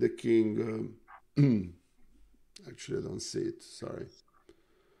with the king, actually I don't see it, sorry.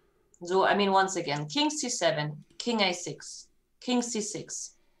 So I mean, once again, king c7, king a6, king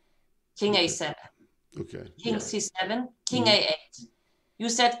c6, king a7, Okay. king Yeah. c7, king a8. You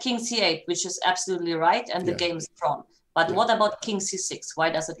said king c8, which is absolutely right, and the game is drawn. But what about king c6? Why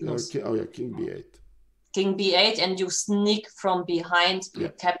does it lose? Okay. Oh yeah, king b8. King b8, and you sneak from behind, you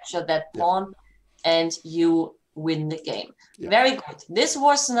capture that pawn, and you win the game. Very good. This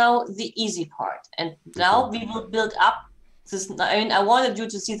was now the easy part, and now we will build up this. I mean, I wanted you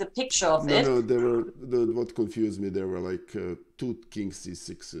to see the picture of it. No, there were, what confused me, there were like two king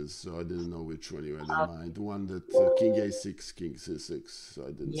c6s, so I didn't know which one you had in mind. One that king a6, king c6, so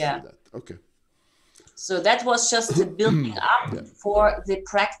I didn't see that. Okay. So that was just the building up for the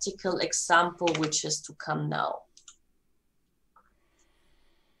practical example, which is to come now.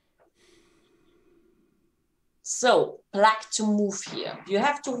 So, black to move here. You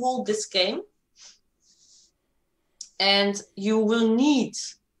have to hold this game, and you will need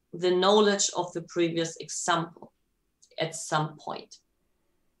the knowledge of the previous example at some point.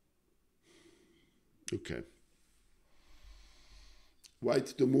 Okay. White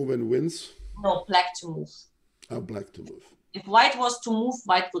to move and wins? No, black to move. Oh, black to move. If white was to move,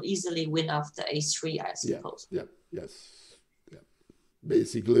 white will easily win after a3, I suppose. Yes.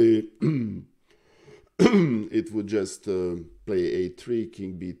 Basically, it would just play a3,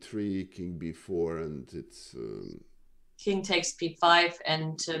 king b3, king b4, and it's... king takes b5,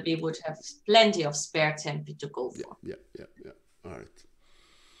 and we would have plenty of spare tempi to go for. Yeah. All right.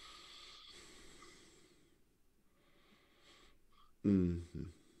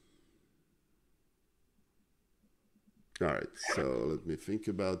 All right, so let me think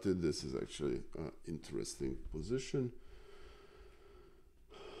about it. This is actually an interesting position.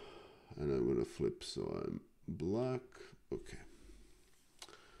 And I'm gonna flip, so I'm black. Okay.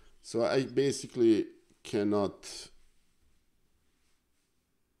 So I basically cannot...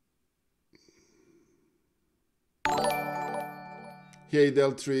 Hey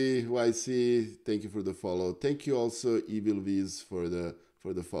Del3 YC, thank you for the follow. Thank you also Evil V's for the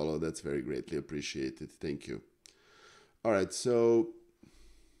follow. That's very greatly appreciated. Thank you. All right, so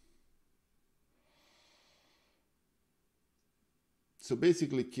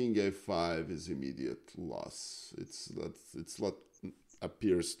basically king a5 is immediate loss. It's what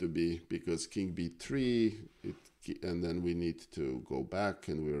appears to be, because king b3, and then we need to go back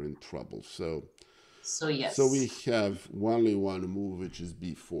and we're in trouble. So yes. So we have only one move, which is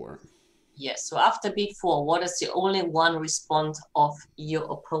b4. Yes, so after b4, what is the only one response of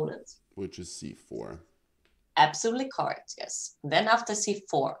your opponent? Which is c4. Absolutely correct, yes. Then after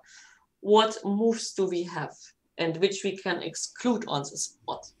c4, what moves do we have, and which we can exclude on the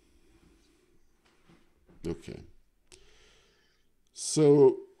spot? Okay.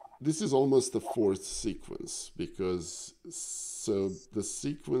 So this is almost the fourth sequence, because the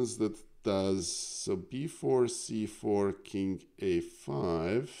sequence that does b4, c4, king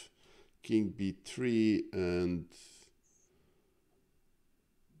a5, king b3, and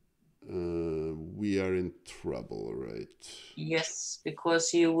we are in trouble, right? Yes,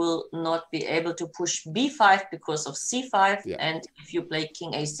 because you will not be able to push b5 because of c5, and if you play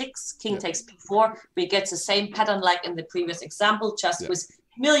king a6, king takes b4, we get the same pattern like in the previous example, just with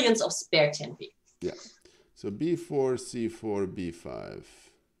millions of spare tempi. Yeah, so b4, c4, b5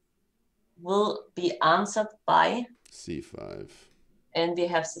 will be answered by c5, and we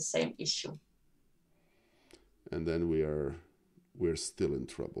have the same issue. And then we're still in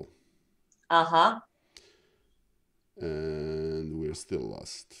trouble. And we're still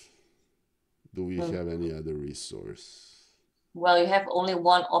lost. Do we have any other resource? Well, you have only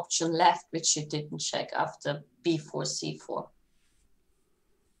one option left, which you didn't check after b4, c4.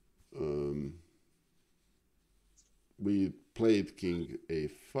 We played king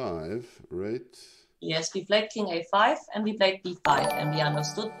a5, right? Yes, we played king a5 and we played b5, and we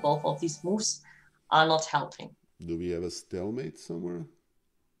understood both of these moves are not helping. Do we have a stalemate somewhere?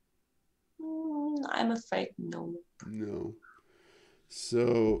 I'm afraid no. No.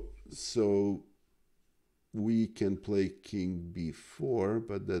 So we can play king b4,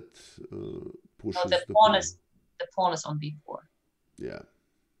 but that No, pushes the the pawn pawn. is on b4. Yeah.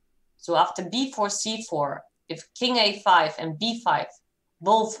 So after b4, c4, if king a5 and b5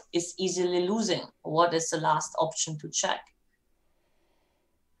 both is easily losing, what is the last option to check?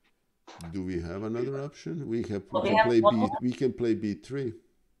 Do we have another option? We can play b3. We can play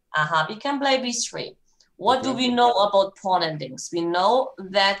b3. What do Okay. we know about pawn endings? We know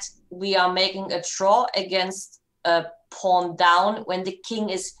that we are making a draw against a pawn down when the king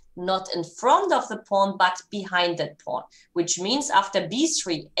is not in front of the pawn, but behind that pawn, which means after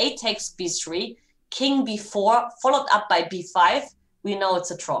b3, a takes b3, king b4, followed up by b5, we know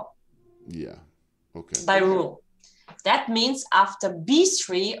it's a draw. Yeah. Okay. By rule. That means after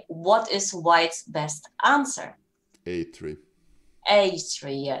b3, what is white's best answer? a3.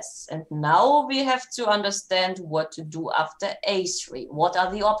 A3, yes. And now we have to understand what to do after A3. What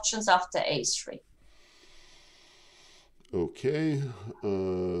are the options after A3? Okay.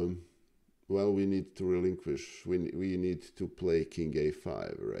 Well, we need to relinquish. We need to play king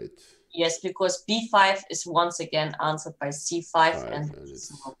a5, right? Yes, because B5 is once again answered by C5, and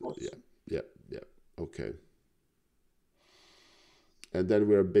it's yeah. Okay. And then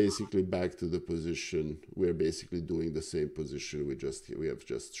we're basically back to the position. We're basically doing the same position we have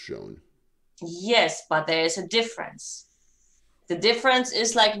just shown. Yes, but there is a difference. The difference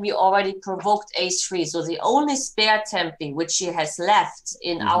is like we already provoked A3. So the only spare tempi which he has left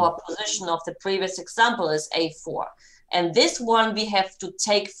in our position of the previous example is A4. And this one we have to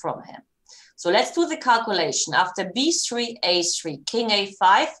take from him. So let's do the calculation. After B3, A3, king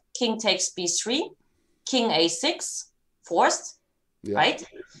A5, king takes B3, king A6, forced, right?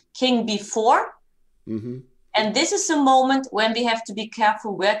 King B4. And this is a moment when we have to be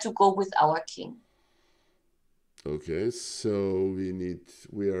careful where to go with our king. Okay, so we need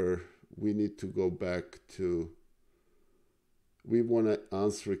to go back to, we want to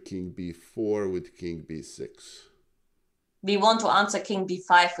answer king b4 with king b6. We want to answer king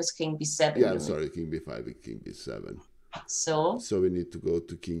b5 with king b7. Yeah, I'm sorry, king b5 with king b7. So we need to go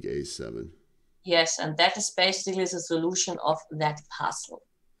to king a7. Yes, and that is basically the solution of that puzzle.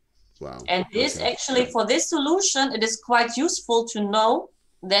 Wow. And this actually, for this solution, it is quite useful to know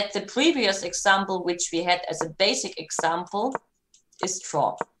that the previous example, which we had as a basic example, is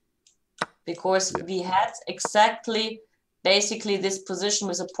draw. Because we had exactly basically this position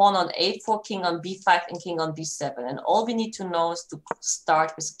with a pawn on a4, king on b5, and king on b7. And all we need to know is to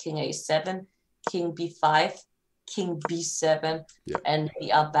start with king a7, king b5, king b7, and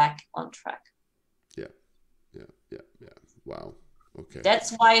we are back on track. Yeah. Wow. Okay.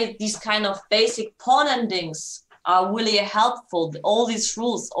 That's why these kind of basic pawn endings are really helpful. All these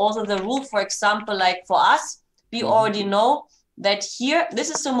rules, also the rule, for example, like for us, we already know that here, this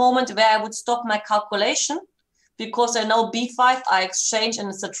is the moment where I would stop my calculation because I know b5, I exchange and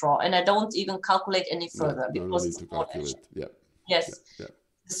it's a draw, and I don't even calculate any further because it's a pawn action. Yes.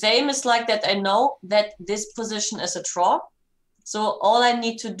 The same is like that. I know that this position is a draw. So all I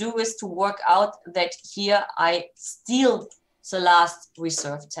need to do is to work out that here I steal the last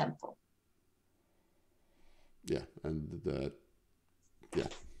reserve tempo. Yeah, and that,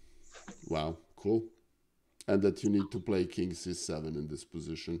 wow, cool. And that you need to play king c7 in this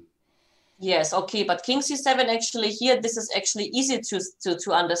position. Yes, okay, but king c7 actually here, this is actually easy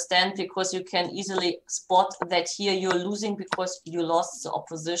to understand because you can easily spot that here you're losing because you lost the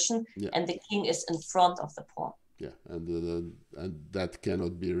opposition and the king is in front of the pawn. Yeah, and that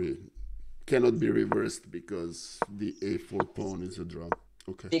cannot be reversed because the a4 pawn is a draw.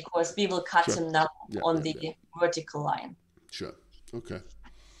 Okay. Because we will cut him now on the vertical line. Sure. Okay.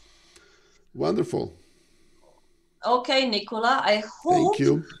 Wonderful. Okay, Nikola, I hope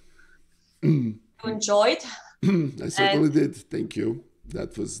you enjoyed. I certainly did. Thank you.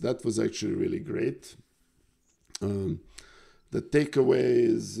 That was actually really great. The takeaway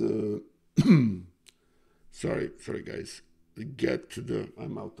is sorry guys.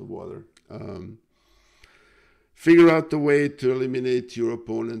 I'm out of water. Figure out a way to eliminate your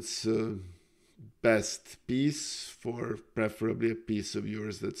opponent's best piece, for preferably a piece of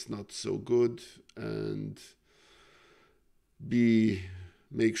yours that's not so good, and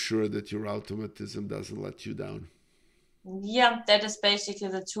make sure that your automatism doesn't let you down. Yeah, that is basically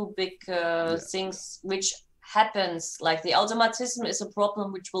the two big things which happens. Like the automatism is a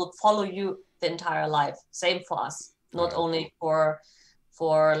problem which will follow you the entire life. Same for us, not only for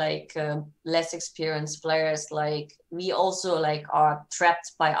like less experienced players. Like we also like are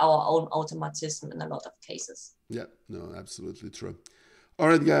trapped by our own automatism in a lot of cases. Yeah, no, absolutely true. All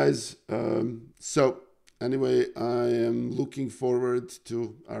right, guys. So Anyway, I am looking forward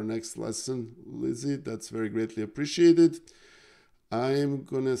to our next lesson, Lizzie. That's very greatly appreciated. I am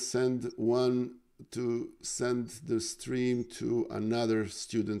gonna send the stream to another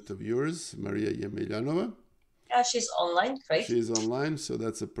student of yours, Maria Yemelyanova. Yeah, she's online. Great. She's online, so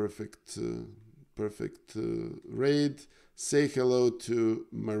that's a perfect raid. Say hello to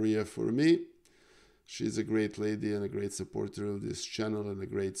Maria for me. She's a great lady and a great supporter of this channel and a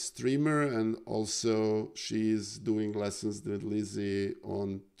great streamer. And also she's doing lessons with Lizzie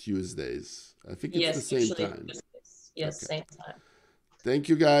on Tuesdays. I think it's the same time. Yes, okay. Same time. Thank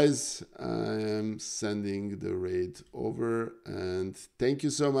you guys. I am sending the raid over and thank you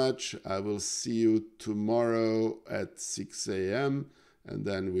so much. I will see you tomorrow at 6 a.m. And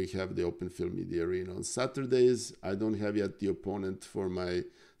then we have the Open Film Media Arena on Saturdays. I don't have yet the opponent for my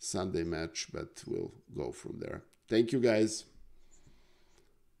Sunday match, but we'll go from there. Thank you guys.